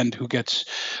at the end, who gets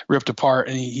ripped apart,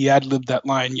 and he ad-libbed that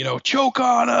line, choke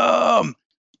on him.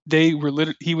 They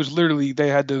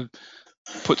had to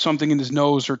put something in his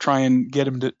nose or try and get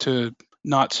him to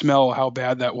not smell how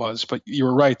bad that was. But you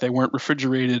were right; they weren't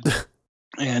refrigerated,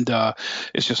 and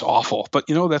it's just awful. But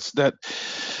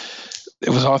it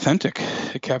was authentic.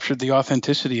 It captured the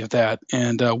authenticity of that.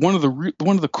 And one of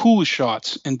the coolest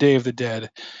shots in Day of the Dead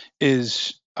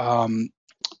is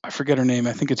I forget her name.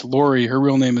 I think it's Lori. Her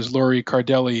real name is Lori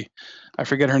Cardelli. I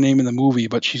forget her name in the movie,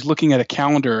 but she's looking at a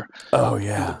calendar Oh in the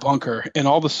yeah. bunker, and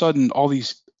all of a sudden, all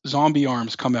these zombie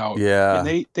arms come out. Yeah.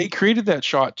 And they created that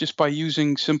shot just by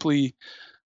using simply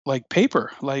like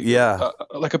paper, Yeah.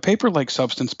 like a paper-like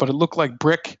substance, but it looked like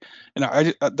brick.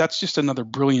 And that's just another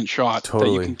brilliant shot that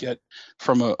Totally. you can get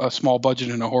from a small budget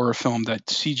in a horror film that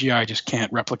CGI just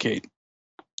can't replicate.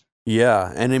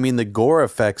 Yeah, and I mean the gore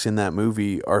effects in that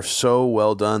movie are so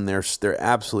well done. They're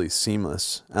absolutely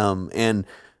seamless. And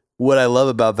what I love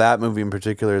about that movie in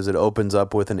particular is it opens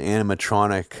up with an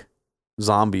animatronic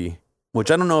zombie,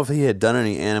 which I don't know if he had done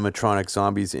any animatronic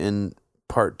zombies in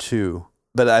part 2,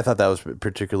 but I thought that was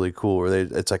particularly cool. Where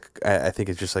it's like I think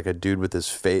it's just like a dude with his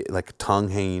face, like tongue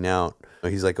hanging out.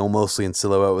 He's like mostly in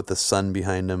silhouette with the sun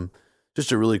behind him.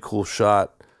 Just a really cool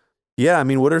shot. Yeah, I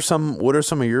mean, what are some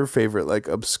of your favorite like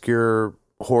obscure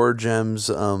horror gems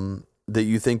that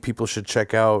you think people should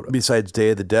check out besides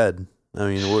Day of the Dead? I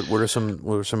mean, what are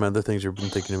some other things you've been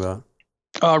thinking about?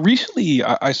 Recently,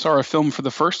 I saw a film for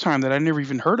the first time that I never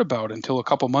even heard about until a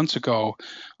couple months ago.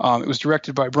 It was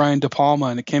directed by Brian De Palma,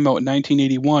 and it came out in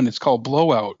 1981. It's called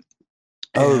Blowout.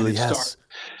 Oh, yes.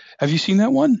 Have you seen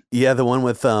that one? Yeah, the one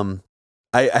with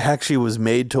I actually was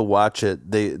made to watch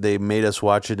it. They made us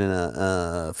watch it in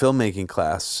a filmmaking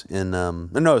class not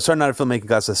a filmmaking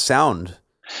class, a sound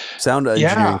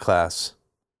engineering class.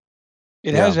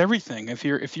 It has everything. If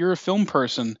you're a film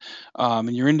person,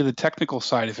 and you're into the technical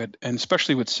side of it, and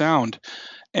especially with sound,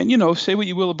 and say what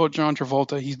you will about John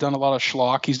Travolta, he's done a lot of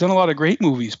schlock. He's done a lot of great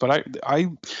movies, but I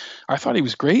thought he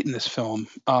was great in this film.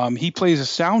 He plays a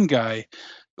sound guy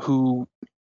who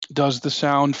does the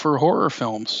sound for horror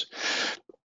films,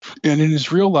 and in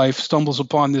his real life stumbles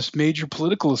upon this major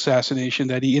political assassination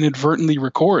that he inadvertently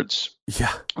records.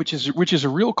 Yeah, which is a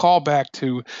real callback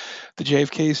to the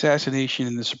JFK assassination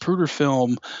in the Zapruder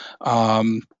film.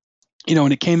 And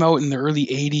it came out in the early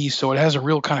 80s, so it has a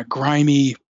real kind of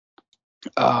grimy,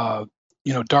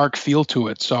 dark feel to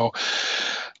it. So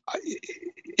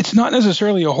it's not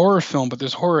necessarily a horror film, but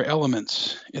there's horror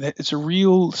elements. It's a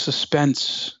real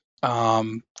suspense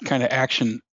kind of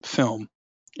action film.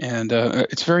 And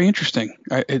it's very interesting.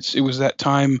 It was that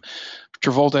time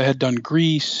Travolta had done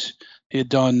Grease. He had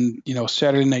done,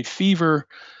 Saturday Night Fever,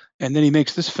 and then he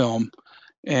makes this film.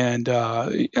 And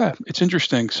it's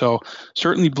interesting. So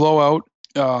certainly Blowout.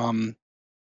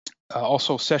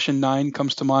 Also Session 9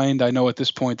 comes to mind. I know at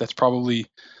this point that's probably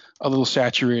a little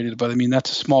saturated, but I mean,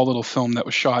 that's a small little film that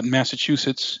was shot in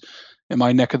Massachusetts, in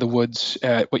my neck of the woods,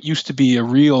 at what used to be a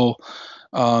real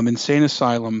insane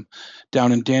asylum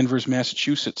down in Danvers,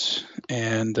 Massachusetts.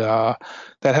 And that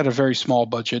had a very small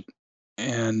budget.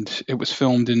 And it was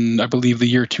filmed in, I believe, the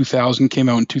year 2000, came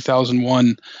out in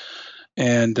 2001.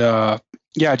 And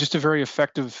just a very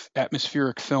effective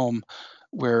atmospheric film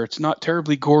where it's not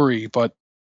terribly gory,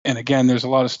 and again, there's a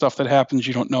lot of stuff that happens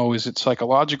you don't know. Is it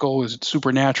psychological? Is it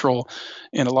supernatural?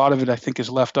 And a lot of it, I think, is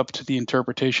left up to the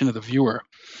interpretation of the viewer.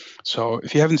 So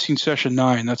if you haven't seen Session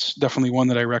 9, that's definitely one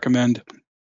that I recommend.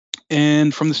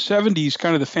 And from the 70s,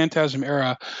 kind of the Phantasm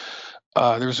era,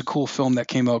 there was a cool film that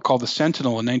came out called The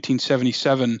Sentinel in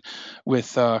 1977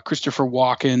 with Christopher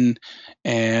Walken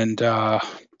and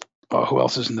who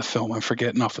else is in the film? I'm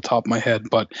forgetting off the top of my head,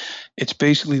 but it's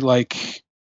basically like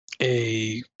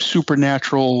a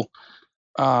supernatural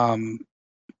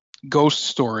ghost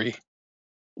story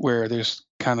where there's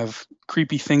kind of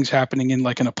creepy things happening in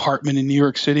like an apartment in New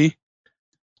York City.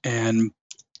 And,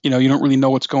 you don't really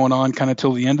know what's going on kind of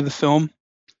till the end of the film.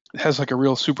 It has like a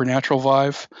real supernatural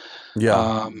vibe.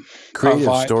 Yeah.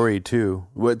 Creative story too.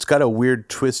 Well, it's got a weird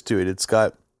twist to it. It's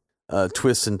got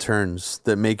twists and turns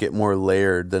that make it more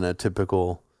layered than a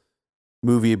typical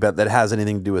movie that has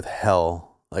anything to do with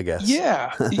hell, I guess.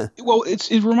 Yeah. Well,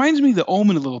 it reminds me of The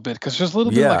Omen a little bit, because there's a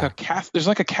little bit like there's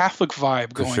like a Catholic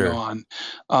vibe going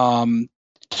on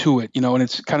to it, and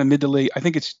it's kind of mid to late. I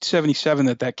think it's 77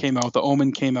 that came out. The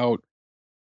Omen came out,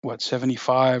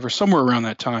 75 or somewhere around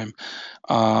that time.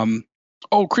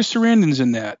 Chris Sarandon's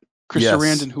in that. Chris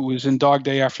Sarandon, who was in Dog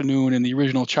Day Afternoon and the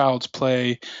original Child's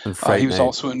Play. He was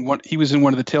also in one. He was in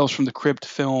one of the Tales from the Crypt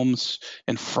films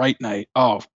and Fright Night.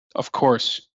 Oh, of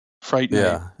course, Fright Night.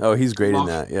 Yeah. Oh, he's great in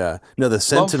that. Yeah. No, The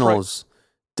Sentinel's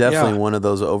definitely one of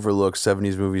those overlooked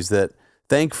 70s movies that,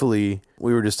 thankfully,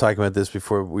 we were just talking about this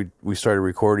before we started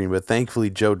recording, but thankfully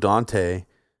Joe Dante,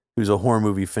 who's a horror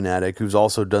movie fanatic, who's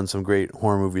also done some great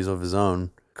horror movies of his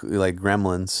own, like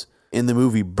Gremlins, in the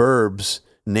movie Burbs,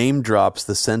 name drops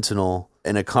The Sentinel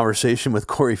in a conversation with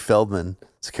Corey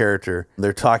Feldman's character.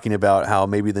 They're talking about how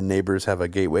maybe the neighbors have a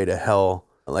gateway to hell,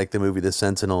 like the movie The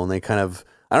Sentinel, and they kind of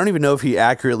I don't even know if he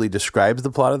accurately describes the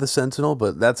plot of The Sentinel,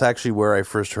 but that's actually where I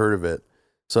first heard of it.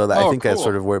 So I think that's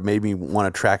sort of where it made me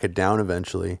want to track it down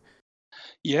eventually.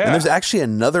 Yeah. And there's actually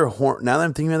another horror. Now that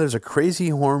I'm thinking about it, there's a crazy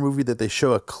horror movie that they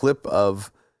show a clip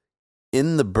of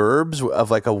in the Burbs of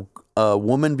like a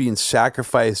woman being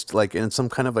sacrificed, like in some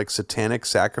kind of like satanic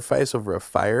sacrifice over a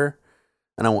fire.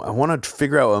 And I want to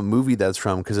figure out a movie that's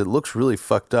from, because it looks really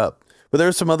fucked up. But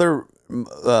there's some other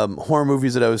horror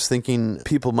movies that I was thinking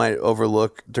people might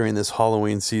overlook during this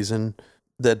Halloween season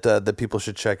that people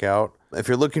should check out. If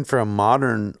you're looking for a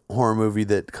modern horror movie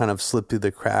that kind of slipped through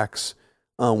the cracks,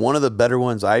 one of the better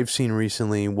ones I've seen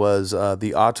recently was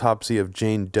The Autopsy of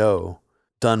Jane Doe,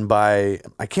 done by,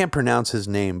 I can't pronounce his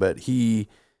name, but he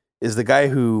is the guy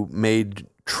who made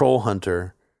Troll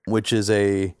Hunter, which is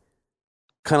a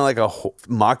kind of like a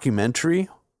mockumentary,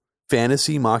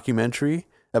 fantasy mockumentary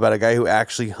about a guy who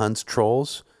actually hunts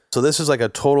trolls. So this is like a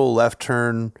total left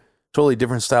turn, totally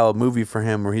different style of movie for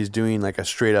him, where he's doing like a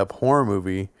straight up horror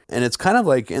movie. And it's kind of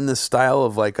like in the style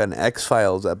of like an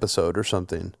X-Files episode or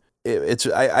something.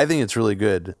 I think it's really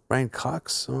good. Brian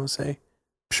Cox, I want to say.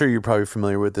 I'm sure you're probably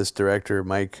familiar with this director,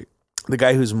 Mike. The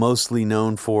guy who's mostly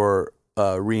known for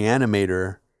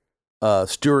Reanimator,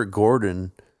 Stuart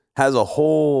Gordon, has a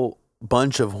whole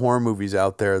bunch of horror movies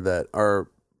out there that are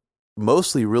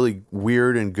mostly really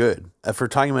weird and good. If we're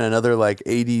talking about another like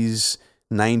 80s,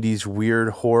 90s weird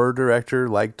horror director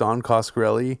like Don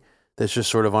Coscarelli that's just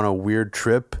sort of on a weird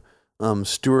trip,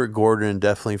 Stuart Gordon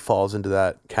definitely falls into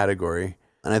that category.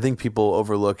 And I think people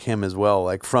overlook him as well.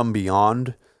 Like From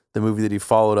Beyond, the movie that he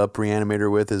followed up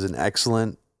Reanimator with, is an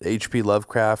excellent H.P.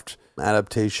 Lovecraft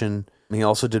adaptation. And he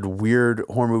also did weird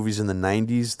horror movies in the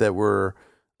 90s that were,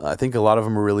 I think a lot of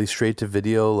them were really straight to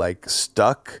video, like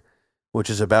Stuck, which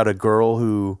is about a girl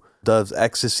who does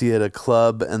ecstasy at a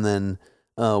club, and then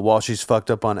while she's fucked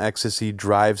up on ecstasy,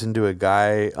 drives into a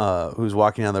guy who's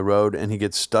walking down the road, and he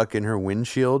gets stuck in her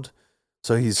windshield.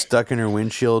 So he's stuck in her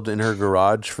windshield in her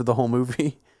garage for the whole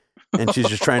movie. And she's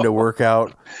just trying to work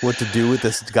out what to do with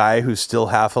this guy who's still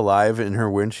half alive in her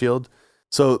windshield.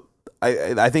 So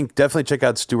I think definitely check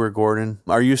out Stuart Gordon.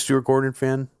 Are you a Stuart Gordon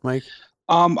fan, Mike?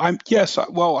 I'm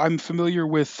familiar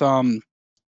with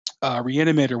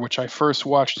Reanimator, which I first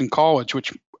watched in college,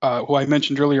 which who I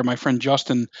mentioned earlier, my friend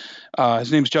Justin,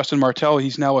 his name's Justin Martell.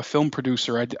 He's now a film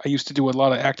producer. I used to do a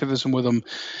lot of activism with him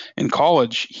in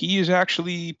college. He is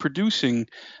actually producing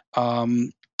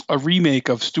a remake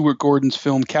of Stuart Gordon's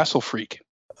film Castle Freak.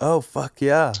 Oh, fuck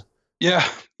yeah. Yeah,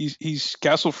 he's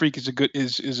Castle Freak is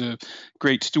a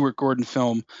great Stuart Gordon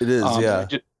film. It is, yeah.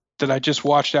 That I just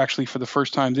watched actually for the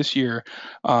first time this year,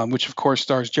 which of course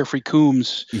stars Jeffrey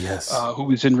Combs, yes, who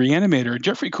was in Reanimator.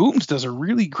 Jeffrey Combs does a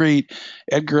really great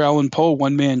Edgar Allan Poe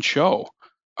one-man show,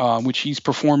 which he's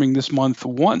performing this month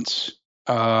once.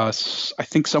 I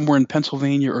think somewhere in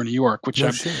Pennsylvania or New York, which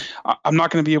I'm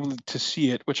not going to be able to see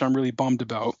it, which I'm really bummed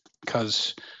about,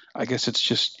 because I guess it's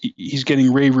just he's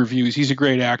getting rave reviews. He's a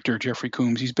great actor, Jeffrey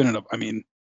Combs. He's been in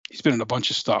a bunch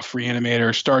of stuff: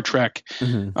 Reanimator, Star Trek.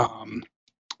 Mm-hmm.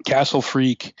 Castle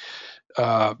Freak,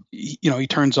 he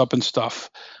turns up and stuff.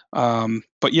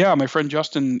 But yeah, my friend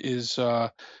Justin is,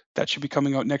 that should be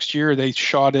coming out next year. They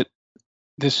shot it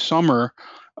this summer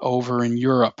over in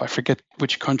Europe. I forget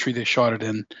which country they shot it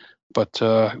in, but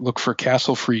look for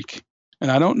Castle Freak.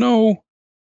 And I don't know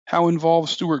how involved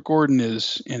Stuart Gordon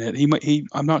is in it.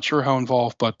 I'm not sure how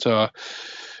involved, but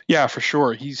yeah, for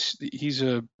sure.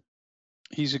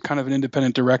 He's a kind of an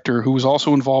independent director who was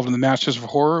also involved in the Masters of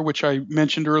Horror, which I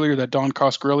mentioned earlier that Don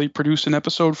Coscarelli produced an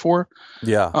episode for.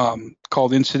 Yeah.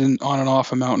 Called Incident on and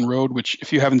Off a Mountain Road, which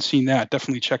if you haven't seen that,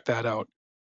 definitely check that out.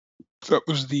 That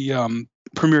was the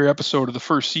premiere episode of the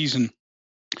first season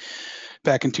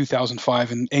back in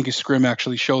 2005, and Angus Scrimm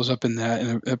actually shows up in that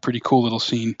in a pretty cool little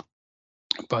scene.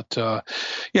 But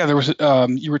yeah, there was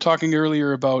you were talking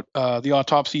earlier about The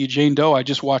Autopsy of Jane Doe. I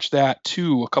just watched that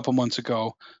too a couple months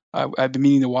ago. I've been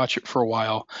meaning to watch it for a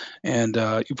while, and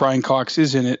Brian Cox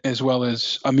is in it as well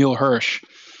as Emile Hirsch.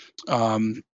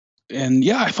 And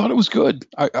yeah, I thought it was good.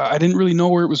 I didn't really know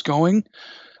where it was going.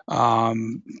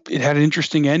 It had an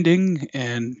interesting ending,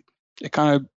 and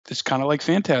it's kind of like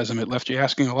Phantasm. It left you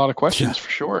asking a lot of questions for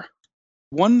sure.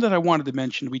 One that I wanted to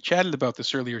mention, we chatted about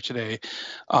this earlier today.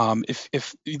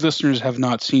 If listeners have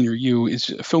not seen is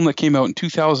a film that came out in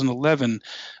 2011,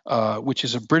 which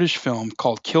is a British film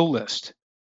called Kill List.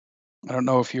 I don't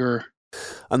know if you're...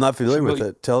 I'm not familiar with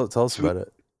it. Tell us about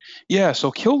it. Yeah,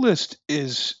 so Kill List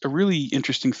is a really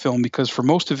interesting film because for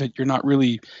most of it, you're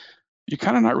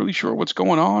kind of not really sure what's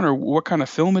going on or what kind of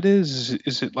film it is.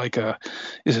 Is it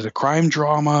a crime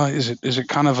drama? Is it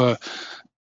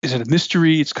a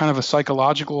mystery? It's kind of a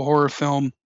psychological horror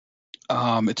film.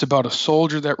 It's about a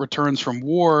soldier that returns from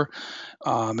war,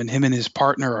 and him and his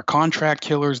partner are contract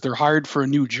killers. They're hired for a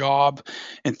new job,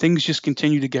 and things just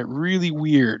continue to get really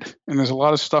weird. And there's a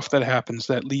lot of stuff that happens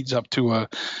that leads up to a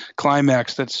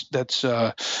climax that's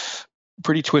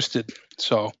pretty twisted.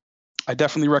 So I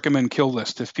definitely recommend Kill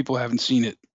List if people haven't seen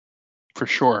it, for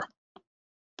sure.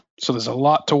 So there's a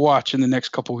lot to watch in the next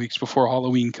couple weeks before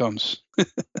Halloween comes.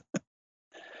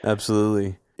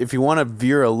 Absolutely. If you want to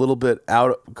veer a little bit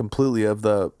out completely of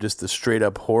the straight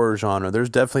up horror genre, there's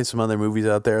definitely some other movies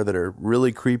out there that are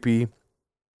really creepy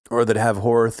or that have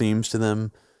horror themes to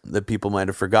them that people might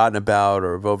have forgotten about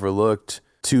or have overlooked.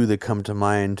 Two that come to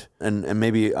mind, and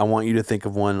maybe I want you to think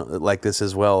of one like this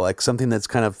as well, like something that's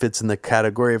kind of fits in the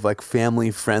category of like family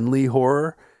friendly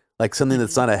horror, like something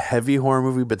that's not a heavy horror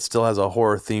movie but still has a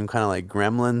horror theme, kind of like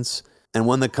Gremlins. And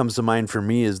one that comes to mind for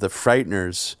me is The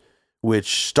Frighteners,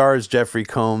 which stars Jeffrey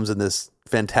Combs in this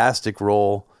fantastic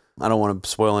role. I don't want to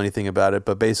spoil anything about it,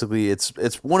 but basically it's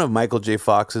one of Michael J.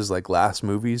 Fox's like last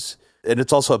movies, and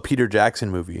it's also a Peter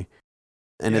Jackson movie,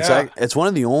 and it's one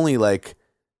of the only like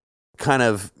kind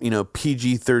of, you know,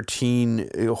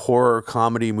 PG-13 horror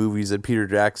comedy movies that Peter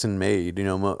Jackson made. You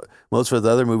know, most of the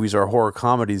other movies are horror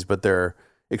comedies, but they're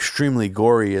extremely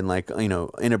gory and like, you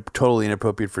know, totally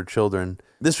inappropriate for children.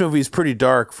 This movie is pretty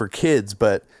dark for kids,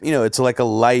 but, you know, it's like a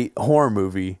light horror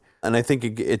movie, and I think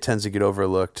it tends to get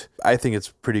overlooked. I think it's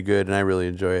pretty good, and I really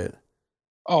enjoy it.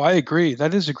 Oh, I agree.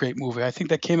 That is a great movie. I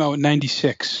think that came out in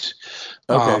 '96.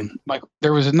 Okay. Like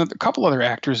there was a couple other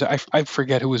actors. I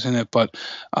forget who was in it, but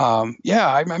yeah,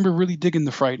 I remember really digging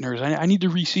The Frighteners. I need to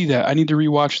re-see that. I need to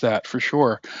rewatch that for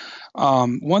sure.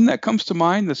 One that comes to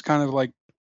mind that's kind of like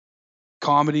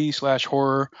comedy /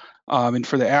 horror, and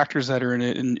for the actors that are in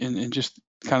it, and just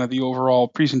kind of the overall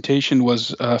presentation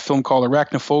was a film called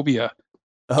Arachnophobia.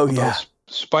 Oh yeah.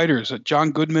 Spiders,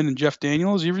 John Goodman and Jeff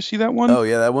Daniels. You ever see that one? Oh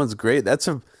yeah, that one's great. That's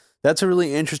a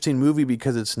really interesting movie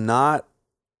because it's not,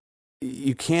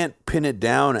 you can't pin it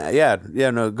down. Yeah,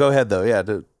 no, go ahead though. Yeah,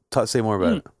 say more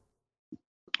about it.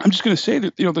 I'm just going to say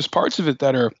that, you know, there's parts of it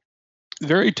that are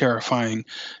very terrifying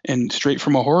and straight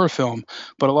from a horror film,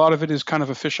 but a lot of it is kind of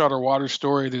a fish out of water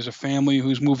story. There's a family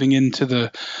who's moving into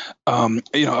the,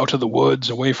 you know, out to the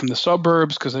woods, away from the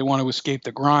suburbs because they want to escape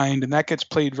the grind, and that gets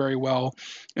played very well.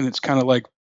 And it's kind of like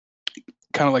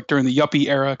during the yuppie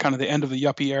era, kind of the end of the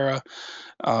yuppie era.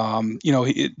 You know,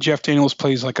 Jeff Daniels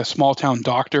plays like a small town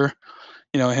doctor.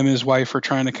 You know, him and his wife are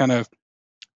trying to kind of,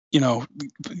 you know,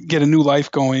 get a new life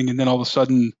going, and then all of a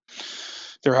sudden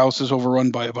their house is overrun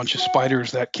by a bunch of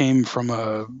spiders that came from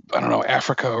I don't know,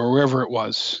 Africa or wherever it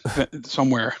was,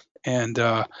 somewhere. And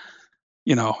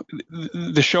you know,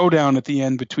 the showdown at the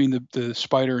end between the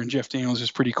spider and Jeff Daniels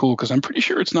is pretty cool because I'm pretty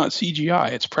sure it's not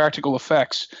CGI, it's practical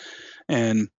effects.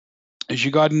 And as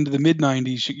you got into the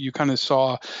mid-90s, you kind of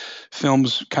saw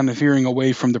films kind of veering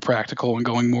away from the practical and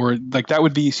going more like that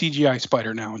would be CGI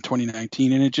Spider now in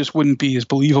 2019, and it just wouldn't be as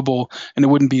believable and it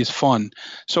wouldn't be as fun.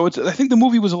 So I think the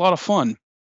movie was a lot of fun,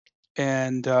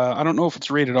 and I don't know if it's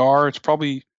rated R. It's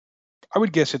probably, I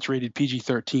would guess it's rated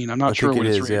PG-13. I'm not sure what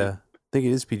it's rated. Yeah, I think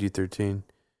it is PG-13.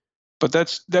 But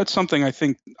that's something I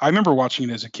think I remember watching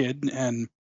it as a kid, and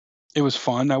it was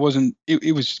fun.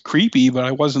 It was creepy, but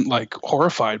I wasn't like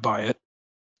horrified by it.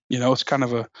 You know, it's kind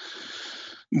of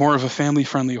more of a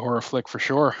family-friendly horror flick for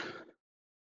sure.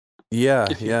 Yeah,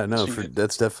 no,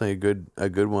 that's definitely a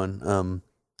good one.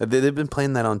 They've been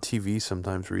playing that on TV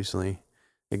sometimes recently.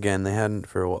 Again, they hadn't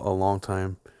for a long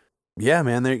time. Yeah,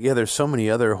 man, there's so many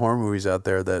other horror movies out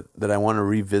there that I want to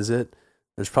revisit.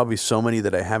 There's probably so many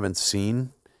that I haven't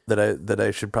seen that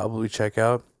I should probably check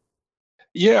out.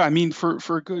 Yeah, I mean, for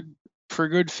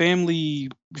good family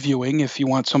viewing, if you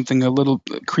want something a little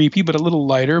creepy but a little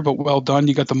lighter but well done,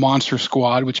 you got the Monster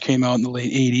Squad, which came out in the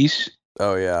late 80s.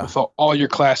 Oh yeah, with all your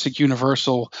classic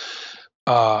Universal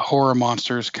horror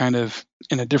monsters, kind of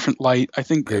in a different light. I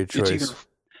think it's either,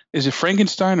 is it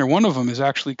Frankenstein, or one of them is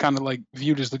actually kind of like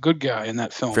viewed as the good guy in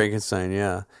that film. Frankenstein,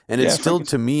 yeah, and it still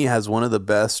to me has one of the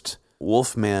best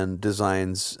Wolfman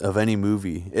designs of any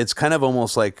movie. It's kind of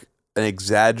almost like an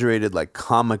exaggerated like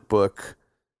comic book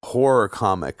horror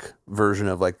comic version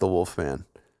of like the Wolfman.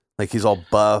 Like he's all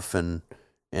buff and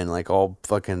like all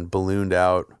fucking ballooned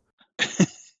out.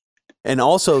 And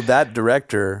also that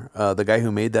director, the guy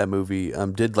who made that movie,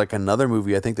 did like another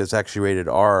movie I think that's actually rated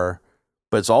R,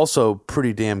 but it's also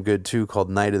pretty damn good too, called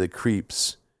Night of the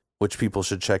Creeps, which people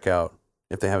should check out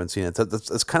if they haven't seen it.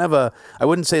 It's kind of I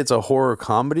wouldn't say it's a horror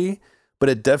comedy, but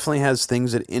it definitely has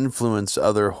things that influence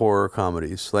other horror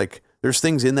comedies. Like there's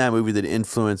things in that movie that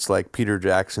influence like Peter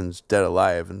Jackson's Dead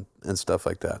Alive and stuff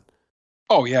like that.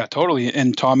 Oh yeah, totally.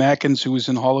 And Tom Atkins, who was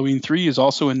in Halloween 3, is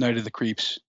also in Night of the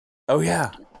Creeps. Oh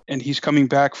yeah. And he's coming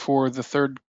back for the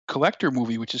third Collector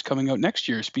movie, which is coming out next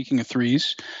year. Speaking of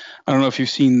threes, I don't know if you've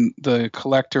seen the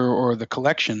Collector or the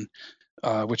Collection,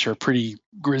 which are pretty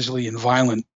grisly and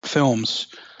violent films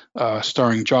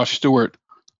starring Josh Stewart.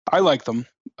 I like them,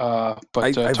 but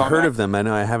I've heard of them. I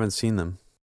know I haven't seen them.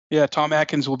 Yeah, Tom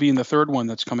Atkins will be in the third one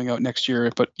that's coming out next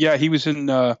year. But yeah, he was in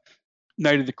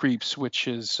Night of the Creeps, which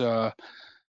is I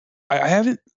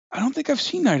don't think I've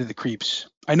seen Night of the Creeps.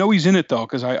 I know he's in it though,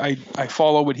 because I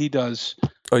follow what he does.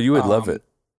 Oh, you would love it.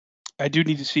 I do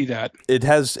need to see that.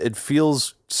 It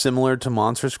feels similar to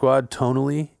Monster Squad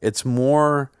tonally. It's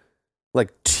more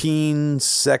like teen,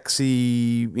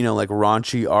 sexy, like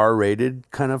raunchy R-rated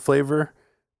kind of flavor,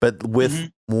 but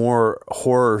with more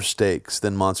horror stakes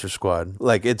than Monster Squad.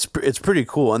 Like it's pretty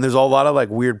cool, and there's a lot of like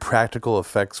weird practical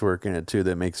effects work in it too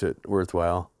that makes it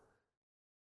worthwhile.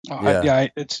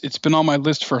 It's been on my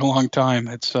list for a long time.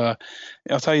 It's I'll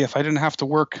tell you, if I didn't have to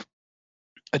work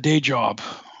a day job,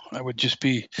 I would just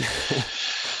be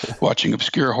watching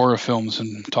obscure horror films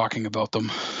and talking about them.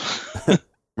 I'm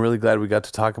really glad we got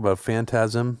to talk about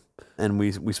Phantasm, and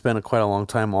we spent quite a long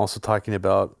time also talking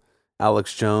about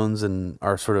Alex Jones and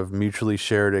our sort of mutually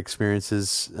shared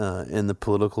experiences in the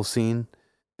political scene.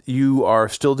 You are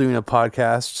still doing a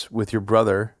podcast with your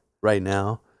brother right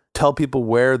now. Tell people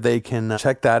where they can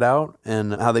check that out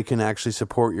and how they can actually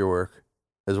support your work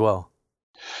as well.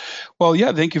 Well,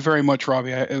 yeah, thank you very much,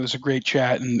 Robbie. It was a great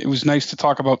chat, and it was nice to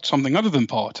talk about something other than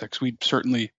politics. We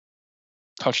certainly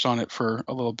touched on it for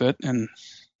a little bit, and,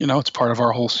 it's part of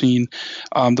our whole scene.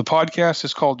 The podcast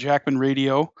is called Jackman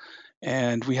Radio,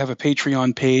 and we have a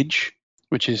Patreon page,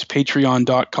 which is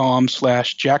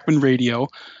patreon.com/Jackman Radio.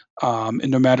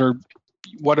 And no matter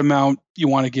what amount you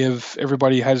want to give,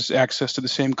 everybody has access to the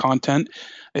same content.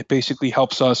 It basically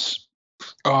helps us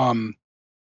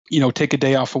take a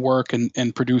day off of work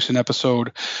and produce an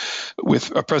episode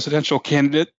with a presidential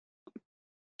candidate.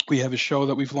 We have a show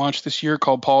that we've launched this year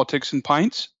called Politics and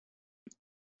Pints,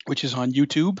 which is on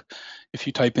YouTube. If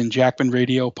you type in Jackman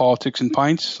Radio, Politics and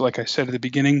Pints, like I said at the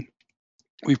beginning,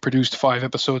 we've produced 5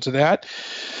 episodes of that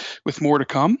with more to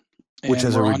come. Which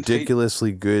has a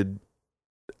ridiculously good,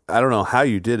 I don't know how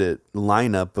you did it,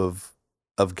 lineup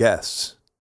of guests.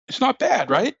 It's not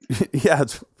bad, right? Yeah,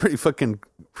 it's pretty fucking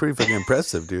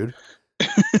impressive, dude.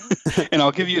 And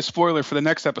I'll give you a spoiler for the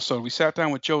next episode. We sat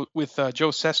down with Joe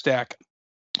Sestak,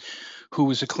 who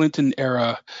was a Clinton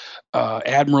era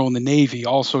admiral in the Navy,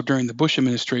 also during the Bush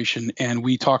administration, and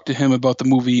we talked to him about the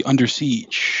movie Under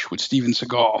Siege with Steven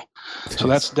Seagal. So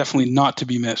that's definitely not to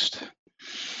be missed.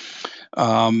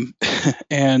 And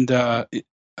we're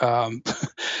on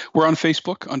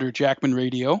Facebook under Jackman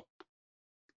Radio.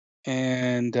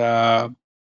 And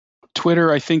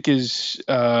Twitter, I think, is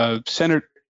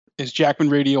Jackman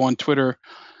Radio on Twitter,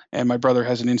 and my brother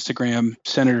has an Instagram,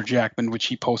 Senator Jackman, which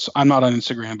he posts. I'm not on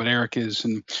Instagram, but Eric is,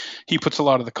 and he puts a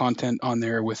lot of the content on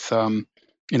there with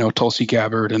Tulsi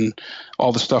Gabbard and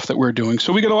all the stuff that we're doing.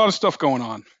 So we got a lot of stuff going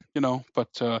on,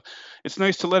 but it's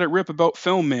nice to let it rip about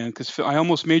film, man, because I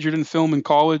almost majored in film in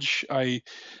college. I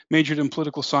majored in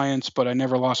political science, but I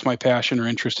never lost my passion or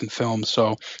interest in film.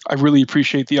 So I really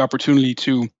appreciate the opportunity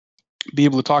to be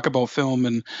able to talk about film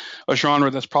and a genre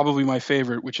that's probably my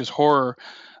favorite, which is horror,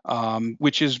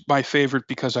 which is my favorite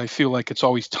because I feel like it's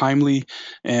always timely.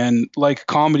 And like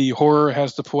comedy, horror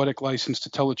has the poetic license to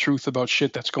tell the truth about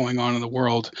shit that's going on in the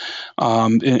world,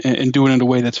 and do it in a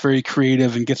way that's very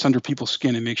creative and gets under people's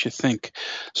skin and makes you think.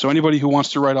 So anybody who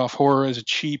wants to write off horror as a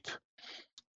cheap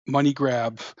money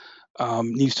grab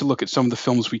needs to look at some of the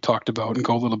films we talked about and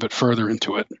go a little bit further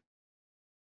into it.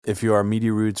 If you are a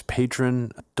Media Roots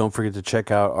patron, don't forget to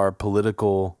check out our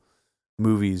political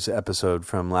movies episode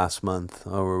from last month,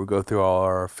 where we go through all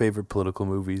our favorite political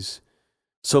movies.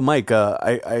 So, Mike,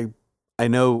 I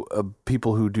know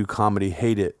people who do comedy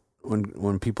hate it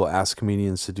when people ask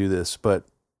comedians to do this, but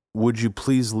would you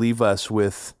please leave us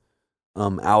with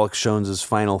Alex Jones's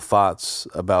final thoughts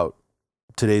about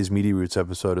today's Media Roots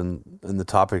episode and the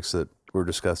topics that were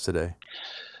discussed today?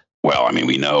 Well, I mean,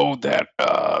 we know that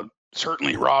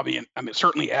certainly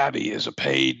certainly Abby is a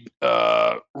paid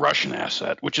Russian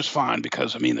asset, which is fine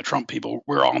because, the Trump people,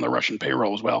 we're all on the Russian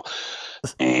payroll as well.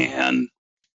 And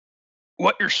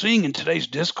what you're seeing in today's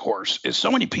discourse is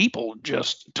so many people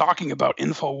just talking about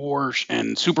InfoWars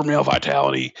and super male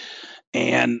vitality,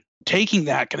 and taking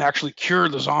that can actually cure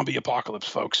the zombie apocalypse,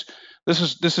 folks. This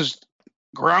is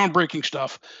groundbreaking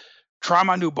stuff. Try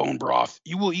my new bone broth.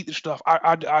 You will eat the stuff.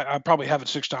 I probably have it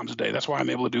 6 times a day. That's why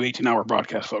I'm able to do 18-hour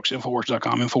broadcasts, folks.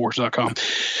 Infowars.com.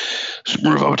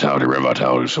 Super vitality, red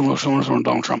vitality, someone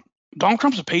Donald Trump. Donald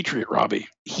Trump's a patriot, Robbie.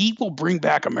 He will bring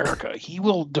back America. He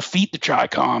will defeat the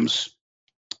Chi-Coms.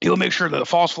 He'll make sure that the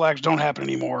false flags don't happen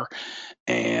anymore.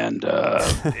 And yeah,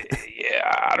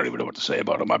 I don't even know what to say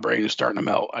about it. My brain is starting to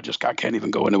melt. I can't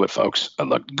even go into it, folks.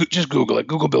 Look, just Google it.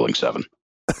 Google Building 7.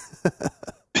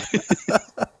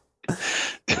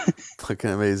 Fucking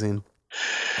amazing.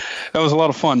 That was a lot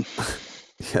of fun.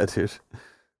 Yeah, dude.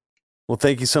 Well,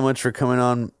 thank you so much for coming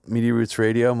on Media Roots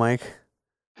Radio, Mike.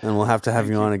 And we'll have to have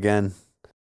you on again.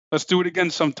 Let's do it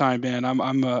again sometime, man.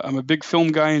 I'm a big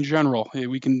film guy in general.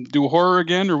 We can do horror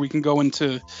again, or we can go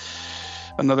into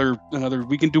another.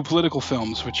 We can do political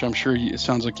films, which I'm sure it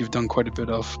sounds like you've done quite a bit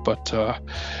of. But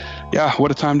yeah,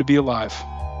 what a time to be alive.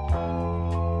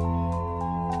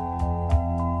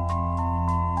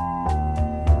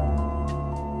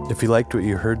 If you liked what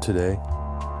you heard today,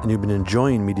 and you've been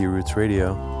enjoying Media Roots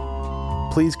Radio,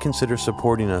 please consider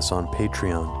supporting us on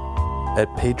Patreon at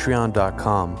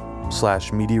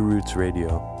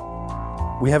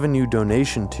patreon.com/MediaRootsRadio. We have a new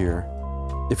donation tier.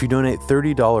 If you donate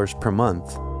 $30 per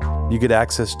month, you get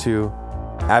access to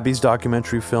Abby's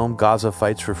documentary film, Gaza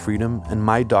Fights for Freedom, and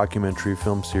my documentary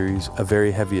film series, A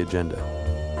Very Heavy Agenda.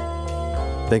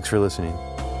 Thanks for listening.